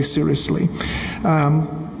responsibilities very seriously.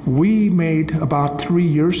 We made about 3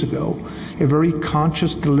 years ago a very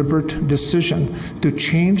conscious, deliberate decision to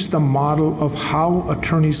change the model of how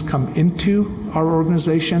attorneys come into our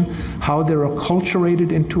organization, how they're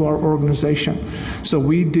acculturated into our organization. So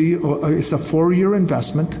we do, it's a 4-year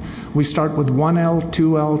investment. We start with 1L,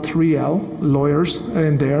 2L, 3L lawyers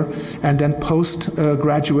in there, and then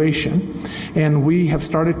post-graduation. And we have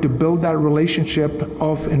started to build that relationship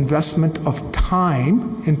of investment of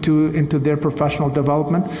time into their professional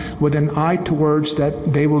development with an eye towards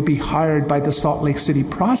that they will be hired by the Salt Lake City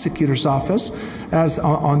Prosecutor's Office as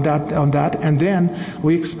on that, and then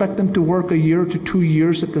we expect them to work 1 year to 2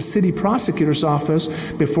 years at the City Prosecutor's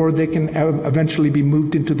Office before they can eventually be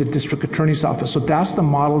moved into the District Attorney's Office. So that's the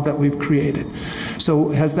model that we've created. So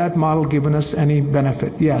has that model given us any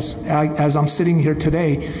benefit? Yes. As I'm sitting here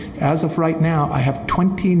today, as of right now, I have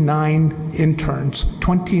 29 interns,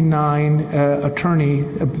 29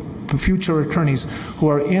 future attorneys who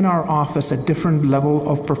are in our office at different level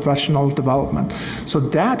of professional development. So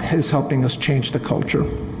that is helping us change the culture.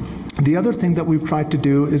 The other thing that we've tried to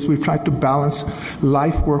do is we've tried to balance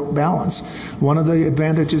life-work balance. One of the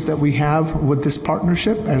advantages that we have with this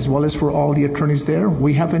partnership, as well as for all the attorneys there,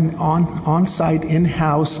 we have an on-site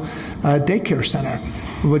in-house daycare center,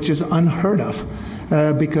 which is unheard of.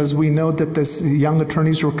 Because we know that this young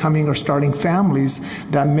attorneys who are coming are starting families,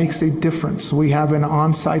 that makes a difference. We have an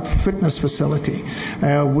on-site fitness facility.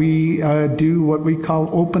 We do what we call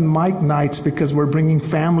open mic nights because we're bringing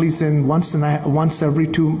families in once every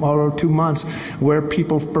 2 months where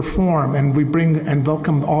people perform, and we bring and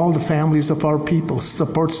welcome all the families of our people,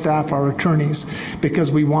 support staff, our attorneys,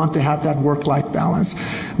 because we want to have that work-life balance.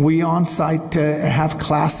 We on-site have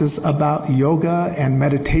classes about yoga and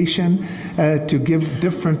meditation to give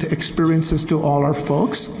different experiences to all our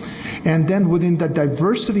folks. And then within the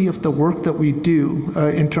diversity of the work that we do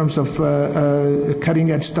in terms of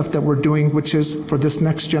cutting edge stuff that we're doing, which is for this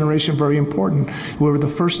next generation very important. We were the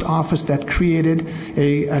first office that created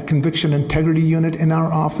a conviction integrity unit in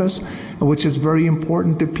our office, which is very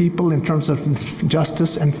important to people in terms of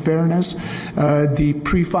justice and fairness. The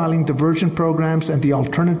pre-filing diversion programs and the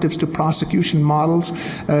alternatives to prosecution models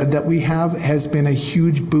that we have has been a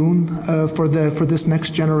huge boon for this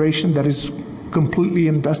next generation that is completely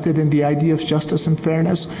invested in the idea of justice and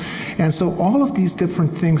fairness. And so all of these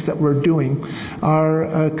different things that we're doing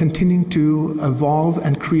are continuing to evolve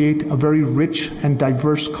and create a very rich and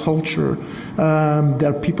diverse culture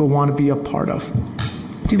that people want to be a part of.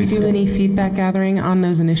 Do we do any feedback gathering on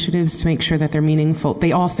those initiatives to make sure that they're meaningful?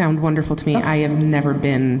 They all sound wonderful to me. I have never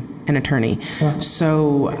been an attorney,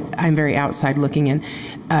 so I'm very outside looking in.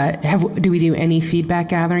 Do we do any feedback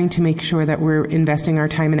gathering to make sure that we're investing our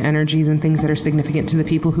time and energies in things that are significant to the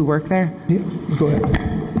people who work there? Yeah, go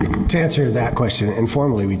ahead. To answer that question,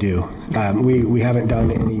 informally we do. We haven't done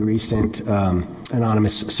any recent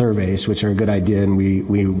anonymous surveys, which are a good idea, and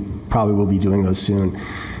we probably will be doing those soon.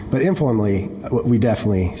 But informally, we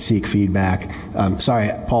definitely seek feedback. Sorry,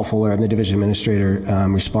 Paul Fuller, I'm the division administrator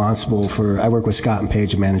responsible for, I work with Scott and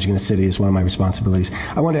Page, and managing the city is one of my responsibilities.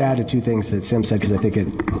 I want to add to 2 things that Sim said, because I think it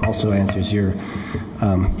also answers your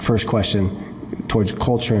first question towards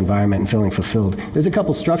culture, environment, and feeling fulfilled. There's a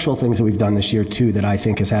couple structural things that we've done this year, too, that I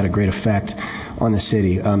think has had a great effect on the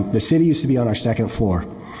city. The city used to be on our 2nd floor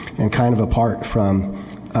and kind of apart from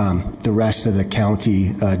the rest of the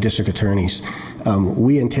county district attorneys.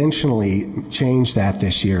 We intentionally changed that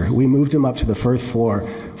this year. We moved them up to the 4th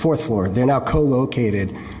floor. They're now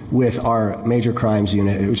co-located with our major crimes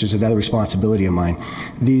unit, which is another responsibility of mine.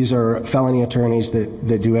 These are felony attorneys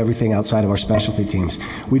that do everything outside of our specialty teams.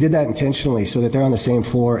 We did that intentionally so that they're on the same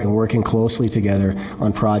floor and working closely together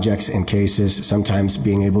on projects and cases, sometimes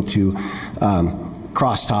being able to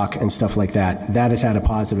crosstalk and stuff like that. That has had a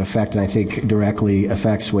positive effect, and I think directly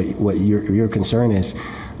affects what your concern is.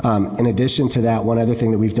 In addition to that, one other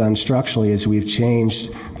thing that we've done structurally is we've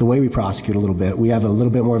changed the way we prosecute a little bit. We have a little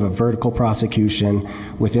bit more of a vertical prosecution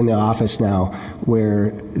within the office now,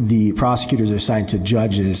 where the prosecutors are assigned to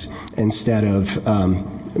judges instead of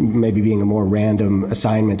maybe being a more random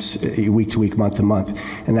assignments week to week, month to month.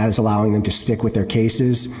 And that is allowing them to stick with their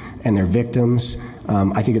cases and their victims.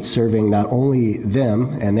 I think it's serving not only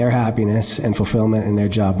them and their happiness and fulfillment in their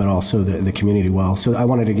job, but also the community well. So I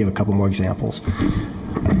wanted to give a couple more examples.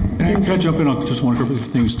 Can I jump in on just one of the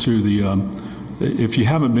things too? If you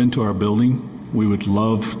haven't been to our building, We would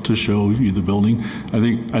love to show you the building. I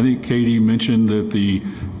think Katie mentioned that the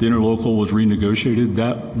interlocal was renegotiated.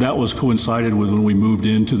 That was coincided with when we moved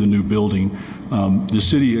into the new building. The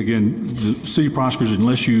city prosecutors,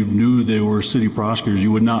 unless you knew they were city prosecutors,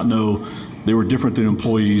 you would not know they were different than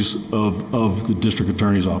employees of the district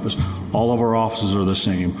attorney's office. All of our offices are the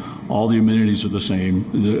same. All the amenities are the same.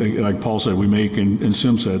 Like Paul said, we make, and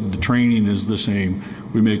Sim said, the training is the same.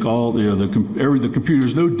 We make all the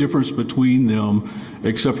computers, no difference between them,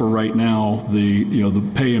 except for right now the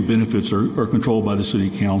pay and benefits are controlled by the city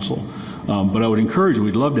council. But I would encourage you,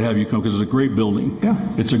 we'd love to have you come because it's a great building. Yeah.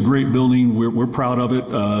 It's a great building. We're proud of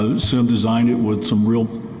it. Sim designed it with some real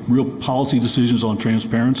policy decisions on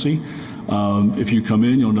transparency. If you come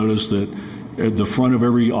in, you'll notice that at the front of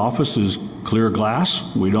every office is clear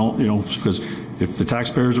glass. We don't, because if the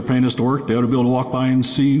taxpayers are paying us to work, they ought to be able to walk by and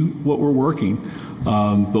see what we're working.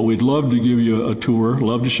 But we'd love to give you a tour,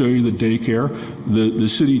 love to show you the daycare. The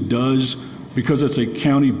city does, because it's a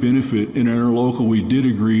county benefit in interlocal, we did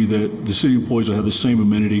agree that the city employees will have the same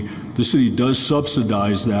amenity. The city does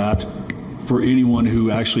subsidize that for anyone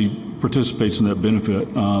who actually participates in that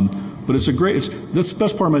benefit. But that's the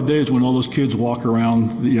best part of my day is when all those kids walk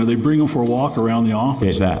around, they bring them for a walk around the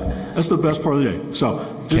office. That's the best part of the day. So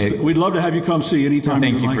we'd love to have you come see anytime.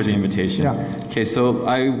 Thank you for the invitation. Yeah. Okay, so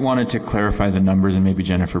I wanted to clarify the numbers, and maybe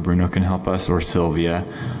Jennifer Bruno can help us, or Sylvia.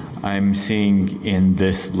 I'm seeing in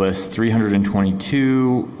this list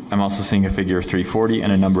 322. I'm also seeing a figure of 340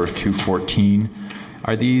 and a number of 214.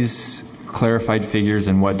 Are these clarified figures,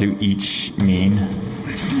 and what do each mean?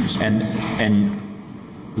 And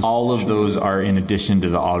all of those are in addition to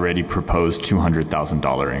the already proposed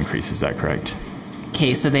 $200,000 increase. Is that correct?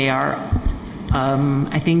 Okay, so they are,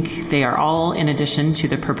 I think they are all in addition to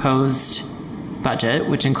the proposed budget,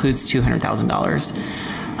 which includes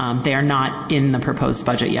 $200,000. They are not in the proposed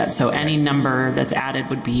budget yet, so any number that's added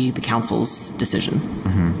would be the council's decision.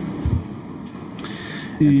 Mm-hmm.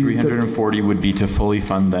 And 340 would be to fully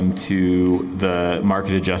fund them to the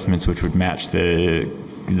market adjustments, which would match the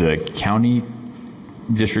county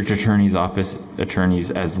district attorney's office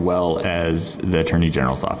attorneys as well as the attorney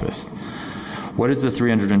general's office. What is the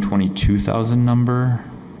 322,000 number?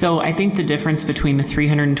 So I think the difference between the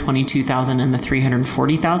 322,000 and the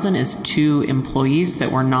 340,000 is 2 employees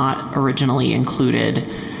that were not originally included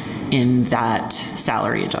in that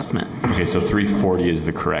salary adjustment. Okay, so 340 is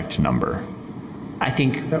the correct number. I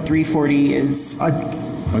think 340 is. I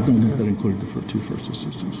don't think that included the 2 first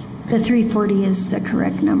assistants. The 340 is the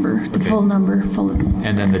correct number, the full number.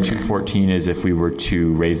 And then the 214 is if we were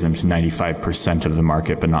to raise them to 95% of the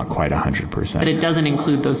market, but not quite 100%. But it doesn't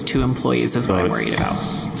include those 2 employees, is what I'm worried about.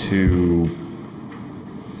 So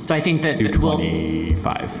I think that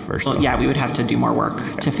 225 or so. Well, yeah, we would have to do more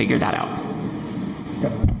work to figure that out.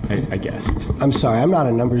 I guessed. I'm sorry, I'm not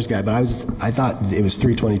a numbers guy, but I thought it was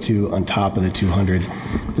 322 on top of the 200.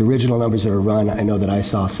 The original numbers that were run, I know that I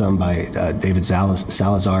saw some by David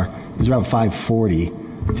Salazar. It was around 540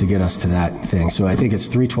 to get us to that thing. So I think it's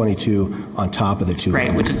 322 on top of the 200.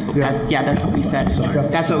 Right, which is, that's what we said. Sorry.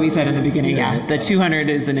 That's what we said in the beginning, yeah. The 200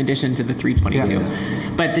 is in addition to the 322.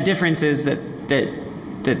 Yeah. But the difference is that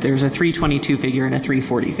there's a 322 figure and a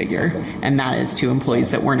 340 figure, and that is 2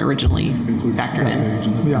 employees that weren't originally factored in.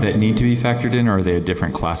 That need to be factored in, or are they a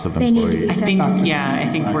different class of employee? I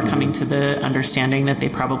think we're coming to the understanding that they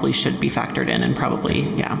probably should be factored in, and probably,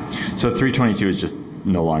 yeah. So 322 is just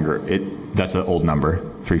no longer, that's an old number.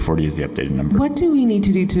 340 is the updated number. What do we need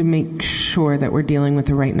to do to make sure that we're dealing with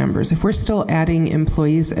the right numbers? If we're still adding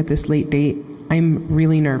employees at this late date, I'm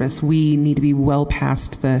really nervous. We need to be well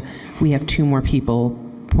past we have 2 more people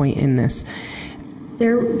point in this.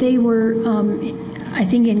 They were, I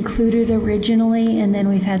think, included originally, and then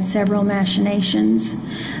we've had several machinations.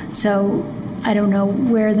 So I don't know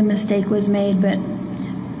where the mistake was made, but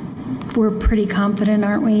we're pretty confident,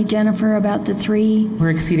 aren't we, Jennifer, about the 3?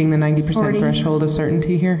 We're exceeding the 90% threshold of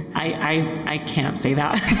certainty here? I can't say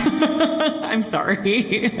that. I'm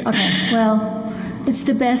sorry. Okay, well, it's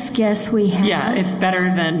the best guess we have. Yeah, it's better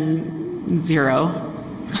than 0.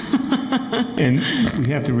 And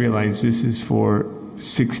we have to realize this is for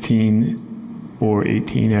 16 or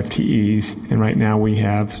 18 FTEs, and right now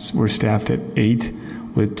we're staffed at 8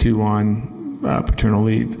 with 2 on paternal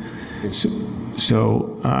leave.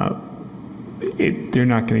 So they're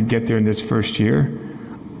not going to get there in this first year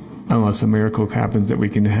unless a miracle happens that we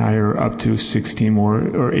can hire up to 16 more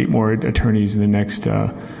or 8 more attorneys in the next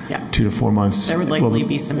 2 to 4 months. There would likely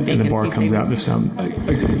be some vacancy and the bar comes out this summer.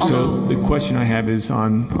 So the question I have is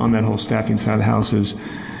on that whole staffing side of the house is,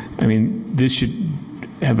 I mean, this should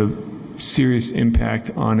have a serious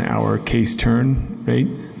impact on our case turn rate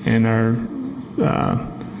and our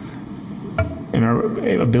in our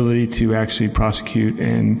ability to actually prosecute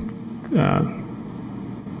and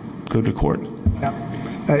go to court.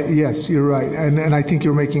 Yes, you're right. And I think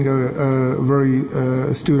you're making a very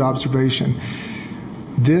astute observation.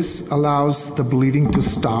 This allows the bleeding to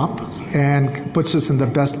stop and puts us in the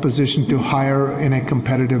best position to hire in a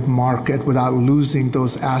competitive market without losing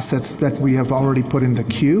those assets that we have already put in the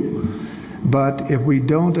queue. But if we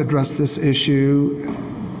don't address this issue,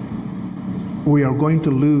 we are going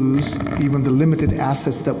to lose even the limited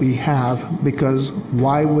assets that we have, because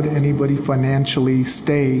why would anybody financially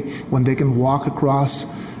stay when they can walk across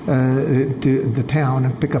the town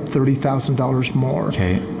and pick up $30,000 more?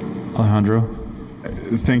 Okay. Alejandro?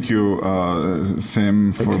 Thank you,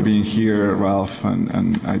 Sim, for being here, Ralph,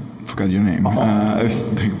 and I forgot your name.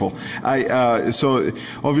 Thankful. So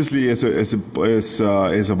obviously, it's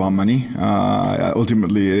about money.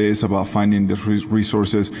 Ultimately, it is about finding the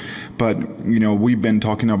resources. But we've been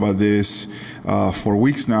talking about this for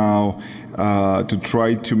weeks now. To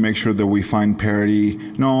try to make sure that we find parity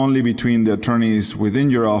not only between the attorneys within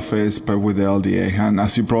your office but with the LDA. And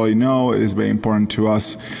as you probably know, it is very important to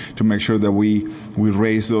us to make sure that we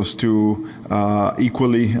raise those two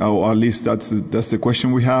equally, or at least that's the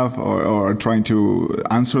question we have, or trying to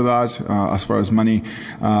answer that as far as money.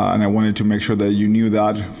 And I wanted to make sure that you knew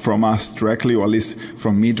that from us directly, or at least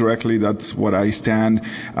from me directly. That's what I stand.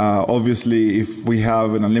 Obviously, if we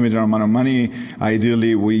have an unlimited amount of money,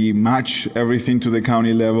 ideally we match everything to the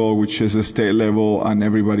county level, which is the state level, and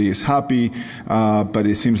everybody is happy. But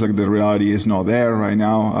it seems like the reality is not there right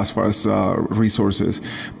now as far as resources.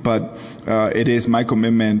 But it is my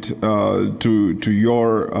commitment to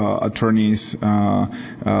your attorneys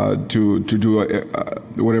to do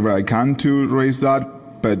whatever I can to raise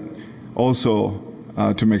that, but also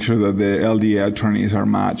to make sure that the LDA attorneys are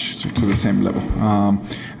matched to the same level.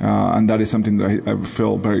 And that is something that I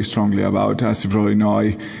feel very strongly about. As you probably know,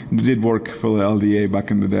 I did work for the LDA back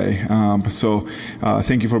in the day. So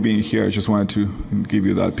thank you for being here. I just wanted to give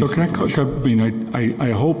you that piece of information.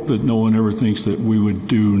 I hope that no one ever thinks that we would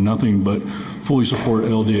do nothing but fully support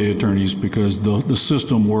LDA attorneys, because the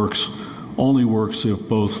system only works if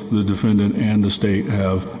both the defendant and the state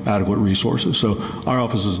have adequate resources. So our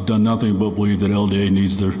office has done nothing but believe that LDA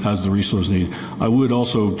has the resource need. I would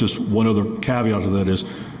also, just one other caveat to that is,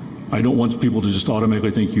 I don't want people to just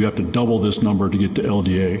automatically think you have to double this number to get to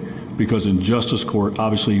LDA, because in justice court,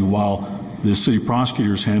 obviously, while the city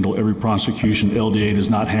prosecutors handle every prosecution, LDA does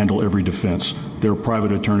not handle every defense. There are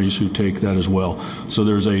private attorneys who take that as well. So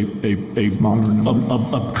there's a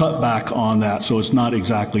cutback on that, so it's not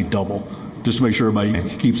exactly double. Just to make sure everybody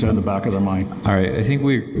keeps that in the back of their mind. All right, I think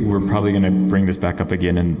we're probably going to bring this back up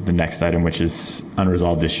again in the next item, which is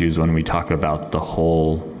unresolved issues, when we talk about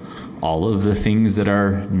all of the things that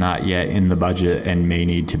are not yet in the budget and may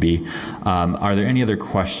need to be. Are there any other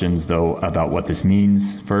questions, though, about what this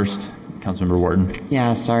means first? Councilmember Wharton.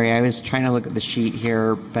 Yeah, sorry, I was trying to look at the sheet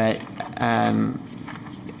here, but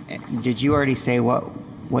did you already say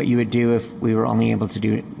what you would do if we were only able to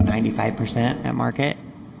do 95% at market?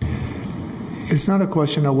 It's not a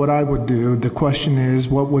question of what I would do. The question is,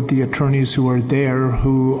 what would the attorneys who are there,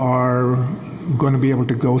 who are going to be able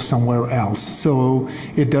to go somewhere else? So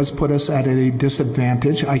it does put us at a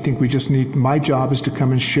disadvantage. I think we just need, my job is to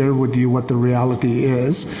come and share with you what the reality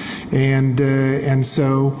is. And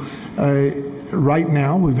so right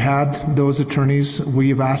now, we've had those attorneys,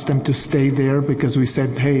 we've asked them to stay there because we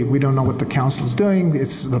said, hey, we don't know what the council is doing.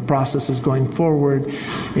 The process is going forward.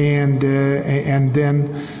 And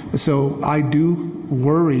then, so I do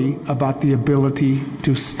worry about the ability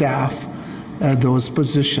to staff those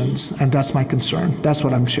positions, and that's my concern. That's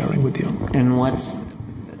what I'm sharing with you. And what's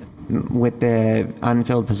with the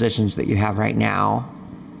unfilled positions that you have right now,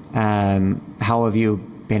 how have you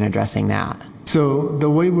been addressing that? So the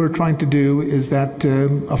way we're trying to do is that,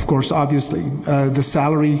 of course, obviously, the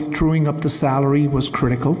salary, truing up the salary was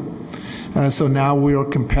critical. So now we are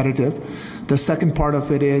competitive. The second part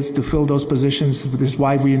of it is to fill those positions. This is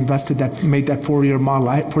why we invested made that 4-year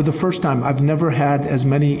model. For the first time, I've never had as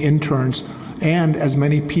many interns and as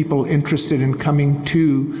many people interested in coming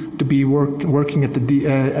to be working at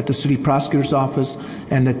the city prosecutor's office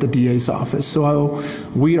and at the DA's office. So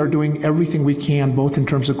we are doing everything we can, both in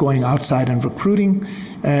terms of going outside and recruiting,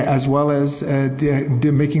 as well as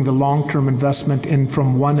making the long-term investment in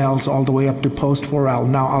from 1Ls all the way up to post 4L.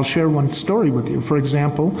 Now, I'll share one story with you. For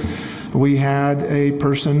example, We had a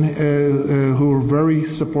person who we're very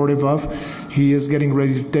supportive of. He is getting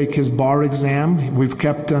ready to take his bar exam. We've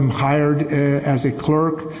kept him hired as a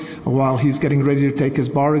clerk while he's getting ready to take his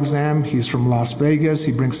bar exam. He's from Las Vegas.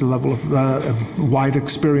 He brings a level of wide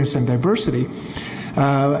experience and diversity.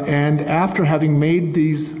 And after having made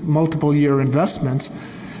these multiple year investments,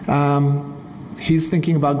 he's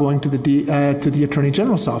thinking about going to the Attorney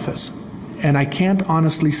General's office. And I can't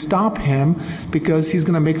honestly stop him because he's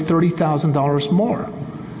going to make $30,000 more.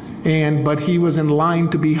 But he was in line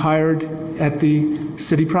to be hired at the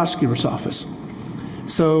city prosecutor's office.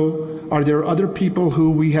 So are there other people who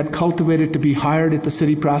we had cultivated to be hired at the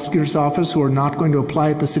city prosecutor's office who are not going to apply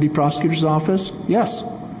at the city prosecutor's office? Yes.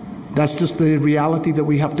 That's just the reality that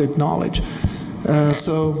we have to acknowledge.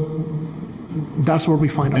 So that's where we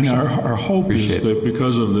find ourselves. And our hope is that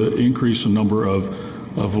because of the increase in number of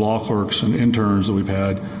law clerks and interns that we've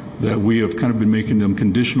had, that we have kind of been making them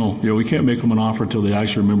conditional. We can't make them an offer until they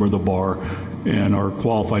actually remember the bar and are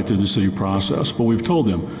qualified through the city process. But we've told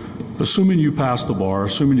them, assuming you pass the bar,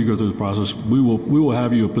 assuming you go through the process, we will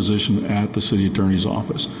have you a position at the city attorney's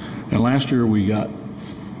office. And last year we got...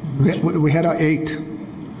 We had 8.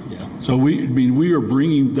 So we are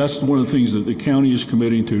bringing, that's one of the things that the county is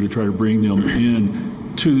committing to try to bring them in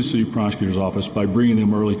to the city prosecutor's office by bringing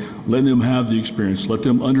them early, letting them have the experience, let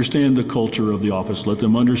them understand the culture of the office, let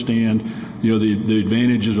them understand, the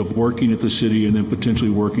advantages of working at the city and then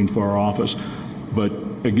potentially working for our office. But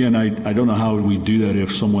again, I don't know how we do that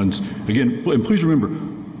if someone's, again, and please remember,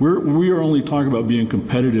 we are only talking about being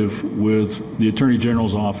competitive with the Attorney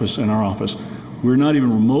General's office and our office. We're not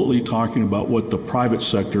even remotely talking about what the private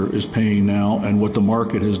sector is paying now and what the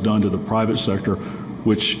market has done to the private sector,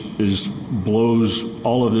 which blows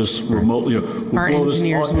all of this remotely. Our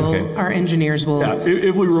engineers will. Yeah,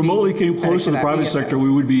 if we remotely came close to the private sector,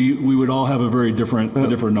 we would all have a very different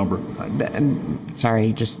number.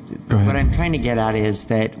 Sorry, just what I'm trying to get at is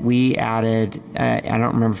that we added. I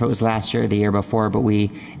don't remember if it was last year or the year before, but we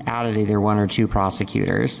added either 1 or 2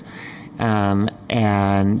 prosecutors, but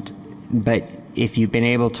if you've been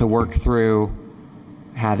able to work through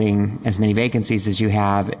having as many vacancies as you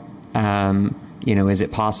have, is it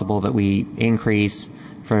possible that we increase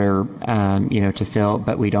for, to fill,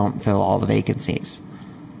 but we don't fill all the vacancies?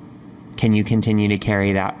 Can you continue to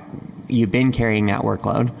carry that? You've been carrying that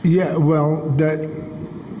workload. Yeah, well,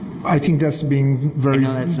 I think that's being very... I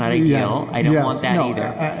know that's not ideal. I don't want that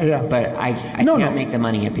either. But I can't make the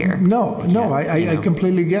money appear. I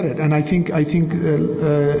completely get it. And I think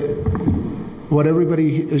what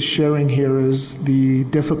everybody is sharing here is the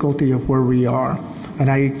difficulty of where we are. And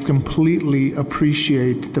I completely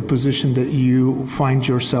appreciate the position that you find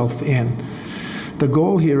yourself in. The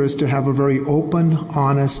goal here is to have a very open,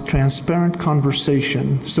 honest, transparent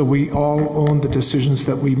conversation so we all own the decisions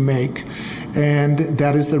that we make. And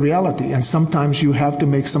that is the reality. And sometimes you have to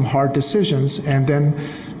make some hard decisions, and then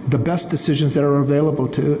the best decisions that are available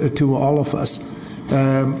to all of us,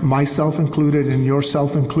 myself included and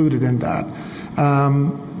yourself included in that.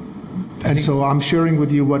 And so I'm sharing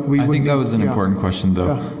with you what we would... I think that was an important question,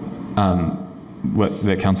 though. What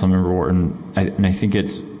that Councilmember Wharton, and I think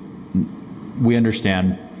we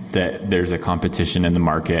understand that there's a competition in the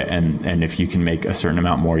market, and if you can make a certain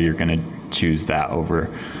amount more, you're going to choose that over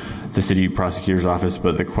the city prosecutor's office.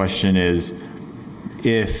 But the question is,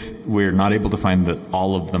 if we're not able to find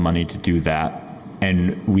all of the money to do that,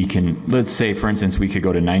 and we can, let's say, for instance, we could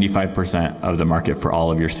go to 95% of the market for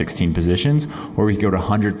all of your 16 positions, or we could go to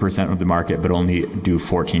 100% of the market but only do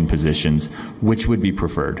 14 positions. Which would be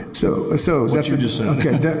preferred? So what that's you just said.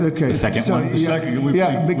 Okay. The second one. The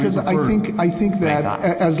second, because I think that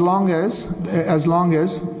as long as there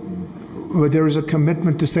is a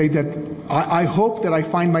commitment to say that I hope that I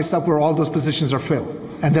find myself where all those positions are filled.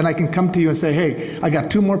 And then I can come to you and say, hey, I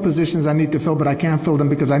got 2 more positions I need to fill, but I can't fill them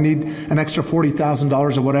because I need an extra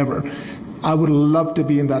 $40,000 or whatever. I would love to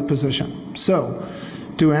be in that position. So,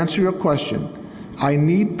 to answer your question, I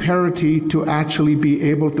need parity to actually be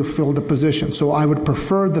able to fill the position. So I would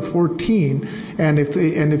prefer the 14. And if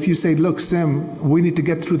you say, look, Sim, we need to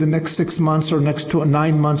get through the next 6 months or next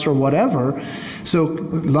 9 months or whatever, so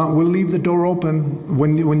we'll leave the door open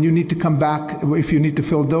when you need to come back, if you need to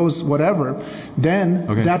fill those, whatever. Then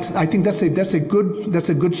I think that's a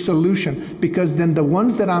good solution, because then the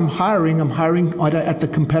ones that I'm hiring at the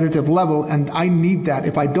competitive level, and I need that.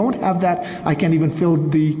 If I don't have that, I can't even fill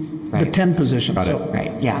the 10 positions.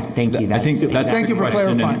 Right. Yeah. Thank you. Thank you for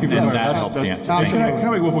clarifying. That helps answer. Can I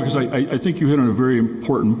make one point? Because I think you hit on a very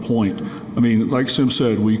important point. I mean, like Sim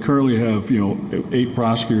said, we currently have 8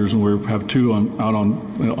 prosecutors, and we have 2 out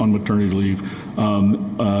on maternity leave,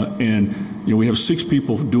 and we have 6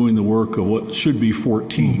 people doing the work of what should be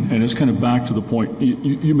 14. And it's kind of back to the point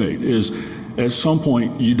you made, is at some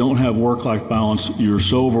point you don't have work-life balance, you're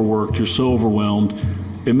so overworked, you're so overwhelmed.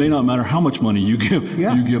 It may not matter how much money you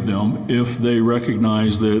give them if they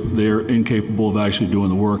recognize that they're incapable of actually doing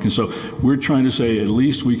the work. And so we're trying to say at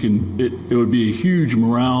least we can, it would be a huge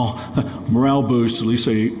morale boost to at least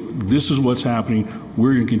say this is what's happening.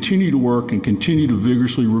 We're going to continue to work and continue to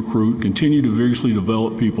vigorously recruit, continue to vigorously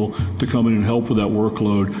develop people to come in and help with that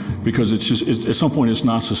workload, because it's just, at some point it's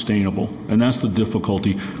not sustainable. And that's the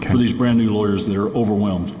difficulty for these brand new lawyers that are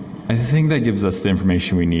overwhelmed. I think that gives us the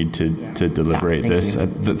information we need to deliberate this.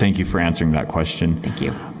 Thank you for answering that question. Thank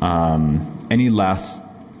you. Any last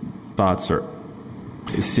thoughts or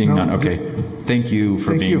seeing none? Okay. Thank you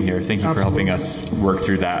for being here. Thank you for helping us work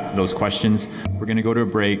through those questions. We're going to go to a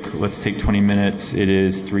break. Let's take 20 minutes. It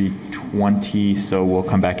is 3:20, so we'll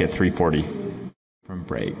come back at 3:40 from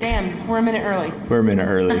break. Damn, we're a minute early. We're a minute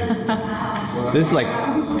early. This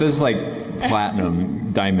is like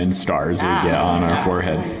platinum diamond stars we get on our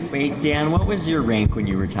forehead. Wait, Dan, what was your rank when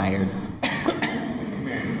you retired?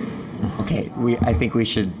 Okay, I think we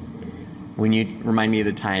should, when you remind me of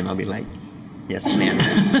the time, I'll be like, yes, Commander.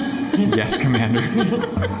 Yes, Commander.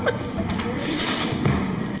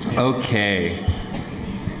 Okay.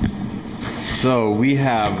 So we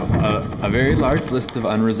have a very large list of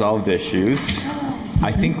unresolved issues.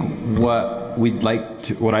 I think what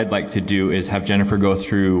I'd like to do is have Jennifer go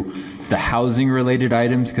through the housing related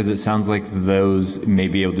items, because it sounds like those may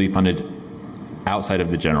be able to be funded outside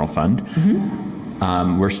of the general fund.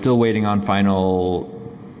 Mm-hmm. We're still waiting on final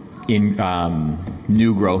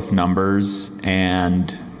new growth numbers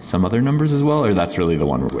and some other numbers as well, or that's really the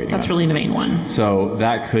one we're waiting on? That's really the main one. So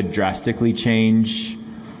that could drastically change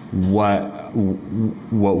what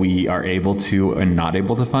we are able to and not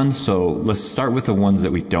able to fund. So let's start with the ones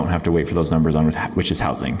that we don't have to wait for those numbers on, which is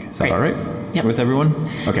housing. Is that all right? Yep. With everyone?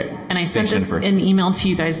 Okay. And I sent this in email to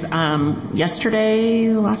you guys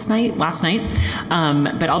last night.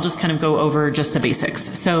 But I'll just kind of go over just the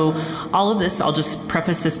basics. So all of this, I'll just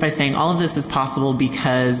preface this by saying all of this is possible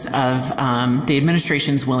because of the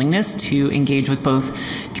administration's willingness to engage with both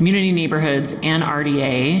community neighborhoods and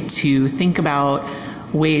RDA to think about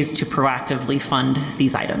ways to proactively fund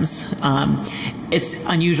these items. It's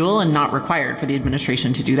unusual and not required for the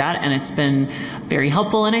administration to do that, and it's been very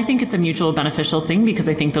helpful, and I think it's a mutual beneficial thing because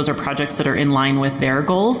I think those are projects that are in line with their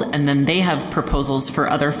goals, and then they have proposals for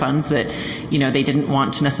other funds that they didn't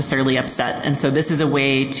want to necessarily upset, and so this is a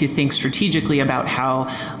way to think strategically about how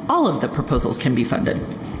all of the proposals can be funded.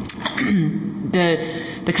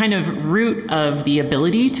 The kind of root of the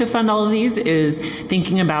ability to fund all of these is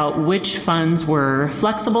thinking about which funds were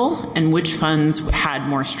flexible and which funds had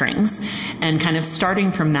more strings, and kind of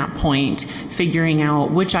starting from that point, figuring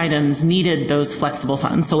out which items needed those flexible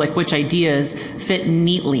funds. So like which ideas fit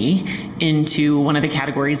neatly into one of the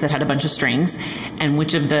categories that had a bunch of strings, and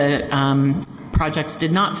which of the projects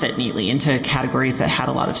did not fit neatly into categories that had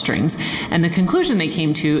a lot of strings. And the conclusion they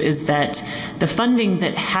came to is that the funding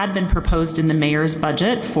that had been proposed in the mayor's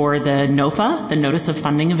budget for the NOFA, the Notice of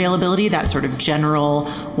Funding Availability, that sort of general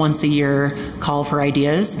once a year call for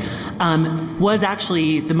ideas, was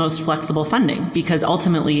actually the most flexible funding because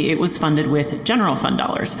ultimately it was funded with general fund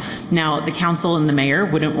dollars. Now, the council and the mayor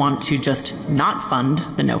wouldn't want to just not fund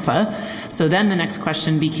the NOFA. So then the next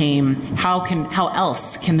question became, how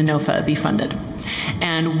else can the NOFA be funded?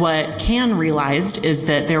 And what CAN realized is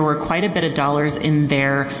that there were quite a bit of dollars in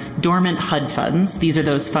their dormant HUD funds. These are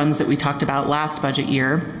those funds that we talked about last budget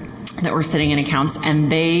year that were sitting in accounts,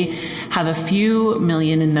 and they have a few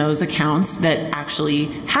million in those accounts that actually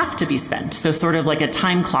have to be spent. So sort of like a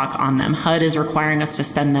time clock on them. HUD is requiring us to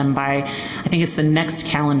spend them by, I think it's the next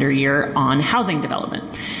calendar year, on housing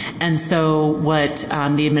development. And so what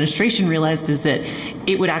the administration realized is that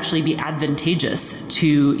it would actually be advantageous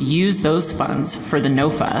to use those funds for the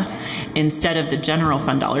NOFA instead of the general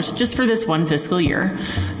fund dollars, just for this one fiscal year,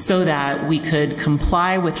 so that we could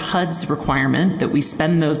comply with HUD's requirement that we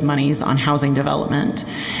spend those monies on housing development.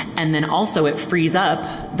 And then also it frees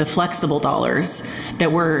up the flexible dollars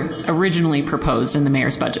that were originally proposed in the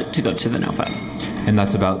mayor's budget to go to the NOFA. And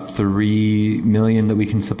that's about $3 million that we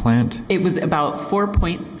can supplant? It was about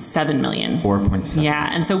 4.7 million. 4.7.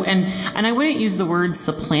 Yeah, and so and I wouldn't use the word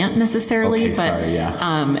supplant necessarily, but sorry,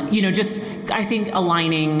 yeah. Just I think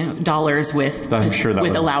aligning dollars with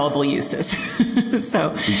allowable uses.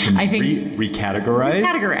 So I think recategorize.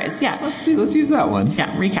 Recategorize, yeah. Let's use that one.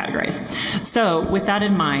 Yeah, recategorize. So with that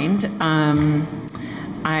in mind,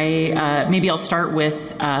 maybe I'll start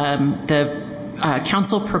with the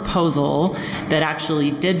council proposal that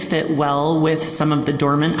actually did fit well with some of the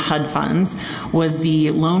dormant HUD funds was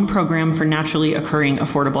the loan program for naturally occurring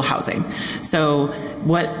affordable housing. So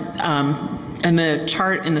what, and the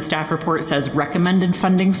chart in the staff report says recommended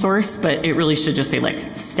funding source, but it really should just say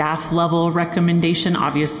like staff level recommendation.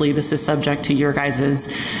 Obviously, this is subject to your guys's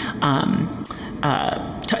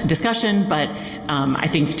discussion, but I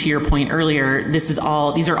think to your point earlier, these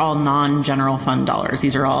are all non-general fund dollars.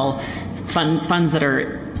 These are all funds that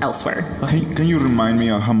are elsewhere. Can you remind me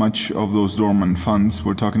of how much of those dormant funds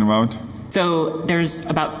we're talking about? So there's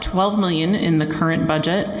about 12 million in the current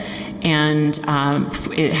budget, and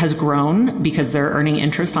it has grown because they're earning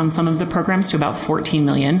interest on some of the programs to about 14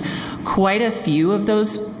 million. Quite a few of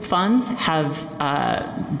those funds have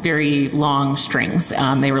very long strings.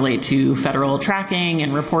 They relate to federal tracking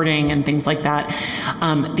and reporting and things like that.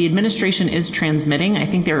 The administration is transmitting, I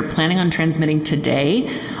think they're planning on transmitting today,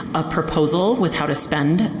 a proposal with how to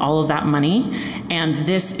spend all of that money, and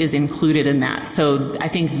this is included in that. So I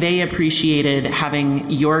think they appreciated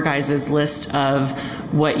having your guys' list of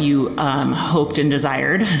what you hoped and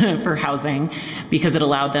desired for housing, because it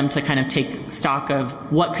allowed them to kind of take stock of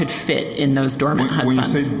what could fit in those dormant HUD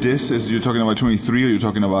funds. When you say this, is you're talking about 23, or you're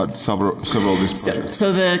talking about several of these projects?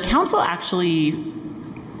 So the council actually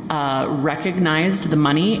recognized the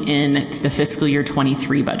money in the fiscal year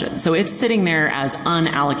 23 budget. So it's sitting there as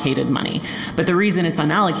unallocated money. But the reason it's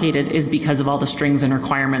unallocated is because of all the strings and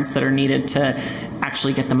requirements that are needed to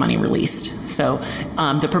actually get the money released. So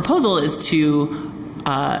the proposal is to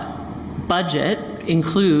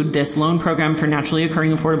include this loan program for naturally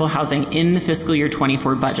occurring affordable housing in the fiscal year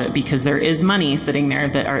 24 budget, because there is money sitting there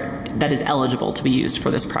that is eligible to be used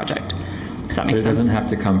for this project. Does that make sense? It doesn't have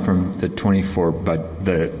to come from the 24, but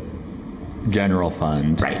the general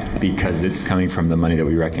fund, right? Because it's coming from the money that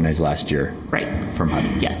we recognized last year, right? From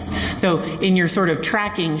HUD. Yes. So in your sort of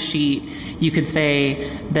tracking sheet, you could say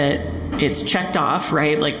that it's checked off,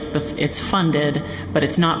 right? Like it's funded, but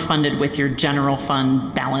it's not funded with your general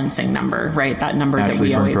fund balancing number, right? That number that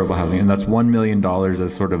we always. Affordable housing, and that's $1 million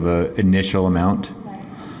as sort of an initial amount.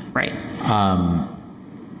 Right.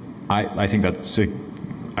 I think that's.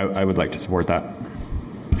 I would like to support that.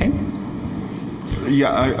 Okay.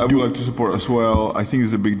 Yeah, I would like to support as well. I think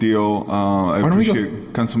it's a big deal. I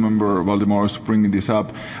appreciate Councilmember Valdemar bringing this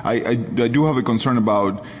up. I do have a concern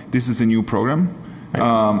about this is a new program.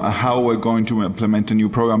 How we're going to implement a new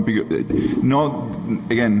program.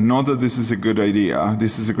 Not that this is a good idea.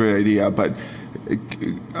 This is a great idea, but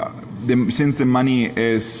since the money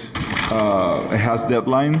has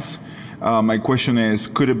deadlines, my question is,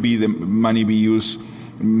 could it be the money be used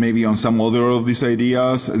maybe on some other of these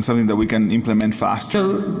ideas and something that we can implement faster?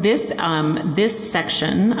 So this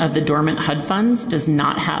section of the dormant HUD funds does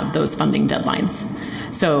not have those funding deadlines.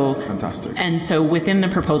 So fantastic. And so within the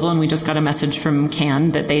proposal, and we just got a message from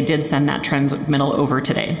CAN that they did send that transmittal over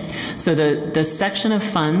today. So the section of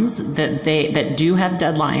funds that do have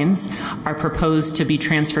deadlines are proposed to be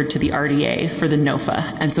transferred to the RDA for the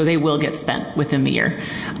NOFA, and so they will get spent within the year,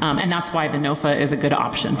 and that's why the NOFA is a good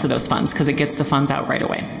option for those funds, because it gets the funds out right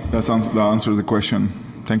away. That answers the question.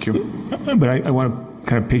 Thank you. But I want to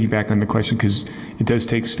kind of piggyback on the question, because it does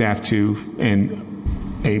take staff to,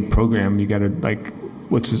 and a program, you got to like,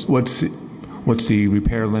 what's the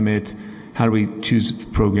repair limit? How do we choose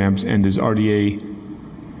programs? And does RDA,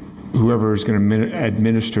 whoever is going to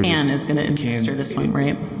administer CAN is going to administer this one,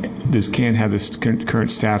 right? Does CAN have this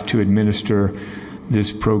current staff to administer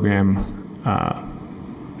this program?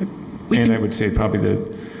 And I would say probably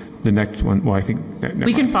the next one. Well, I think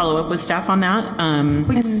we can follow up with staff on that.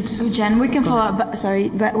 Jen, we can follow up.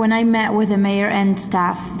 But when I met with the mayor and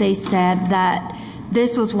staff, they said that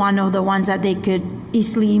this was one of the ones that they could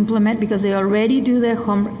easily implement, because they already do the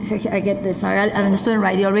home. I get this. I understood it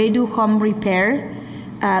right. They already do home repair,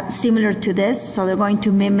 similar to this, so they're going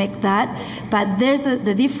to mimic that. But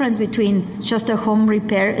the difference between just a home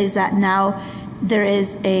repair is that now there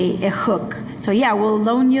is a hook. So yeah, we'll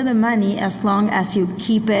loan you the money as long as you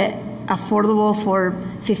keep it affordable for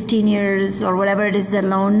 15 years or whatever it is, the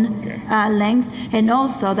loan length, and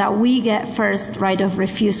also that we get first right of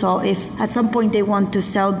refusal if at some point they want to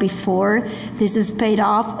sell before this is paid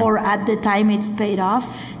off or at the time it's paid off,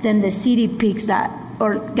 then the city picks that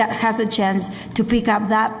or has a chance to pick up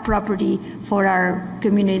that property for our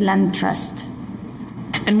community land trust.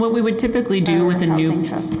 And what we would typically do with a new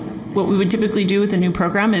trust. What we would typically do with a new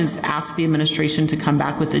program is ask the administration to come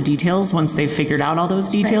back with the details once they've figured out all those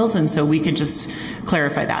details. Right. And so we could just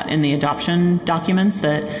clarify that in the adoption documents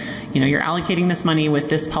that, you're allocating this money with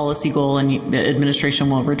this policy goal, and the administration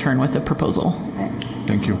will return with a proposal. Right.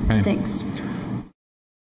 Thank you. Thanks.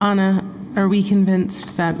 Anna, Are we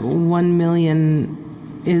convinced that 1 million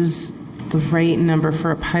is the right number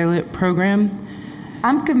for a pilot program?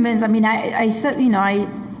 I'm convinced. I mean, I said, you know,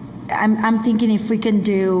 I'm thinking if we can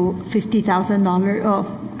do $50,000.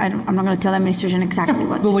 Oh, I'm not going to tell administration exactly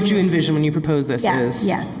what. But what you envision when you propose this is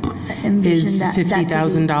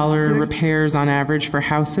 $50,000 repairs on average for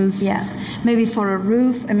houses. Yeah, maybe for a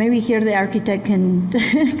roof, and maybe here the architect can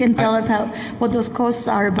can tell us what those costs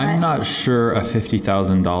are. But I'm not sure a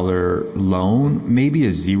 $50,000 loan, maybe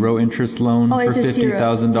a zero interest loan for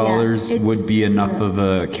 $50,000 would be enough of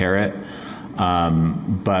a carrot.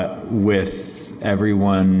 But with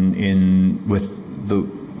everyone with the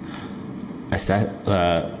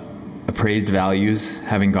appraised values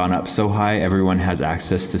having gone up so high, everyone has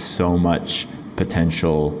access to so much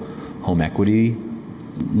potential home equity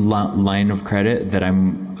line of credit that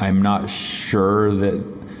I'm not sure that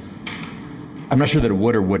it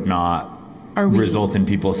would or would not result in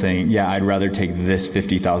people saying, yeah, I'd rather take this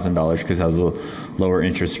 $50,000 because it has a lower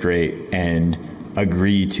interest rate and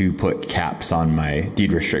agree to put caps on my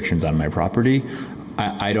deed restrictions on my property.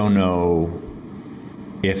 I don't know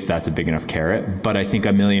if that's a big enough carrot, but I think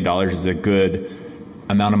 $1 million is a good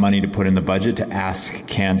amount of money to put in the budget to ask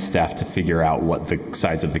CAN staff to figure out what the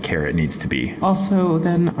size of the carrot needs to be. Also,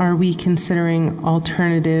 then, are we considering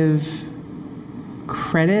alternative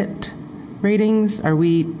credit ratings? Are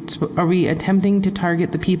we attempting to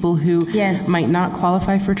target the people who might not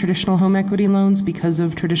qualify for traditional home equity loans because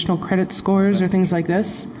of traditional credit scores or things like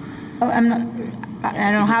this? Oh,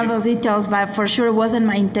 I don't have those details, but for sure it wasn't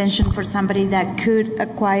my intention for somebody that could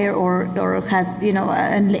acquire or has, you know,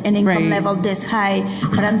 an income level this high.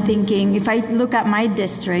 But I'm thinking, if I look at my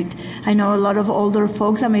district, I know a lot of older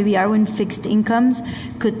folks that maybe are in fixed incomes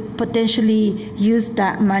could potentially use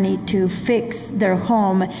that money to fix their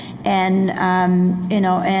home, and you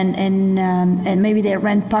know, and maybe they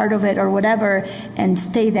rent part of it or whatever and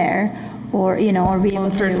stay there. Or, you know, or be able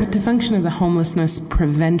to function as a homelessness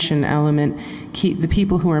prevention element, the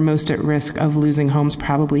people who are most at risk of losing homes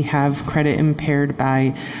probably have credit impaired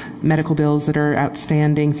by medical bills that are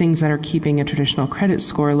outstanding, things that are keeping a traditional credit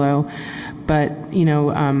score low. But, you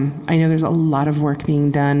know, I know there's a lot of work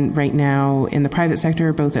being done right now in the private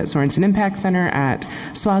sector, both at Sorensen Impact Center, at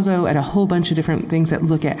SWAZO, at a whole bunch of different things that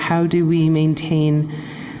look at how do we maintain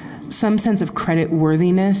some sense of credit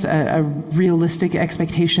worthiness, a realistic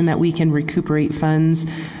expectation that we can recuperate funds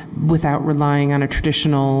without relying on a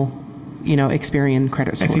traditional, you know, Experian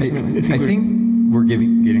credit score. I think we're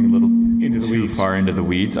getting a little too far into the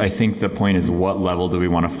weeds. I think the point is, what level do we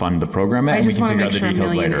want to fund the program at? I just want to make sure $1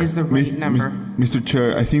 million is the right number. Mr.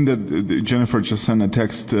 Chair, I think that Jennifer just sent a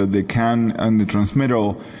text. The CAN and the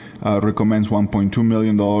transmittal recommends $1.2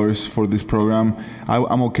 million for this program.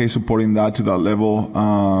 I'm okay supporting that to that level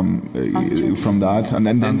from that,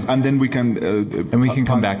 and then we can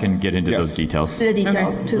come back and get into those details. The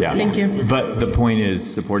details too. Yeah. Thank you. But the point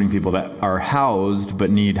is supporting people that are housed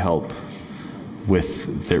but need help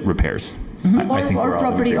with their repairs. Mm-hmm. I think or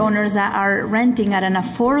property owners that are renting at an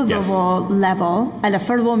affordable level, an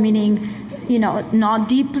affordable meaning, you know, not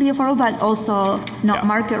deeply affordable, but also not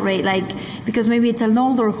market rate, like, because maybe it's an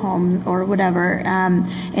older home or whatever, and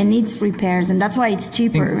needs repairs, and that's why it's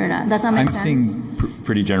cheaper. Does that make sense? I'm seeing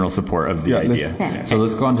pretty general support of the idea. So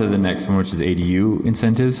let's go on to the next one, which is ADU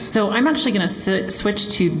incentives. So I'm actually going to switch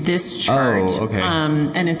to this chart. Oh, okay.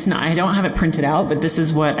 And it's not, I don't have it printed out, but this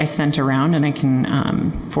is what I sent around, and I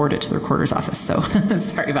can forward it to the recorder's office. So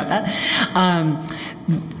sorry about that.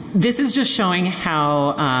 This is just showing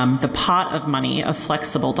how the pot of money of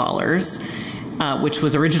flexible dollars, which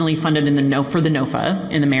was originally funded for the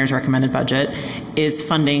NOFA in the mayor's recommended budget, is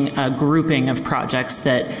funding a grouping of projects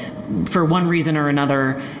that, for one reason or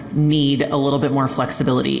another, need a little bit more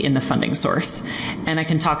flexibility in the funding source. And I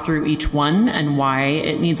can talk through each one and why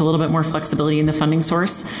it needs a little bit more flexibility in the funding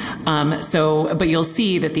source. But you'll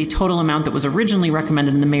see that the total amount that was originally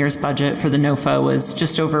recommended in the mayor's budget for the NOFA was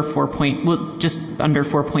just under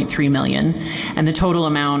 4.3 million. And the total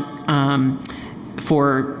amount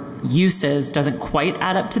for uses doesn't quite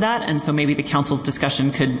add up to that, and so maybe the council's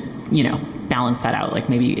discussion could, you know, balance that out, like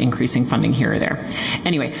maybe increasing funding here or there.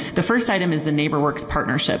 Anyway, the first item is the NeighborWorks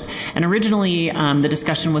partnership, and originally the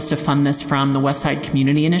discussion was to fund this from the Westside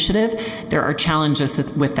Community Initiative. There are challenges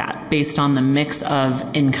with that based on the mix of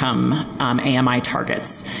income AMI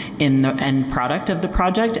targets in the end product of the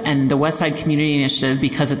project, and the Westside Community Initiative,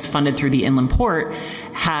 because it's funded through the Inland Port,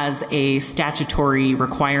 has a statutory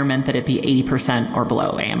requirement that it be 80% or below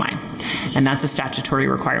AMI, and that's a statutory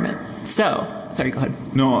requirement. So, sorry, go ahead.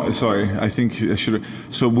 No, sorry, I think I should.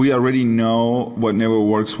 So we already know what NeighborWorks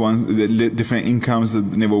Neighbor Works wants, the different incomes that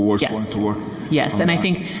Neighbor Works Yes. want to work? Yes, and I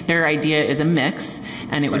think their idea is a mix,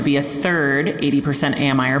 and it would be a third 80%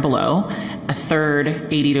 AMI or below, a third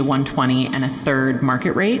 80 to 120, and a third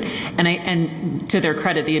market rate. And to their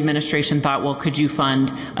credit, the administration thought, well, could you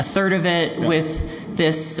fund a third of it with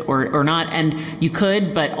this or not? And you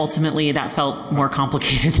could, but ultimately that felt more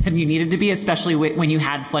complicated than you needed to be, especially when you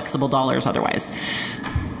had flexible dollars otherwise.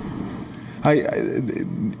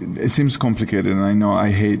 It seems complicated, and I know I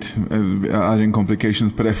hate adding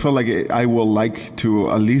complications, but I feel like I would like to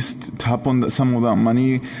at least tap on some of that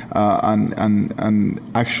money and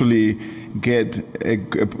actually get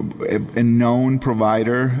a known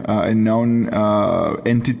provider, a known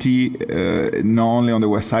entity, not only on the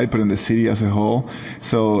west side, but in the city as a whole.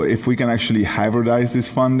 So if we can actually hybridize this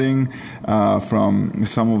funding from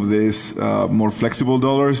some of these more flexible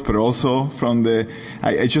dollars, but also from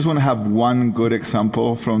I just want to have one good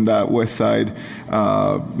example from that west side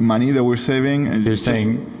money that we're saving. And you're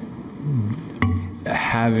saying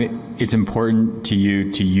it's important to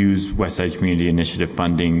you to use West Side Community Initiative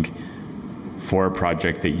funding for a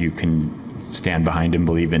project that you can stand behind and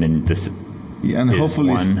believe in, and this and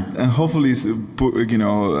hopefully, you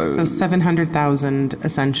know, so 700,000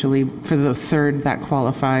 essentially for the third that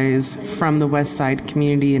qualifies from the West Side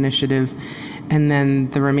Community Initiative, and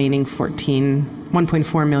then the remaining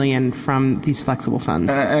 1.4 million from these flexible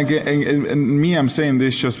funds. And me, I'm saying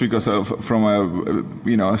this just because from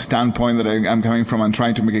a standpoint that I'm coming from and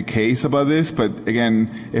trying to make a case about this. But again,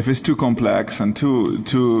 if it's too complex and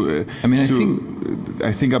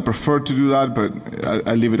I think I prefer to do that, but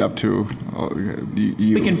I leave it up to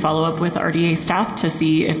you. We can follow up with RDA staff to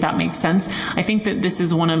see if that makes sense. I think that this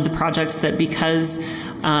is one of the projects that, because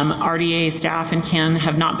RDA staff and CAN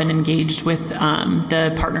have not been engaged with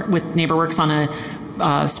the partner with NeighborWorks on a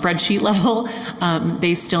spreadsheet level,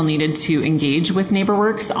 they still needed to engage with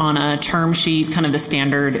NeighborWorks on a term sheet, kind of the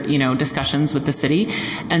standard, discussions with the city.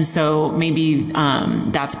 And so maybe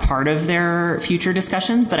that's part of their future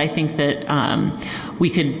discussions. But I think that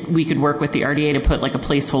we could work with the RDA to put like a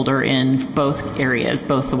placeholder in both areas,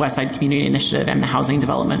 both the West Side Community Initiative and the Housing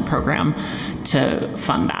Development Program, to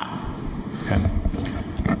fund that. Okay.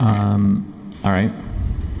 All right.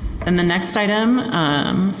 And the next item,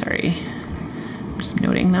 just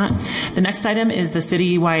noting that. The next item is the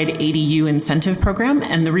citywide ADU incentive program.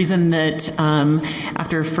 And the reason that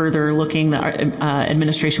after further looking, the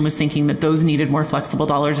administration was thinking that those needed more flexible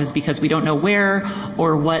dollars is because we don't know where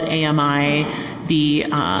or what AMI the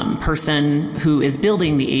person who is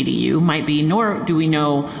building the ADU might be, nor do we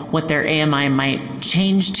know what their AMI might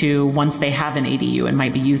change to once they have an ADU and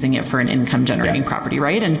might be using it for an income generating property,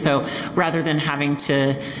 right? And so rather than having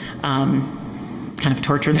to kind of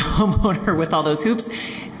torture the homeowner with all those hoops,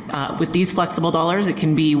 with these flexible dollars, it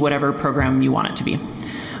can be whatever program you want it to be.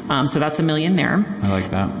 So that's $1 million there. I like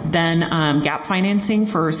that. Then gap financing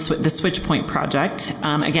for the Switch Point project.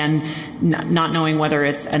 Again, not knowing whether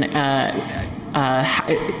it's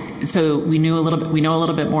so we know a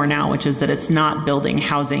little bit more now, which is that it's not building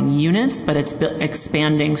housing units, but it's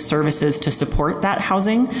expanding services to support that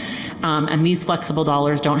housing. And these flexible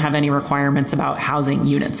dollars don't have any requirements about housing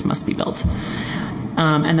units must be built.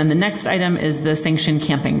 And then the next item is the sanctioned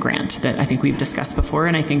camping grant that I think we've discussed before,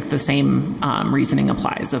 and I think the same reasoning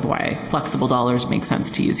applies of why flexible dollars make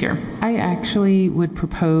sense to use here. I actually would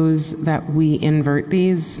propose that we invert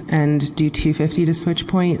these and do 250 to Switch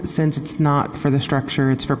Point, since it's not for the structure,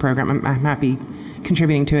 it's for program. I'm happy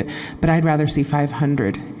contributing to it, but I'd rather see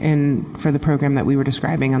 500 for the program that we were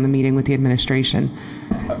describing on the meeting with the administration.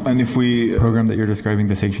 And if we program that you're describing,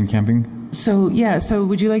 the sanctioned camping. So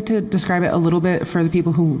would you like to describe it a little bit for the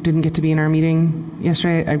people who didn't get to be in our meeting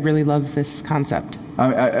yesterday? I really love this concept.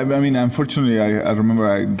 I mean, unfortunately, I remember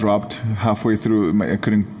I dropped halfway through. I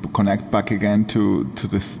couldn't connect back again to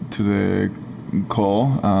the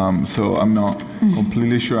call, so I'm not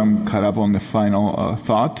completely sure I'm caught up on the final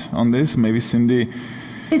thought on this. Maybe Cindy.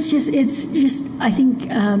 It's just. I think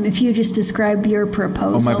if you just describe your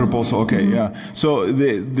proposal. Oh, my proposal. Okay, yeah. So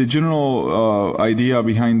the general idea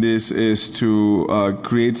behind this is to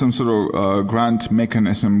create some sort of grant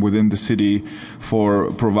mechanism within the city for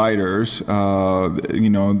providers.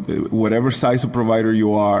 Whatever size of provider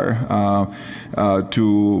you are,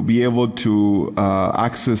 to be able to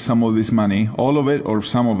access some of this money, all of it or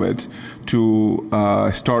some of it, to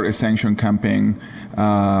start a sanction campaign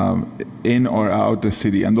in or out the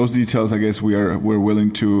city. see. And those details, I guess, we're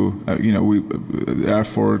willing to,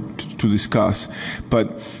 to discuss. But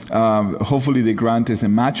hopefully the grant is a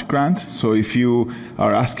match grant. So if you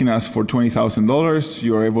are asking us for $20,000,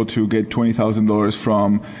 you are able to get $20,000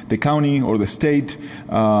 from the county or the state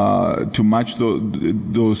to match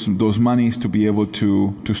those monies to be able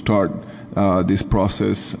to start this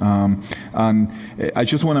process. And I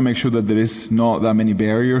just want to make sure that there is not that many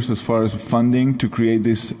barriers as far as funding to create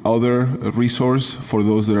this other resource for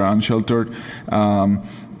those that are unsheltered.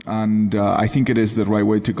 And I think it is the right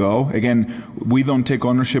way to go. Again, we don't take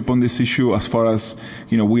ownership on this issue as far as,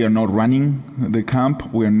 we are not running the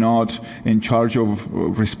camp. We are not in charge of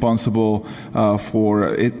responsible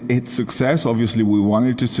for its success. Obviously, we want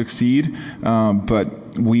it to succeed, but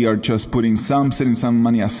we are just setting some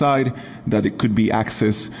money aside that it could be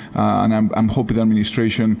accessed, and I'm hoping the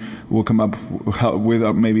administration will come up with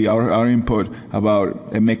maybe our input about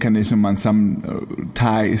a mechanism and some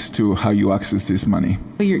ties to how you access this money.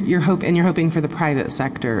 So you're hoping for the private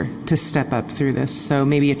sector to step up through this. So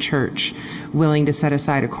maybe a church willing to set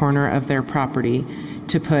aside a corner of their property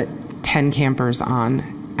to put 10 campers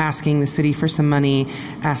on, asking the city for some money,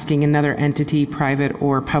 asking another entity, private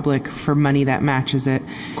or public, for money that matches it.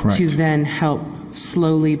 Correct. To then help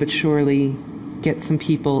slowly but surely get some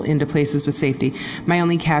people into places with safety. My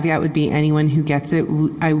only caveat would be anyone who gets it,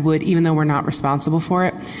 I would, even though we're not responsible for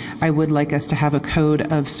it, I would like us to have a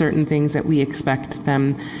code of certain things that we expect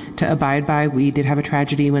them to abide by. We did have a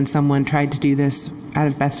tragedy when someone tried to do this out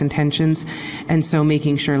of best intentions, and so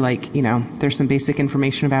making sure, there's some basic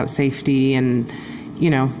information about safety and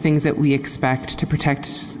things that we expect to protect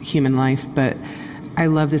human life. But I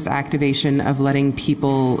love this activation of letting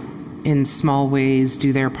people in small ways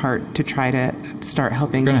do their part to try to start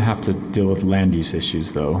helping. We're going to have to deal with land use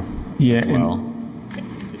issues, though. Yeah. As well.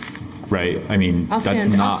 Right. I mean, I'll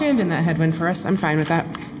stand in that headwind for us. I'm fine with that.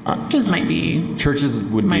 Churches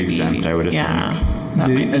would be exempt, I would think.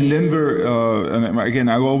 And Denver, and again,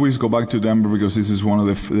 I always go back to Denver because this is one of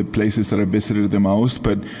the places that I visited the most,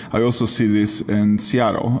 but I also see this in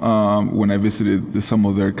Seattle when I visited some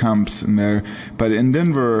of their camps in there. But in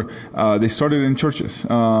Denver, they started in churches.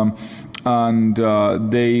 And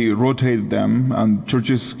they rotated them, and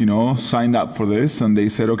churches, signed up for this, and they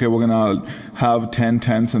said, okay, we're going to have 10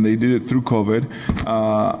 tents, and they did it through COVID,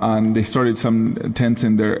 and they started some tents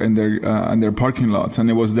in their parking lots, and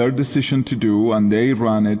it was their decision to do, and they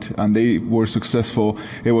ran it, and they were successful.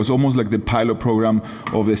 It was almost like the pilot program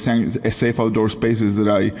of the safe outdoor spaces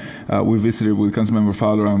that we visited with Councilmember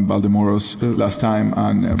Fowler and Valdemoros last time,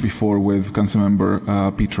 and before with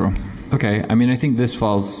Councilmember Petro. Okay, I mean, I think this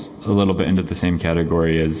falls a little bit into the same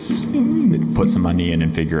category as put some money in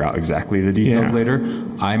and figure out exactly the details later.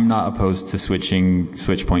 I'm not opposed to switching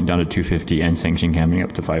switch point down to 250 and sanction camping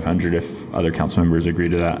up to 500 if other council members agree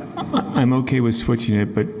to that. I'm okay with switching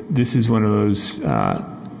it, but this is one of those,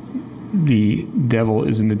 the devil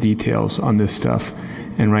is in the details on this stuff.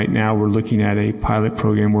 And right now we're looking at a pilot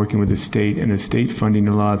program working with the state, and the state funding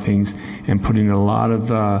a lot of things and putting a lot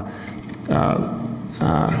of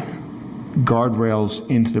guardrails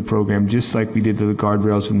into the program, just like we did the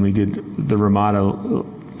guardrails when we did the Ramada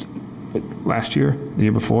last year, the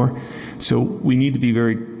year before. So we need to be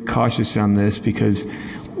very cautious on this because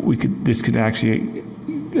this could actually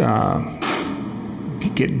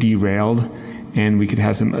get derailed, and we could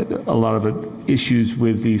have a lot of issues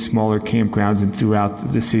with the smaller campgrounds and throughout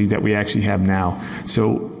the city that we actually have now.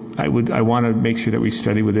 So I want to make sure that we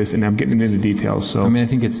study with this, and I'm getting into the details. So I mean, I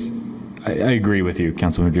think I agree with you,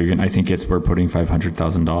 Councilman Dugan. I think we're putting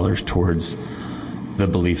 $500,000 towards the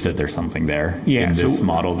belief that there's something there in this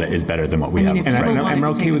model that is better than what we have. And I'm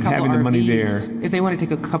okay with having the money there. If they want to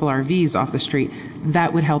take a couple RVs off the street,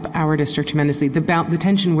 that would help our district tremendously. The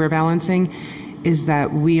tension we're balancing is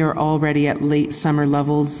that we are already at late summer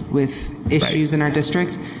levels with issues in our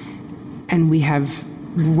district, and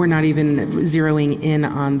we're not even zeroing in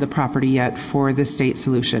on the property yet for the state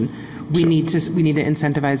solution. We need to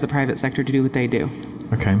incentivize the private sector to do what they do.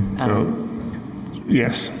 Okay.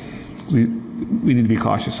 Yes, we need to be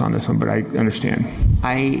cautious on this one, but I understand.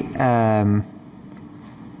 I'm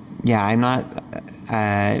not.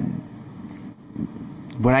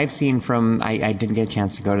 What I've seen from, I didn't get a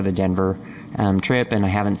chance to go to the Denver trip, and I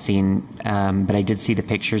haven't seen, but I did see the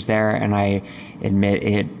pictures there, and I admit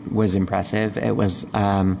it was impressive. It was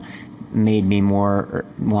made me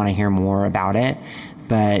want to hear more about it,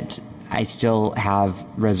 but I still have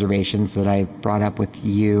reservations that I brought up with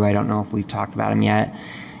you. I don't know if we've talked about them yet.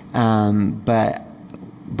 But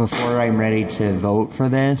before I'm ready to vote for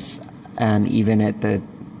this, even at the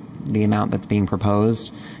amount that's being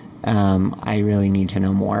proposed, I really need to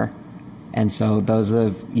know more. And so those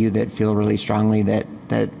of you that feel really strongly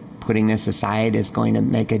that putting this aside is going to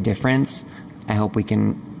make a difference, I hope we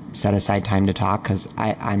can set aside time to talk, because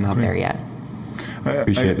I'm not there yet.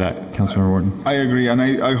 Appreciate that, Councilmember Wharton. I agree, and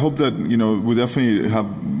I hope that we definitely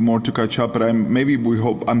have more to catch up. But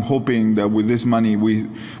I'm hoping that with this money we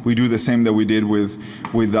do the same that we did with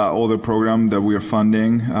that other program that we are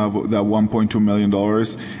funding, that $1.2 million,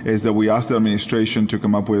 is that we ask the administration to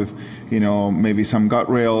come up with maybe some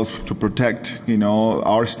guardrails to protect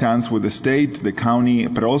our stance with the state, the county,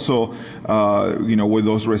 but also with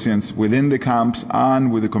those residents within the camps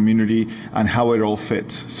and with the community, and how it all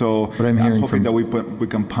fits. So I'm hoping that we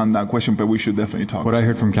can pun that question, but we should definitely talk. What I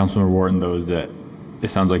heard from Councilmember Wharton, though, is that it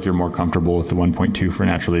sounds like you're more comfortable with the 1.2 for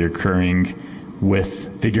naturally occurring,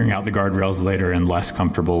 with figuring out the guardrails later, and less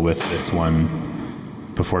comfortable with this one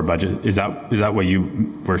before budget. Is that what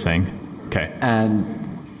you were saying? Okay. And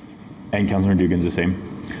Councilmember Dugan's the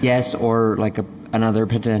same? Yes, or like another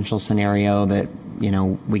potential scenario that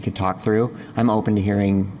we could talk through. I'm open to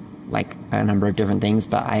hearing like a number of different things,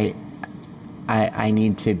 but I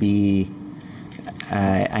need to be.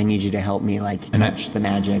 I need you to help me catch the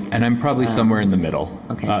magic. And I'm probably somewhere in the middle.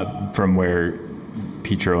 Okay. From where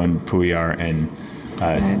Petro and Pui are, and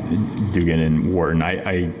Dugan and Wharton.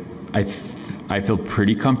 I feel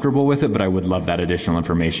pretty comfortable with it, but I would love that additional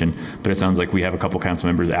information. But it sounds like we have a couple council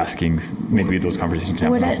members asking, maybe those conversations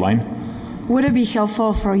can happen offline. Would it be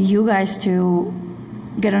helpful for you guys to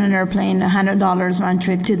get on an airplane, $100 round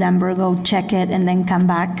trip to Denver, go check it, and then come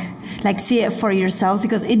back, see it for yourselves?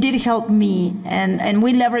 Because it did help me, and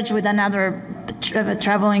we leveraged with another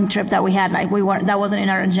traveling trip that we had. That wasn't in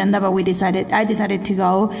our agenda, but I decided to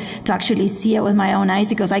go to actually see it with my own eyes,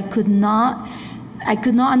 because I could not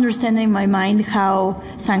understand in my mind how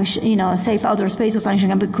safe outdoor space or sanction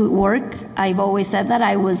camping could work. I've always said that.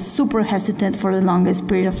 I was super hesitant for the longest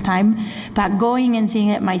period of time, but going and seeing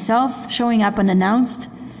it myself, showing up unannounced,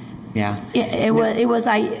 it was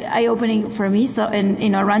eye-opening for me. So,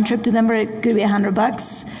 and a round trip to Denver, it could be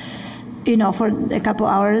 $100, for a couple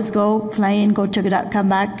hours, go fly in, go check it out, come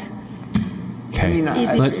back. Okay.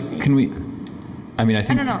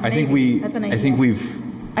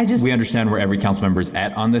 We understand where every council member is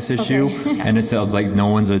at on this issue, and it sounds like no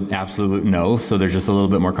one's an absolute no, so there's just a little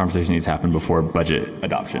bit more conversation needs to happen before budget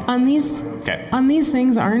adoption. On these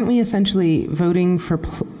things, aren't we essentially voting for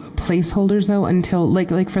placeholders, though, until,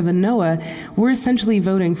 like for the NOAA, we're essentially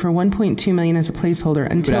voting for $1.2 million as a placeholder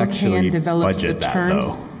until CAN develops the terms.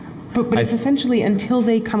 But it's essentially until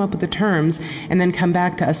they come up with the terms and then come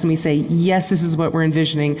back to us and we say, yes, this is what we're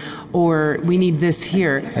envisioning, or we need this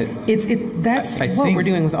here. That's what we're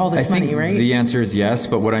doing with all this money, right? The answer is yes,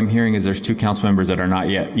 but what I'm hearing is there's two council members that are not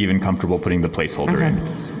yet even comfortable putting the placeholder in,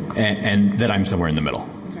 and that I'm somewhere in the middle.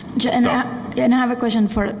 And I have a question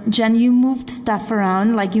for Jen. You moved stuff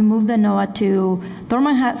around, like you moved the NOAA to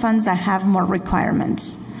dormant funds that have more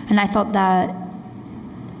requirements, and I thought that.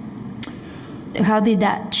 How did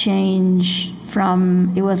that change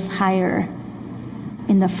from it was higher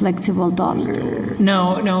in the flexible dollar?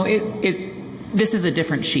 No, this is a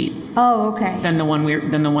different sheet. Oh, okay. Than the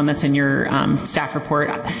one that's in your staff report.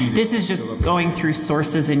 This is just going through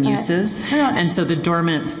sources and uses, and so the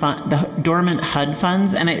dormant HUD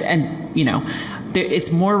funds, and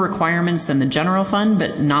it's more requirements than the general fund,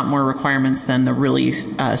 but not more requirements than the really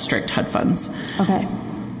strict HUD funds. Okay,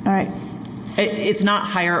 all right. It's not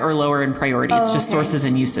higher or lower in priority. It's just sources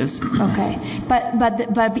and uses. Okay, but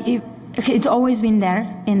it's always been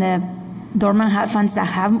there in the dormant HUD funds that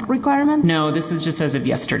have requirements? No, this is just as of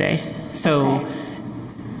yesterday. So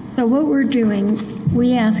what we're doing,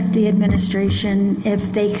 we asked the administration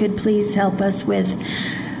if they could please help us with,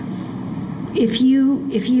 if you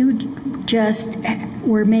just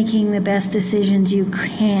were making the best decisions you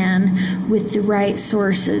can with the right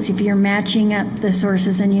sources, if you're matching up the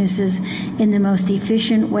sources and uses in the most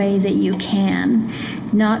efficient way that you can,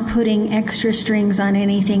 not putting extra strings on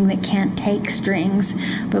anything that can't take strings,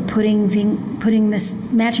 but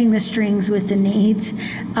matching the strings with the needs.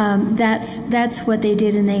 That's what they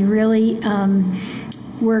did, and they really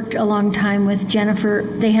worked a long time with Jennifer.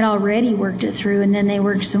 They had already worked it through, and then they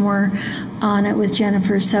worked some more on it with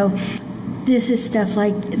Jennifer. So this is stuff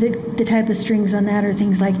like the type of strings on that are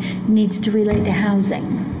things like needs to relate to housing.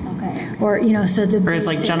 Okay. Or, so the whereas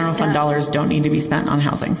like general fund dollars don't need to be spent on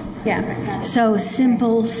housing. Yeah. So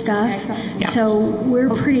simple stuff. Yeah. So we're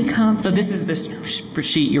pretty confident. So this is the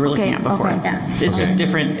sheet you were looking at before. Okay. Yeah. It's just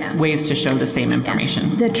different ways to show the same information.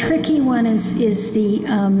 Yeah. The tricky one is the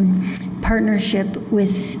partnership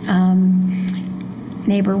with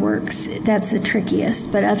NeighborWorks. That's the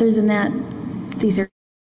trickiest. But other than that, these are.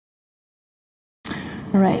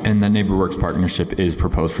 Right. And the NeighborWorks partnership is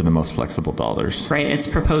proposed for the most flexible dollars. Right, it's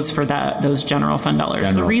proposed for those general fund dollars.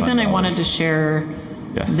 General the reason fund I wanted dollars. to share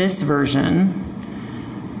this version,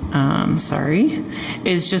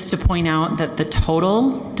 is just to point out that the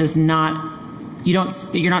total does not,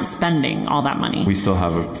 you're not spending all that money. We still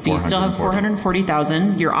have So you still have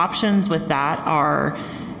 440,000. Your options with that are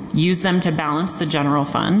use them to balance the general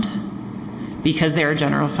fund because they are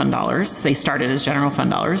general fund dollars. They started as general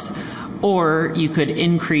fund dollars. Or you could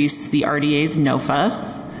increase the RDA's NOFA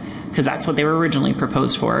because that's what they were originally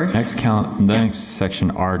proposed for. Next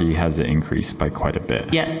section already has it increased by quite a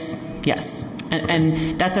bit. Yes, yes.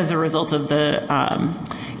 And that's as a result of the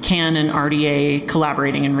CAN and RDA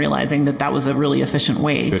collaborating and realizing that that was a really efficient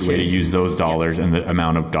way Good way to use those dollars, and the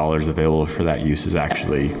amount of dollars available for that use is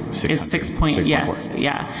actually 600. Yes,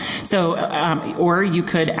 yeah. So, or you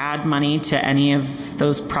could add money to any of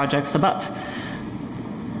those projects above.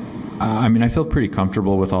 I mean, I feel pretty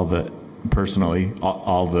comfortable with all the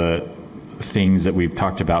things that we've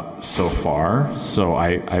talked about so far. So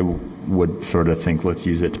I would sort of think let's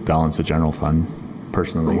use it to balance the general fund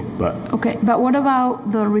personally. But Okay, but what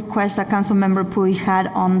about the request that Councilmember Puy had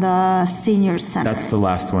on the senior center? that's the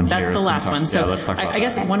last one here. That's the last one. So let's talk about I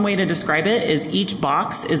guess one way to describe it is each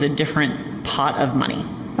box is a different pot of money.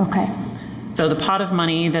 Okay. So the pot of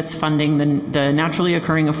money that's funding the naturally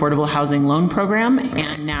occurring affordable housing loan program,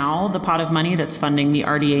 and now the pot of money that's funding the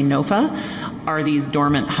RDA NOFA are these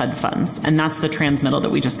dormant HUD funds. And that's the transmittal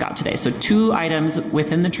that we just got today. So 2 items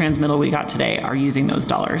within the transmittal we got today are using those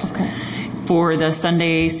dollars. Okay. For the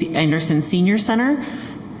Sunday Anderson Senior Center,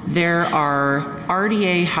 there are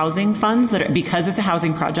RDA housing funds that are, because it's a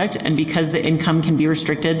housing project and because the income can be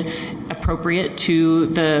restricted appropriate to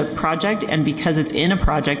the project and because it's in a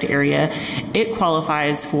project area, it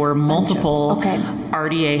qualifies for multiple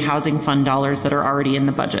RDA housing fund dollars that are already in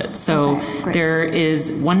the budget. So there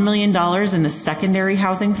is $1 million in the secondary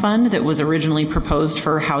housing fund that was originally proposed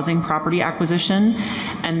for housing property acquisition,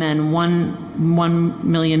 and then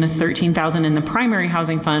 $1,013,000 in the primary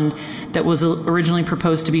housing fund that was originally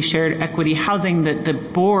proposed to be shared equity housing that the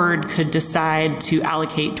board could decide to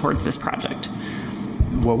allocate towards this project.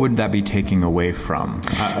 What would that be taking away from?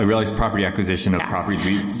 I realize property acquisition of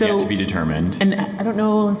properties yet to be determined. And I don't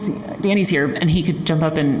know, let's see, Danny's here and he could jump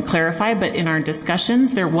up and clarify, but in our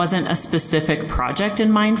discussions, there wasn't a specific project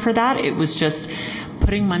in mind for that. It was just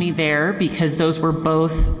putting money there because those were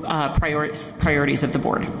both priorities of the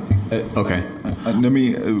board. Okay. Let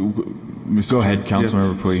me... Go ahead,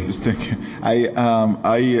 Councilmember Puy. Thank you.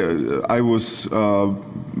 I was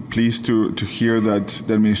pleased to hear that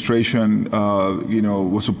the administration,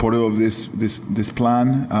 was supportive of this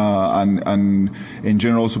plan and in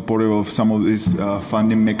general supportive of some of these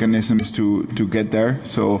funding mechanisms to get there.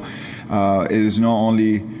 So it is not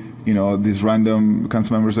only this random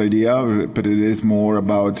council member's idea, but it is more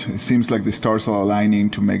about, it seems like the stars are aligning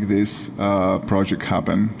to make this project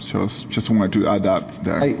happen. So just wanted to add that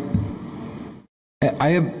there.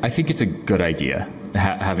 I think it's a good idea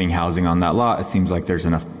having housing on that lot. It seems like there's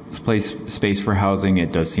enough space for housing.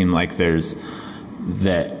 It does seem like it's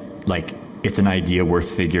an idea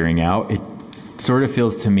worth figuring out. It sort of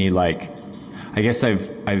feels to me like, I guess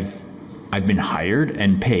I've been hired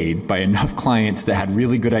and paid by enough clients that had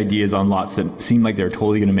really good ideas on lots that seemed like they were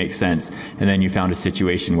totally going to make sense, and then you found a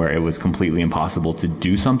situation where it was completely impossible to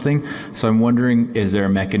do something. So I'm wondering, is there a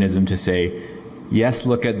mechanism to say, yes,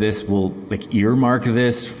 look at this, we'll earmark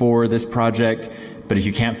this for this project, but if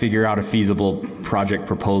you can't figure out a feasible project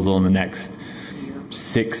proposal in the next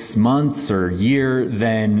 6 months or year,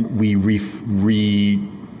 then we reallocate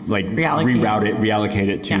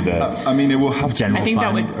it to the I mean, it will have to. general I think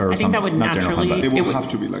that fund would, or I think that would not general fund, naturally. but It will have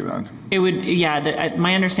to be like that. It would,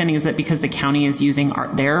 my understanding is that because the county is using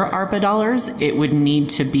their ARPA dollars, it would need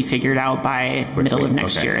to be figured out by middle of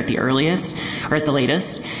next year at the earliest or at the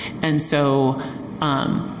latest. And so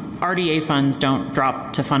RDA funds don't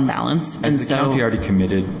drop to fund balance. And Has the county already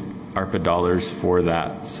committed ARPA dollars for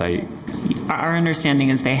that site? Our understanding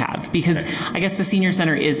is they have, because I guess the senior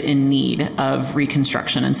center is in need of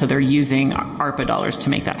reconstruction, and so they're using ARPA dollars to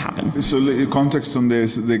make that happen. So context on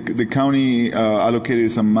this, the county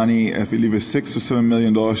allocated some money, I believe it's $6 or $7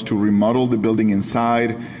 million to remodel the building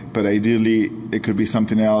inside, but ideally it could be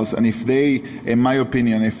something else. And if they, in my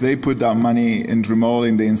opinion, if they put that money in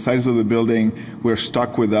remodeling the insides of the building, we're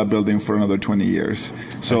stuck with that building for another 20 years.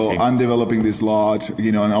 So I'm developing this lot,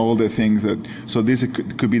 and all the things so this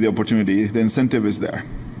could be the opportunity. The incentive is there.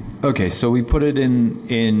 Okay, so we put it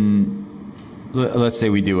in let's say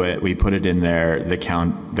we do it, we put it in there, the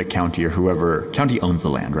county or whoever, county owns the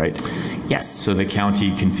land, right? Yes. So the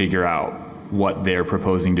county can figure out what they're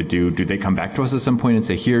proposing to do, do they come back to us at some point and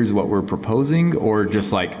say, here's what we're proposing? Or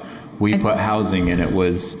just like, we put housing and it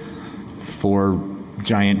was 4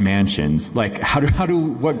 giant mansions? Like,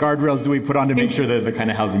 what guardrails do we put on to make sure that the kind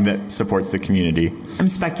of housing that supports the community? I'm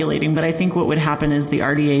speculating, but I think what would happen is the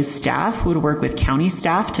RDA's staff would work with county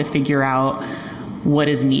staff to figure out what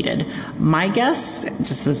is needed. My guess,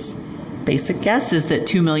 just as basic guess, is that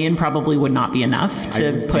 $2 million probably would not be enough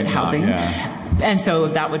to put housing. And so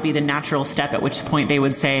that would be the natural step, at which point they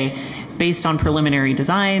would say, based on preliminary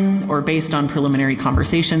design or based on preliminary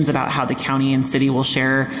conversations about how the county and city will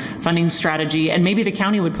share funding strategy, and maybe the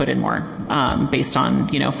county would put in more based on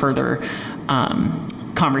further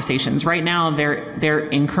conversations. Right now, their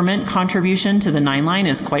increment contribution to the 9 line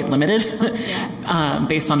is quite limited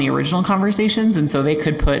based on the original conversations, and so they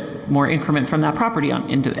could put more increment from that property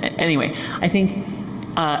into it. Anyway, I think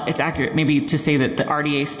it's accurate maybe to say that the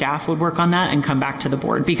RDA staff would work on that and come back to the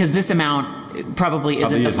board, because this amount probably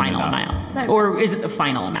isn't the final amount. Or is it the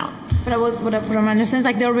final amount? But what I understand is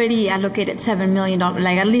like they already allocated $7 million.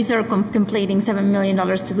 Like at least they're contemplating $7 million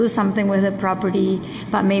to do something with the property,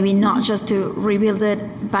 but maybe not just to rebuild it,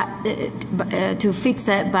 but to fix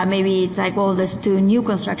it. But maybe it's like, well, let's do new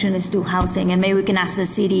construction, let's do housing, and maybe we can ask the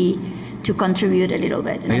city to contribute a little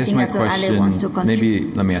bit. And I think that's what Ale wants to contribute.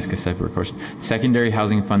 Maybe let me ask a separate question. Secondary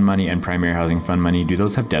housing fund money and primary housing fund money, do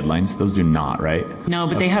those have deadlines? Those do not, right? No,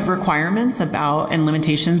 but they have requirements about and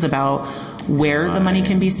limitations about where the money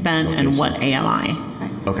can be spent and what AMI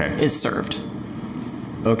is served.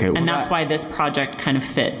 Okay. Well, and that's why this project kind of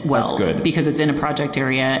fit well. That's good. Because it's in a project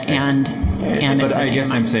area and but it's I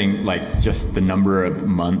guess AMI. I'm saying like just the number of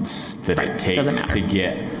months that it takes to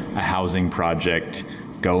get a housing project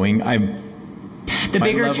going. The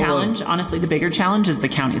bigger challenge, honestly, the bigger challenge is the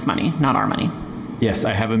county's money, not our money. Yes,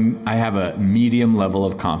 I have a medium level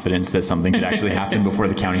of confidence that something could actually happen before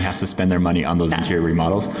the county has to spend their money on those interior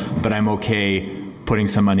remodels. But I'm okay putting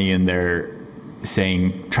some money in there,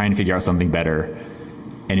 trying to figure out something better.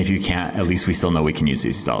 And if you can't, at least we still know we can use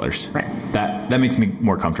these dollars. Right. That makes me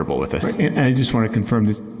more comfortable with this. Right. And I just want to confirm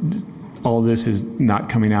this. All this is not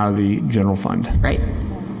coming out of the general fund. Right.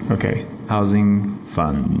 Okay. Housing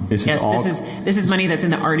fund. This is money that's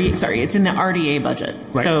in the RDA. Sorry, it's in the RDA budget.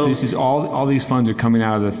 Right. So this is all these funds are coming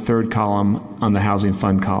out of the third column on the housing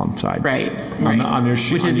fund column side. Right.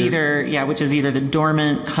 Which is either the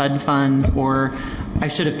dormant HUD funds, or I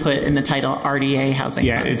should have put in the title RDA housing.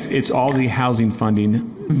 Yeah, funds. it's all the housing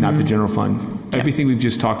funding, not the general fund. Everything we've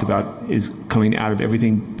just talked about is coming out of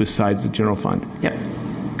everything besides the general fund. Yep.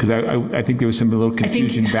 Because I think there was some little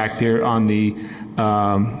confusion back there on the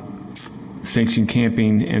sanctioned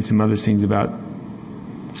camping and some other things about,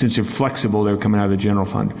 since they're flexible, they're coming out of the general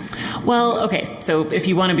fund. Well, okay, so if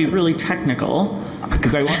you want to be really technical.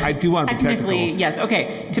 Because I do want to be technical. Yes,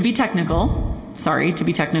 okay. To be technical,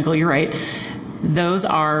 you're right.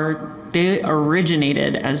 They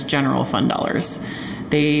originated as general fund dollars.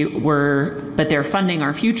 But they're funding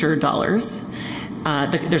our future dollars.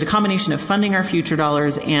 There's a combination of funding our future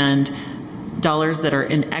dollars and dollars that are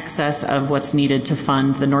in excess of what's needed to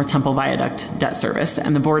fund the North Temple Viaduct debt service.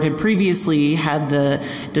 And the board had previously had the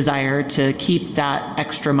desire to keep that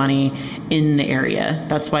extra money in the area.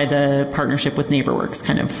 That's why the partnership with NeighborWorks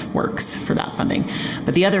kind of works for that funding.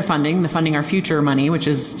 But the other funding, the Funding Our Future money, which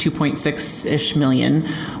is 2.6-ish million,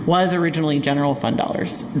 was originally general fund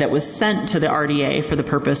dollars that was sent to the RDA for the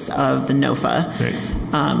purpose of the NOFA.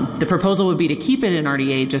 Right. The proposal would be to keep it in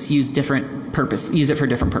RDA, just use it for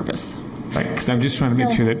different purpose. Right, because I'm just trying to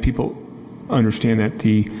make sure that people understand that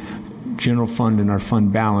the general fund and our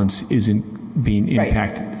fund balance isn't being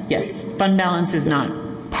impacted. Right. Yes, fund balance is not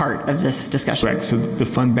part of this discussion. Right, so the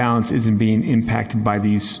fund balance isn't being impacted by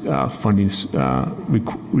these funding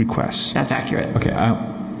requests. That's accurate. Okay,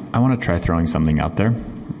 I want to try throwing something out there.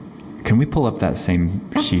 Can we pull up that same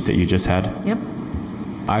sheet that you just had? Yep.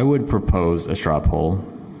 I would propose a straw poll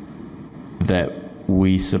that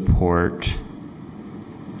we support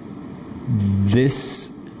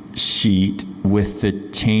this sheet with the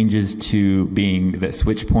changes to being that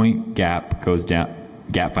switch point gap goes down,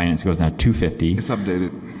 gap finance goes down to 250. It's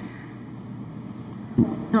updated.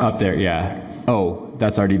 Up there, yeah. Oh,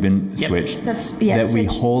 that's already been switched. That we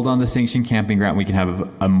hold on the sanctioned camping grant. We can have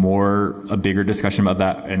a bigger discussion about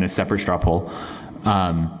that in a separate straw poll.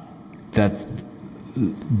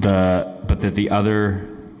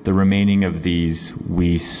 The remaining of these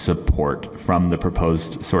we support from the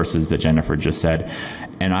proposed sources that Jennifer just said.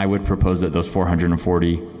 And I would propose that those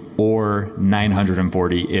 440 or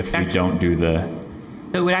 940 if we don't do the...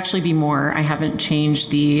 So it would actually be more. I haven't changed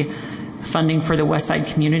the funding for the West Side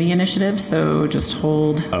Community Initiative. So just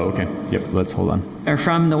hold. Oh, okay. Yep, let's hold on. Or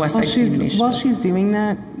from the West Side Community Initiative. While she's doing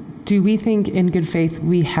that, do we think in good faith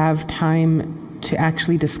we have time to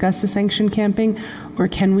actually discuss the sanction camping, or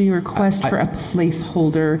can we request for a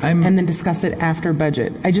placeholder and then discuss it after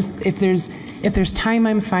budget? If there's time,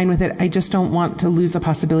 I'm fine with it. I just don't want to lose the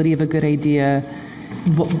possibility of a good idea,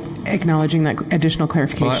 acknowledging that additional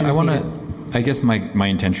clarification is needed. I guess my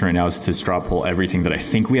intention right now is to straw poll everything that I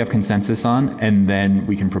think we have consensus on, and then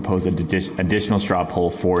we can propose an additional straw poll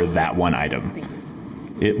for that one item.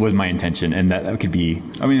 It was my intention, and that could be...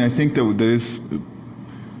 I mean, I think that there is...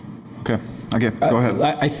 Okay, go ahead.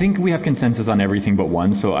 I think we have consensus on everything but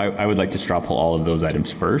one, so I would like to straw poll all of those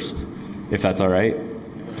items first, if that's all right.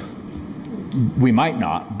 We might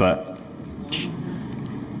not, but...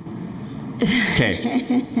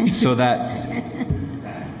 Okay, so that's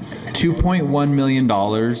 $2.1 million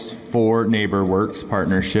for NeighborWorks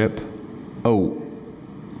partnership. Oh.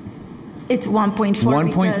 It's 1.4.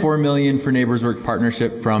 1.4 million for NeighborWorks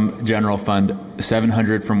partnership from general fund,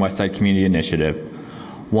 700 from West Side Community Initiative,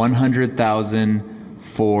 100,000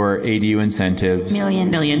 for ADU incentives.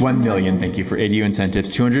 Million. 1 million, thank you, for ADU incentives,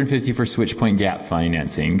 250 for Switchpoint gap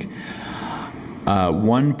financing,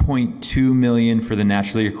 1.2 million for the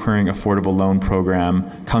naturally occurring affordable loan program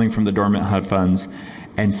coming from the dormant HUD funds,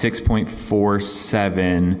 and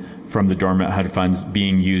 6.47 from the dormant HUD funds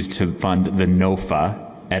being used to fund the NOFA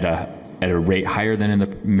at a rate higher than in the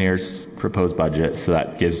mayor's proposed budget. So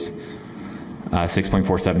that gives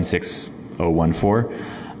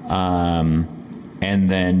 6.476014, and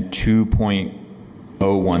then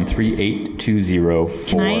 2.013820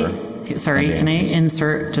 for... Can I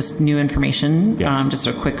insert just new information? Yes. Just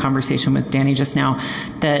a quick conversation with Danny just now,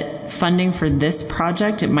 that funding for this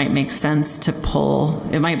project, it might make sense to pull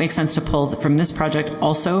from this project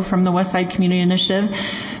also from the West Side Community Initiative.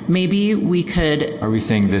 Maybe we could... Are we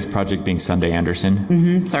saying this project being Sunday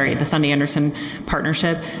Anderson? Sorry, the Sunday Anderson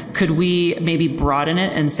partnership. Could we maybe broaden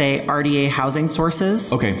it and say RDA housing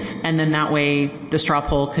sources? Okay. And then that way the straw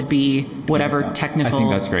poll could be whatever technical... I think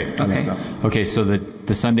that's great. Okay. Okay, so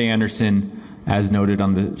the Sunday Anderson, as noted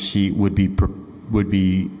on the sheet, would be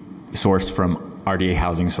sourced from RDA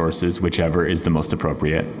housing sources, whichever is the most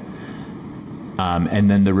appropriate. And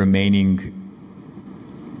then the remaining...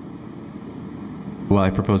 Well, I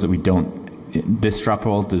propose that we don't... This straw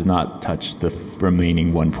poll does not touch the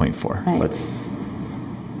remaining 1.4. Right. Let's...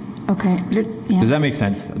 Okay. Does that make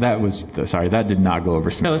sense? That was... Sorry, that did not go over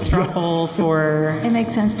smoothly. So a straw poll for... It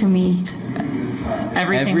makes sense to me.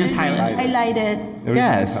 Everything that's highlighted. Highlighted.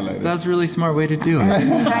 Yes, that's a really smart way to do it.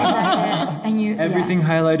 Highlighted. And you, Everything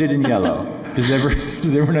highlighted in yellow. Does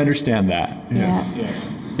everyone understand that? Yes.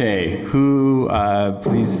 Okay, who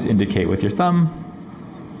please indicate with your thumb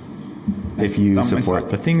if you support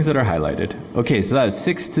the things that are highlighted. Okay, so that is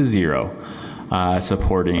 6-0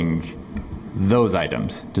 supporting those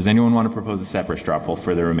items. Does anyone want to propose a separate straw poll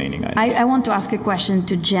for the remaining items? I want to ask a question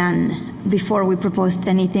to Jen before we proposed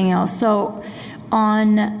anything else. So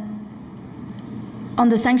on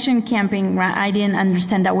the sanction camping, I didn't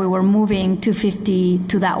understand that we were moving 250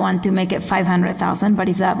 to that one to make it 500,000, but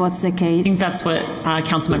if that was the case. I think that's what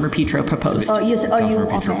Councilmember Petro proposed. Councilmember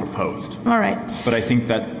Petro proposed. All right. But I think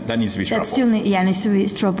that needs to be straw polled. That still needs to be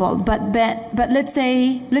straw polled. But let's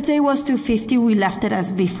say it was 250, we left it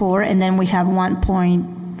as before, and then we have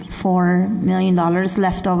 $1.4 million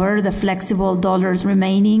left over, the flexible dollars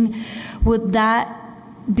remaining. Would that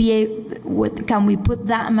can we put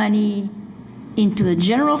that money into the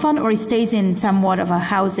general fund, or it stays in somewhat of a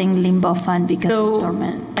housing limbo fund because it's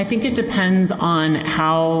dormant? I think it depends on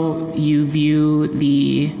how you view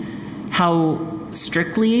how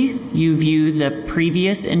strictly you view the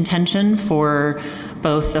previous intention for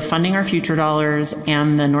both the Funding Our Future dollars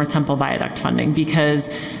and the North Temple Viaduct funding, because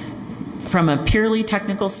from a purely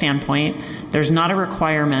technical standpoint, there's not a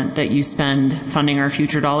requirement that you spend Funding Our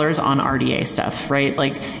Future dollars on RDA stuff, right?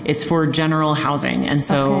 Like, it's for general housing, and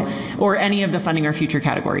so, or any of the Funding Our Future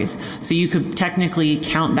categories. So you could technically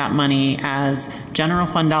count that money as general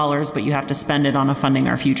fund dollars, but you have to spend it on a Funding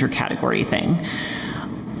Our Future category thing.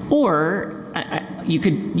 Or you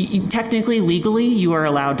could, technically, legally, you are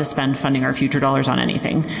allowed to spend Funding Our Future dollars on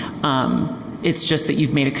anything. It's just that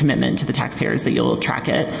you've made a commitment to the taxpayers that you'll track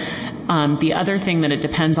it. The other thing that it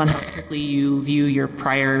depends on how quickly you view your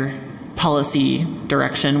prior policy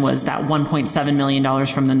direction was that $1.7 million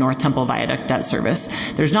from the North Temple Viaduct debt service.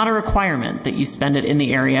 There's not a requirement that you spend it in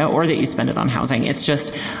the area or that you spend it on housing. It's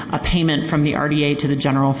just a payment from the RDA to the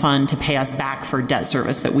general fund to pay us back for debt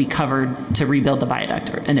service that we covered to rebuild the viaduct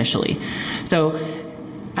initially. So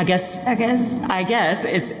I guess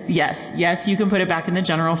it's yes. Yes, you can put it back in the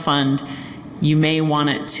general fund. You may want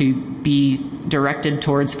it to be directed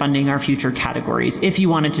towards funding our future categories if you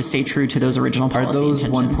wanted to stay true to those original policy intentions.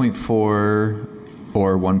 Are those intentions. 1.4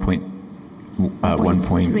 or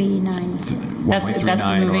 1.39? That's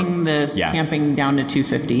moving the camping down to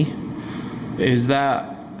 250. Is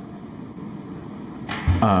that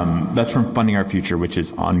that's from Funding Our Future, which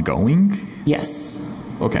is ongoing? Yes.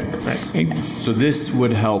 Okay. Right. Yes. So this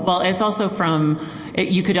would help. Well, it's also from.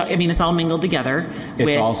 It's all mingled together.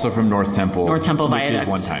 It's also from North Temple. North Temple Viaduct.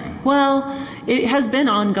 Viaduct. Which is one time. Well, it has been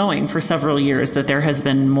ongoing for several years that there has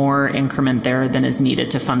been more increment there than is needed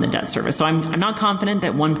to fund the debt service. So I'm not confident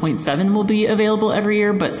that 1.7 will be available every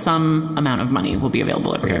year, but some amount of money will be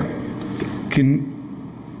available every year.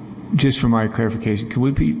 Just for my clarification, can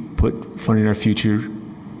we put Funding Our Future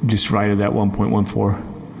just right at that 1.14?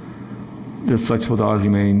 The flexible dollars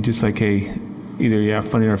remaining, just like, hey, either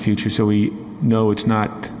Funding Our Future, so we know it's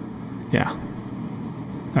not,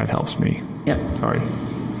 that helps me. Yep. Sorry.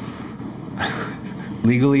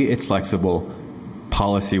 Legally, it's flexible.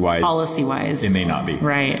 Policy-wise, it may not be.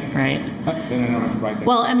 Right.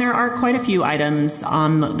 Well, and there are quite a few items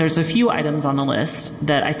there's a few items on the list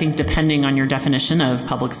that I think, depending on your definition of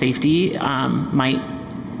public safety, might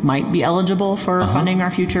be eligible for Funding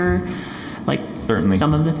Our Future, like certainly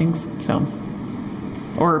some of the things. So,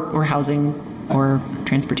 or housing or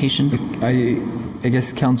transportation. I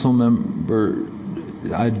guess, council member,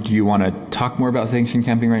 do you want to talk more about sanctioned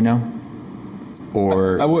camping right now?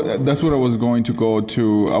 Or that's what I was going to go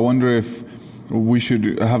to. I wonder if we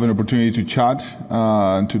should have an opportunity to chat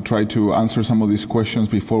to try to answer some of these questions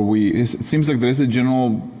before it seems like there is a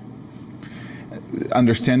general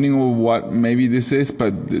understanding of what maybe this is,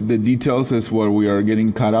 but the details is where we are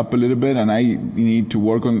getting caught up a little bit, and I need to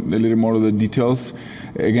work on a little more of the details.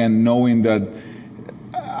 Again, knowing that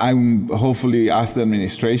I'm hopefully ask the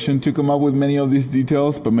administration to come up with many of these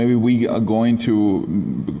details, but maybe we are going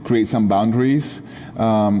to create some boundaries.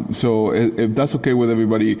 So if that's okay with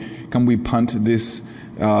everybody, can we punt this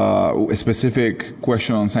a specific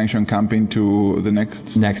question on sanctioned camping to the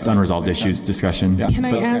next unresolved issues discussion? Yeah. Can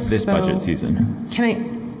I ask, this budget season?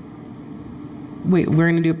 Wait, we're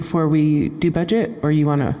going to do it before we do budget, or you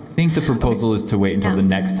want to? I think the proposal is to wait until the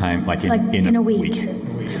next time, in a week.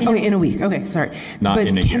 Okay, in a week. Okay, sorry. Not but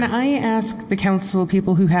in a can year. I ask the council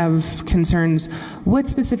people who have concerns, what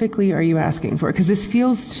specifically are you asking for? Because this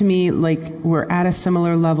feels to me like we're at a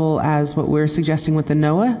similar level as what we're suggesting with the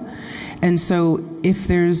NOAA. And so if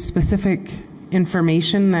there's specific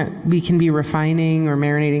information that we can be refining or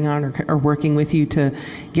marinating on or working with you to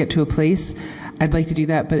get to a place, I'd like to do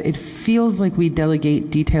that. But it feels like we delegate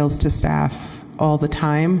details to staff all the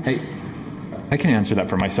time. I can answer that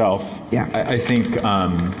for myself. Yeah. I think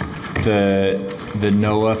the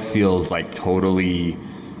NOAA feels like totally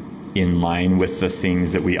in line with the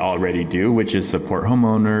things that we already do, which is support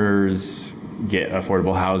homeowners, get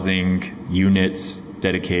affordable housing, units,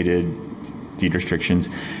 dedicated deed restrictions.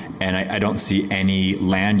 And I don't see any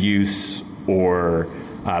land use or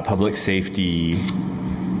public safety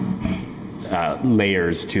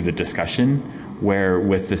layers to the discussion, where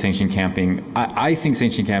with the sanctioned camping, I think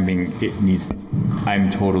sanctioned camping,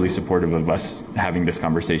 I'm totally supportive of us having this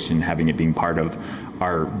conversation, having it being part of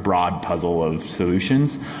our broad puzzle of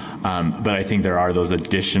solutions. But I think there are those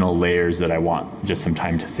additional layers that I want just some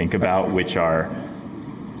time to think about, which are,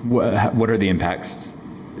 what are the impacts?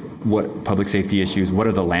 What public safety issues? What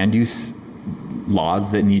are the land use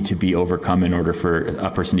laws that need to be overcome in order for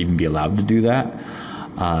a person to even be allowed to do that?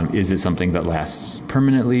 Is it something that lasts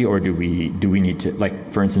permanently, or do we need to,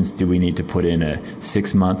 like, for instance, do we need to put in a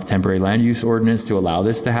 6-month temporary land use ordinance to allow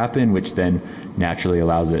this to happen, which then naturally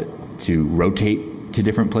allows it to rotate to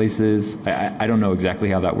different places? I don't know exactly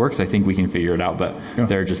how that works. I think we can figure it out, but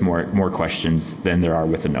there are just more questions than there are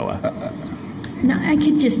with the NOAA. No, I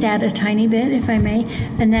could just add a tiny bit, if I may,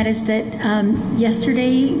 and that is that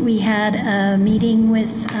yesterday we had a meeting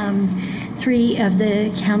with 3 of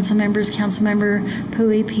the council members, Councilmember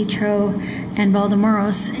Pui, Petro, and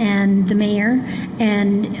Valdemoros, and the mayor,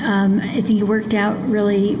 and I think it worked out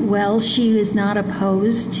really well. She was not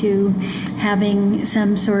opposed to having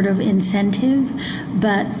some sort of incentive,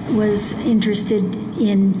 but was interested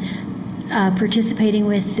in participating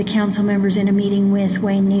with the council members in a meeting with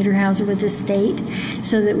Wayne Niederhauser with the state,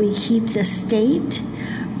 so that we keep the state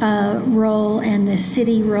role and the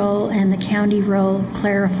city role and the county role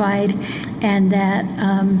clarified, and that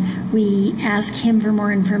we ask him for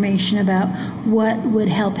more information about what would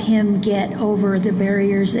help him get over the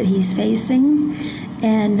barriers that he's facing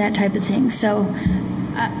and that type of thing. So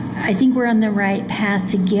I think we're on the right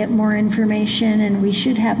path to get more information, and we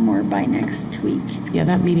should have more by next week. Yeah,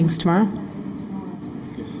 that meeting's tomorrow?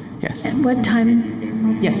 Yes. At what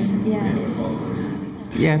time? Yes. Yeah.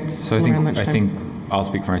 Yeah. So I think I'll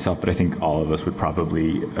speak for myself, but I think all of us would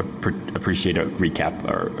probably appreciate a recap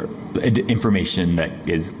or information that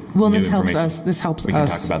is well, new this helps information. us. This helps we can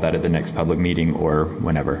us. talk about that at the next public meeting or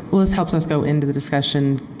whenever. Well, this helps us go into the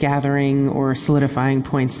discussion, gathering or solidifying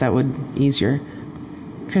points that would ease your.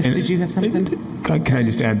 Chris, did you have something? Can I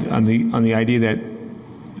just add on the idea that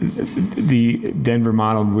the Denver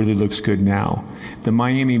model really looks good now. The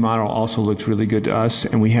Miami model also looks really good to us,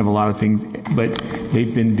 and we have a lot of things, but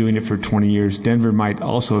they've been doing it for 20 years. Denver might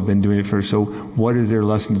also have been doing it for, so what is their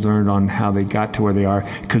lessons learned on how they got to where they are?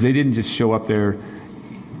 Because they didn't just show up there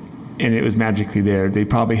and it was magically there. They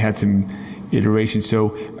probably had some iteration. So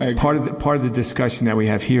part of the discussion that we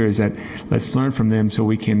have here is that let's learn from them so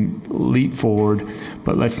we can leap forward,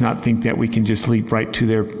 but let's not think that we can just leap right to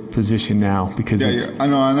their position now because I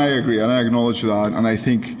know, and I agree, and I acknowledge that, and I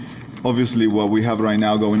think obviously what we have right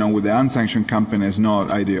now going on with the unsanctioned campaign is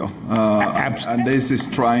not ideal, and this is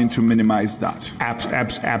trying to minimize that.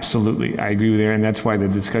 Absolutely, I agree with you, and that's why the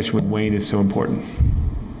discussion with Wayne is so important.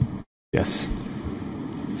 Yes.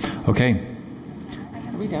 Okay.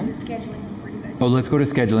 Are we done? Oh, let's go to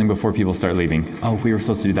scheduling before people start leaving. Oh, we were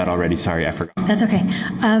supposed to do that already. Sorry, I forgot. That's okay.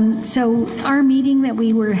 So our meeting that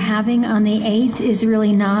we were having on the 8th is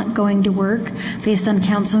really not going to work based on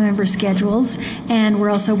council member schedules. And we're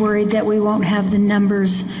also worried that we won't have the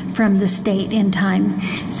numbers from the state in time.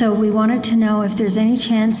 So we wanted to know if there's any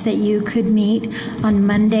chance that you could meet on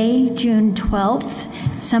Monday, June 12th,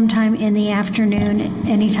 sometime in the afternoon,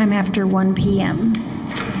 anytime after 1 p.m.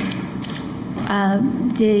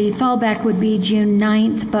 The fallback would be June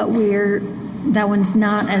 9th, but that one's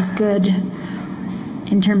not as good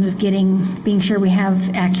in terms of being sure we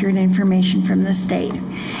have accurate information from the state.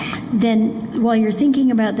 Then while you're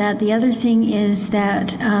thinking about that, the other thing is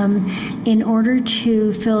that in order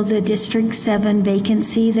to fill the District 7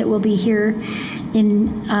 vacancy that will be here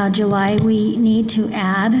in July, we need to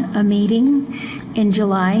add a meeting in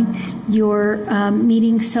July. Your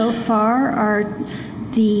meetings so far are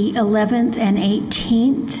the 11th and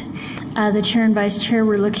 18th. The chair and vice chair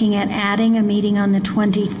were looking at adding a meeting on the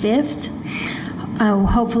 25th.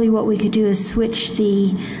 Hopefully what we could do is switch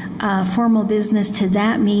the formal business to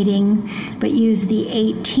that meeting, but use the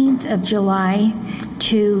 18th of July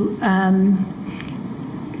to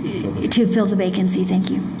fill the vacancy. Thank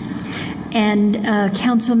you. And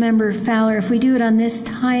Councilmember Fowler, if we do it on this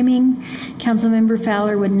timing, Councilmember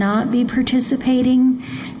Fowler would not be participating,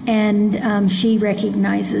 and she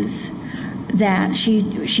recognizes that.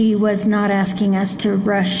 She was not asking us to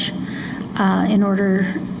rush in order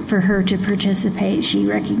for her to participate. She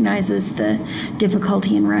recognizes the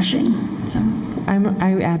difficulty in rushing. So.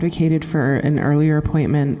 I advocated for an earlier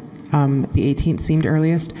appointment. The 18th seemed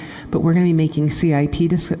earliest, but we're going to be making CIP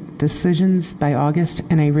decisions by August,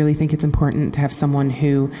 and I really think it's important to have someone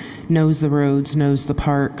who knows the roads, knows the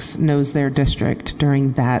parks, knows their district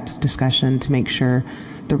during that discussion to make sure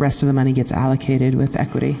the rest of the money gets allocated with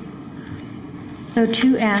equity. So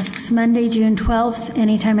 2 asks, Monday, June 12th,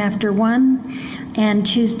 anytime after 1, and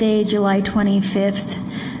Tuesday, July 25th,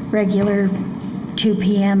 regular 2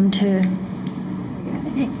 p.m. to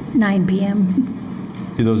 9 p.m.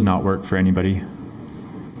 Do those not work for anybody?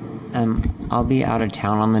 I'll be out of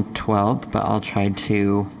town on the 12th, but I'll try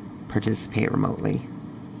to participate remotely.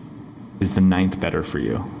 Is the 9th better for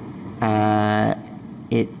you?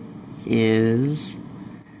 It is.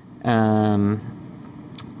 But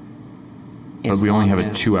we only have a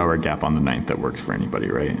 2-hour gap on the 9th that works for anybody,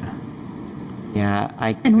 right?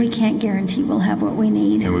 Yeah, and we can't guarantee we'll have what we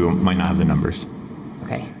need. And we might not have the numbers.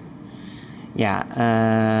 Okay. Yeah,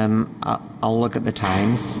 I'll look at the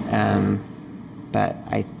times, but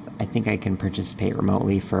I think I can participate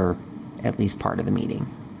remotely for at least part of the meeting.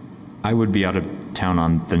 I would be out of town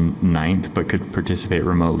on the 9th, but could participate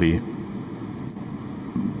remotely.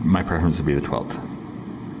 My preference would be the 12th.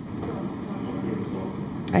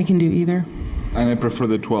 I can do either. And I prefer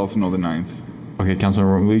the 12th, not the 9th. Okay,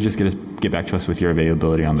 Councilor, will you just get back to us with your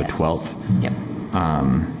availability on the 12th? Yep.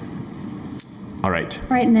 All right.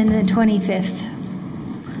 Right, and then the 25th.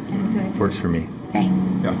 Works for me. Okay.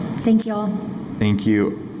 Yeah. Thank you all. Thank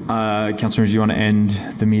you. Councilors, do you want to end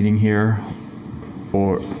the meeting here?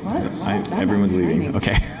 Or everyone's leaving.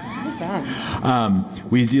 Okay.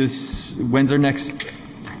 We do this, when's our next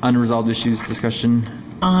unresolved issues discussion?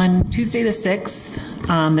 On Tuesday the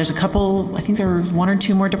 6th, there's a couple, I think there are 1 or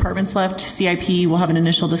 2 more departments left. CIP, we'll have an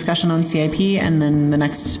initial discussion on CIP, and then the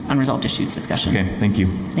next unresolved issues discussion. Okay, thank you.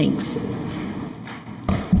 Thanks.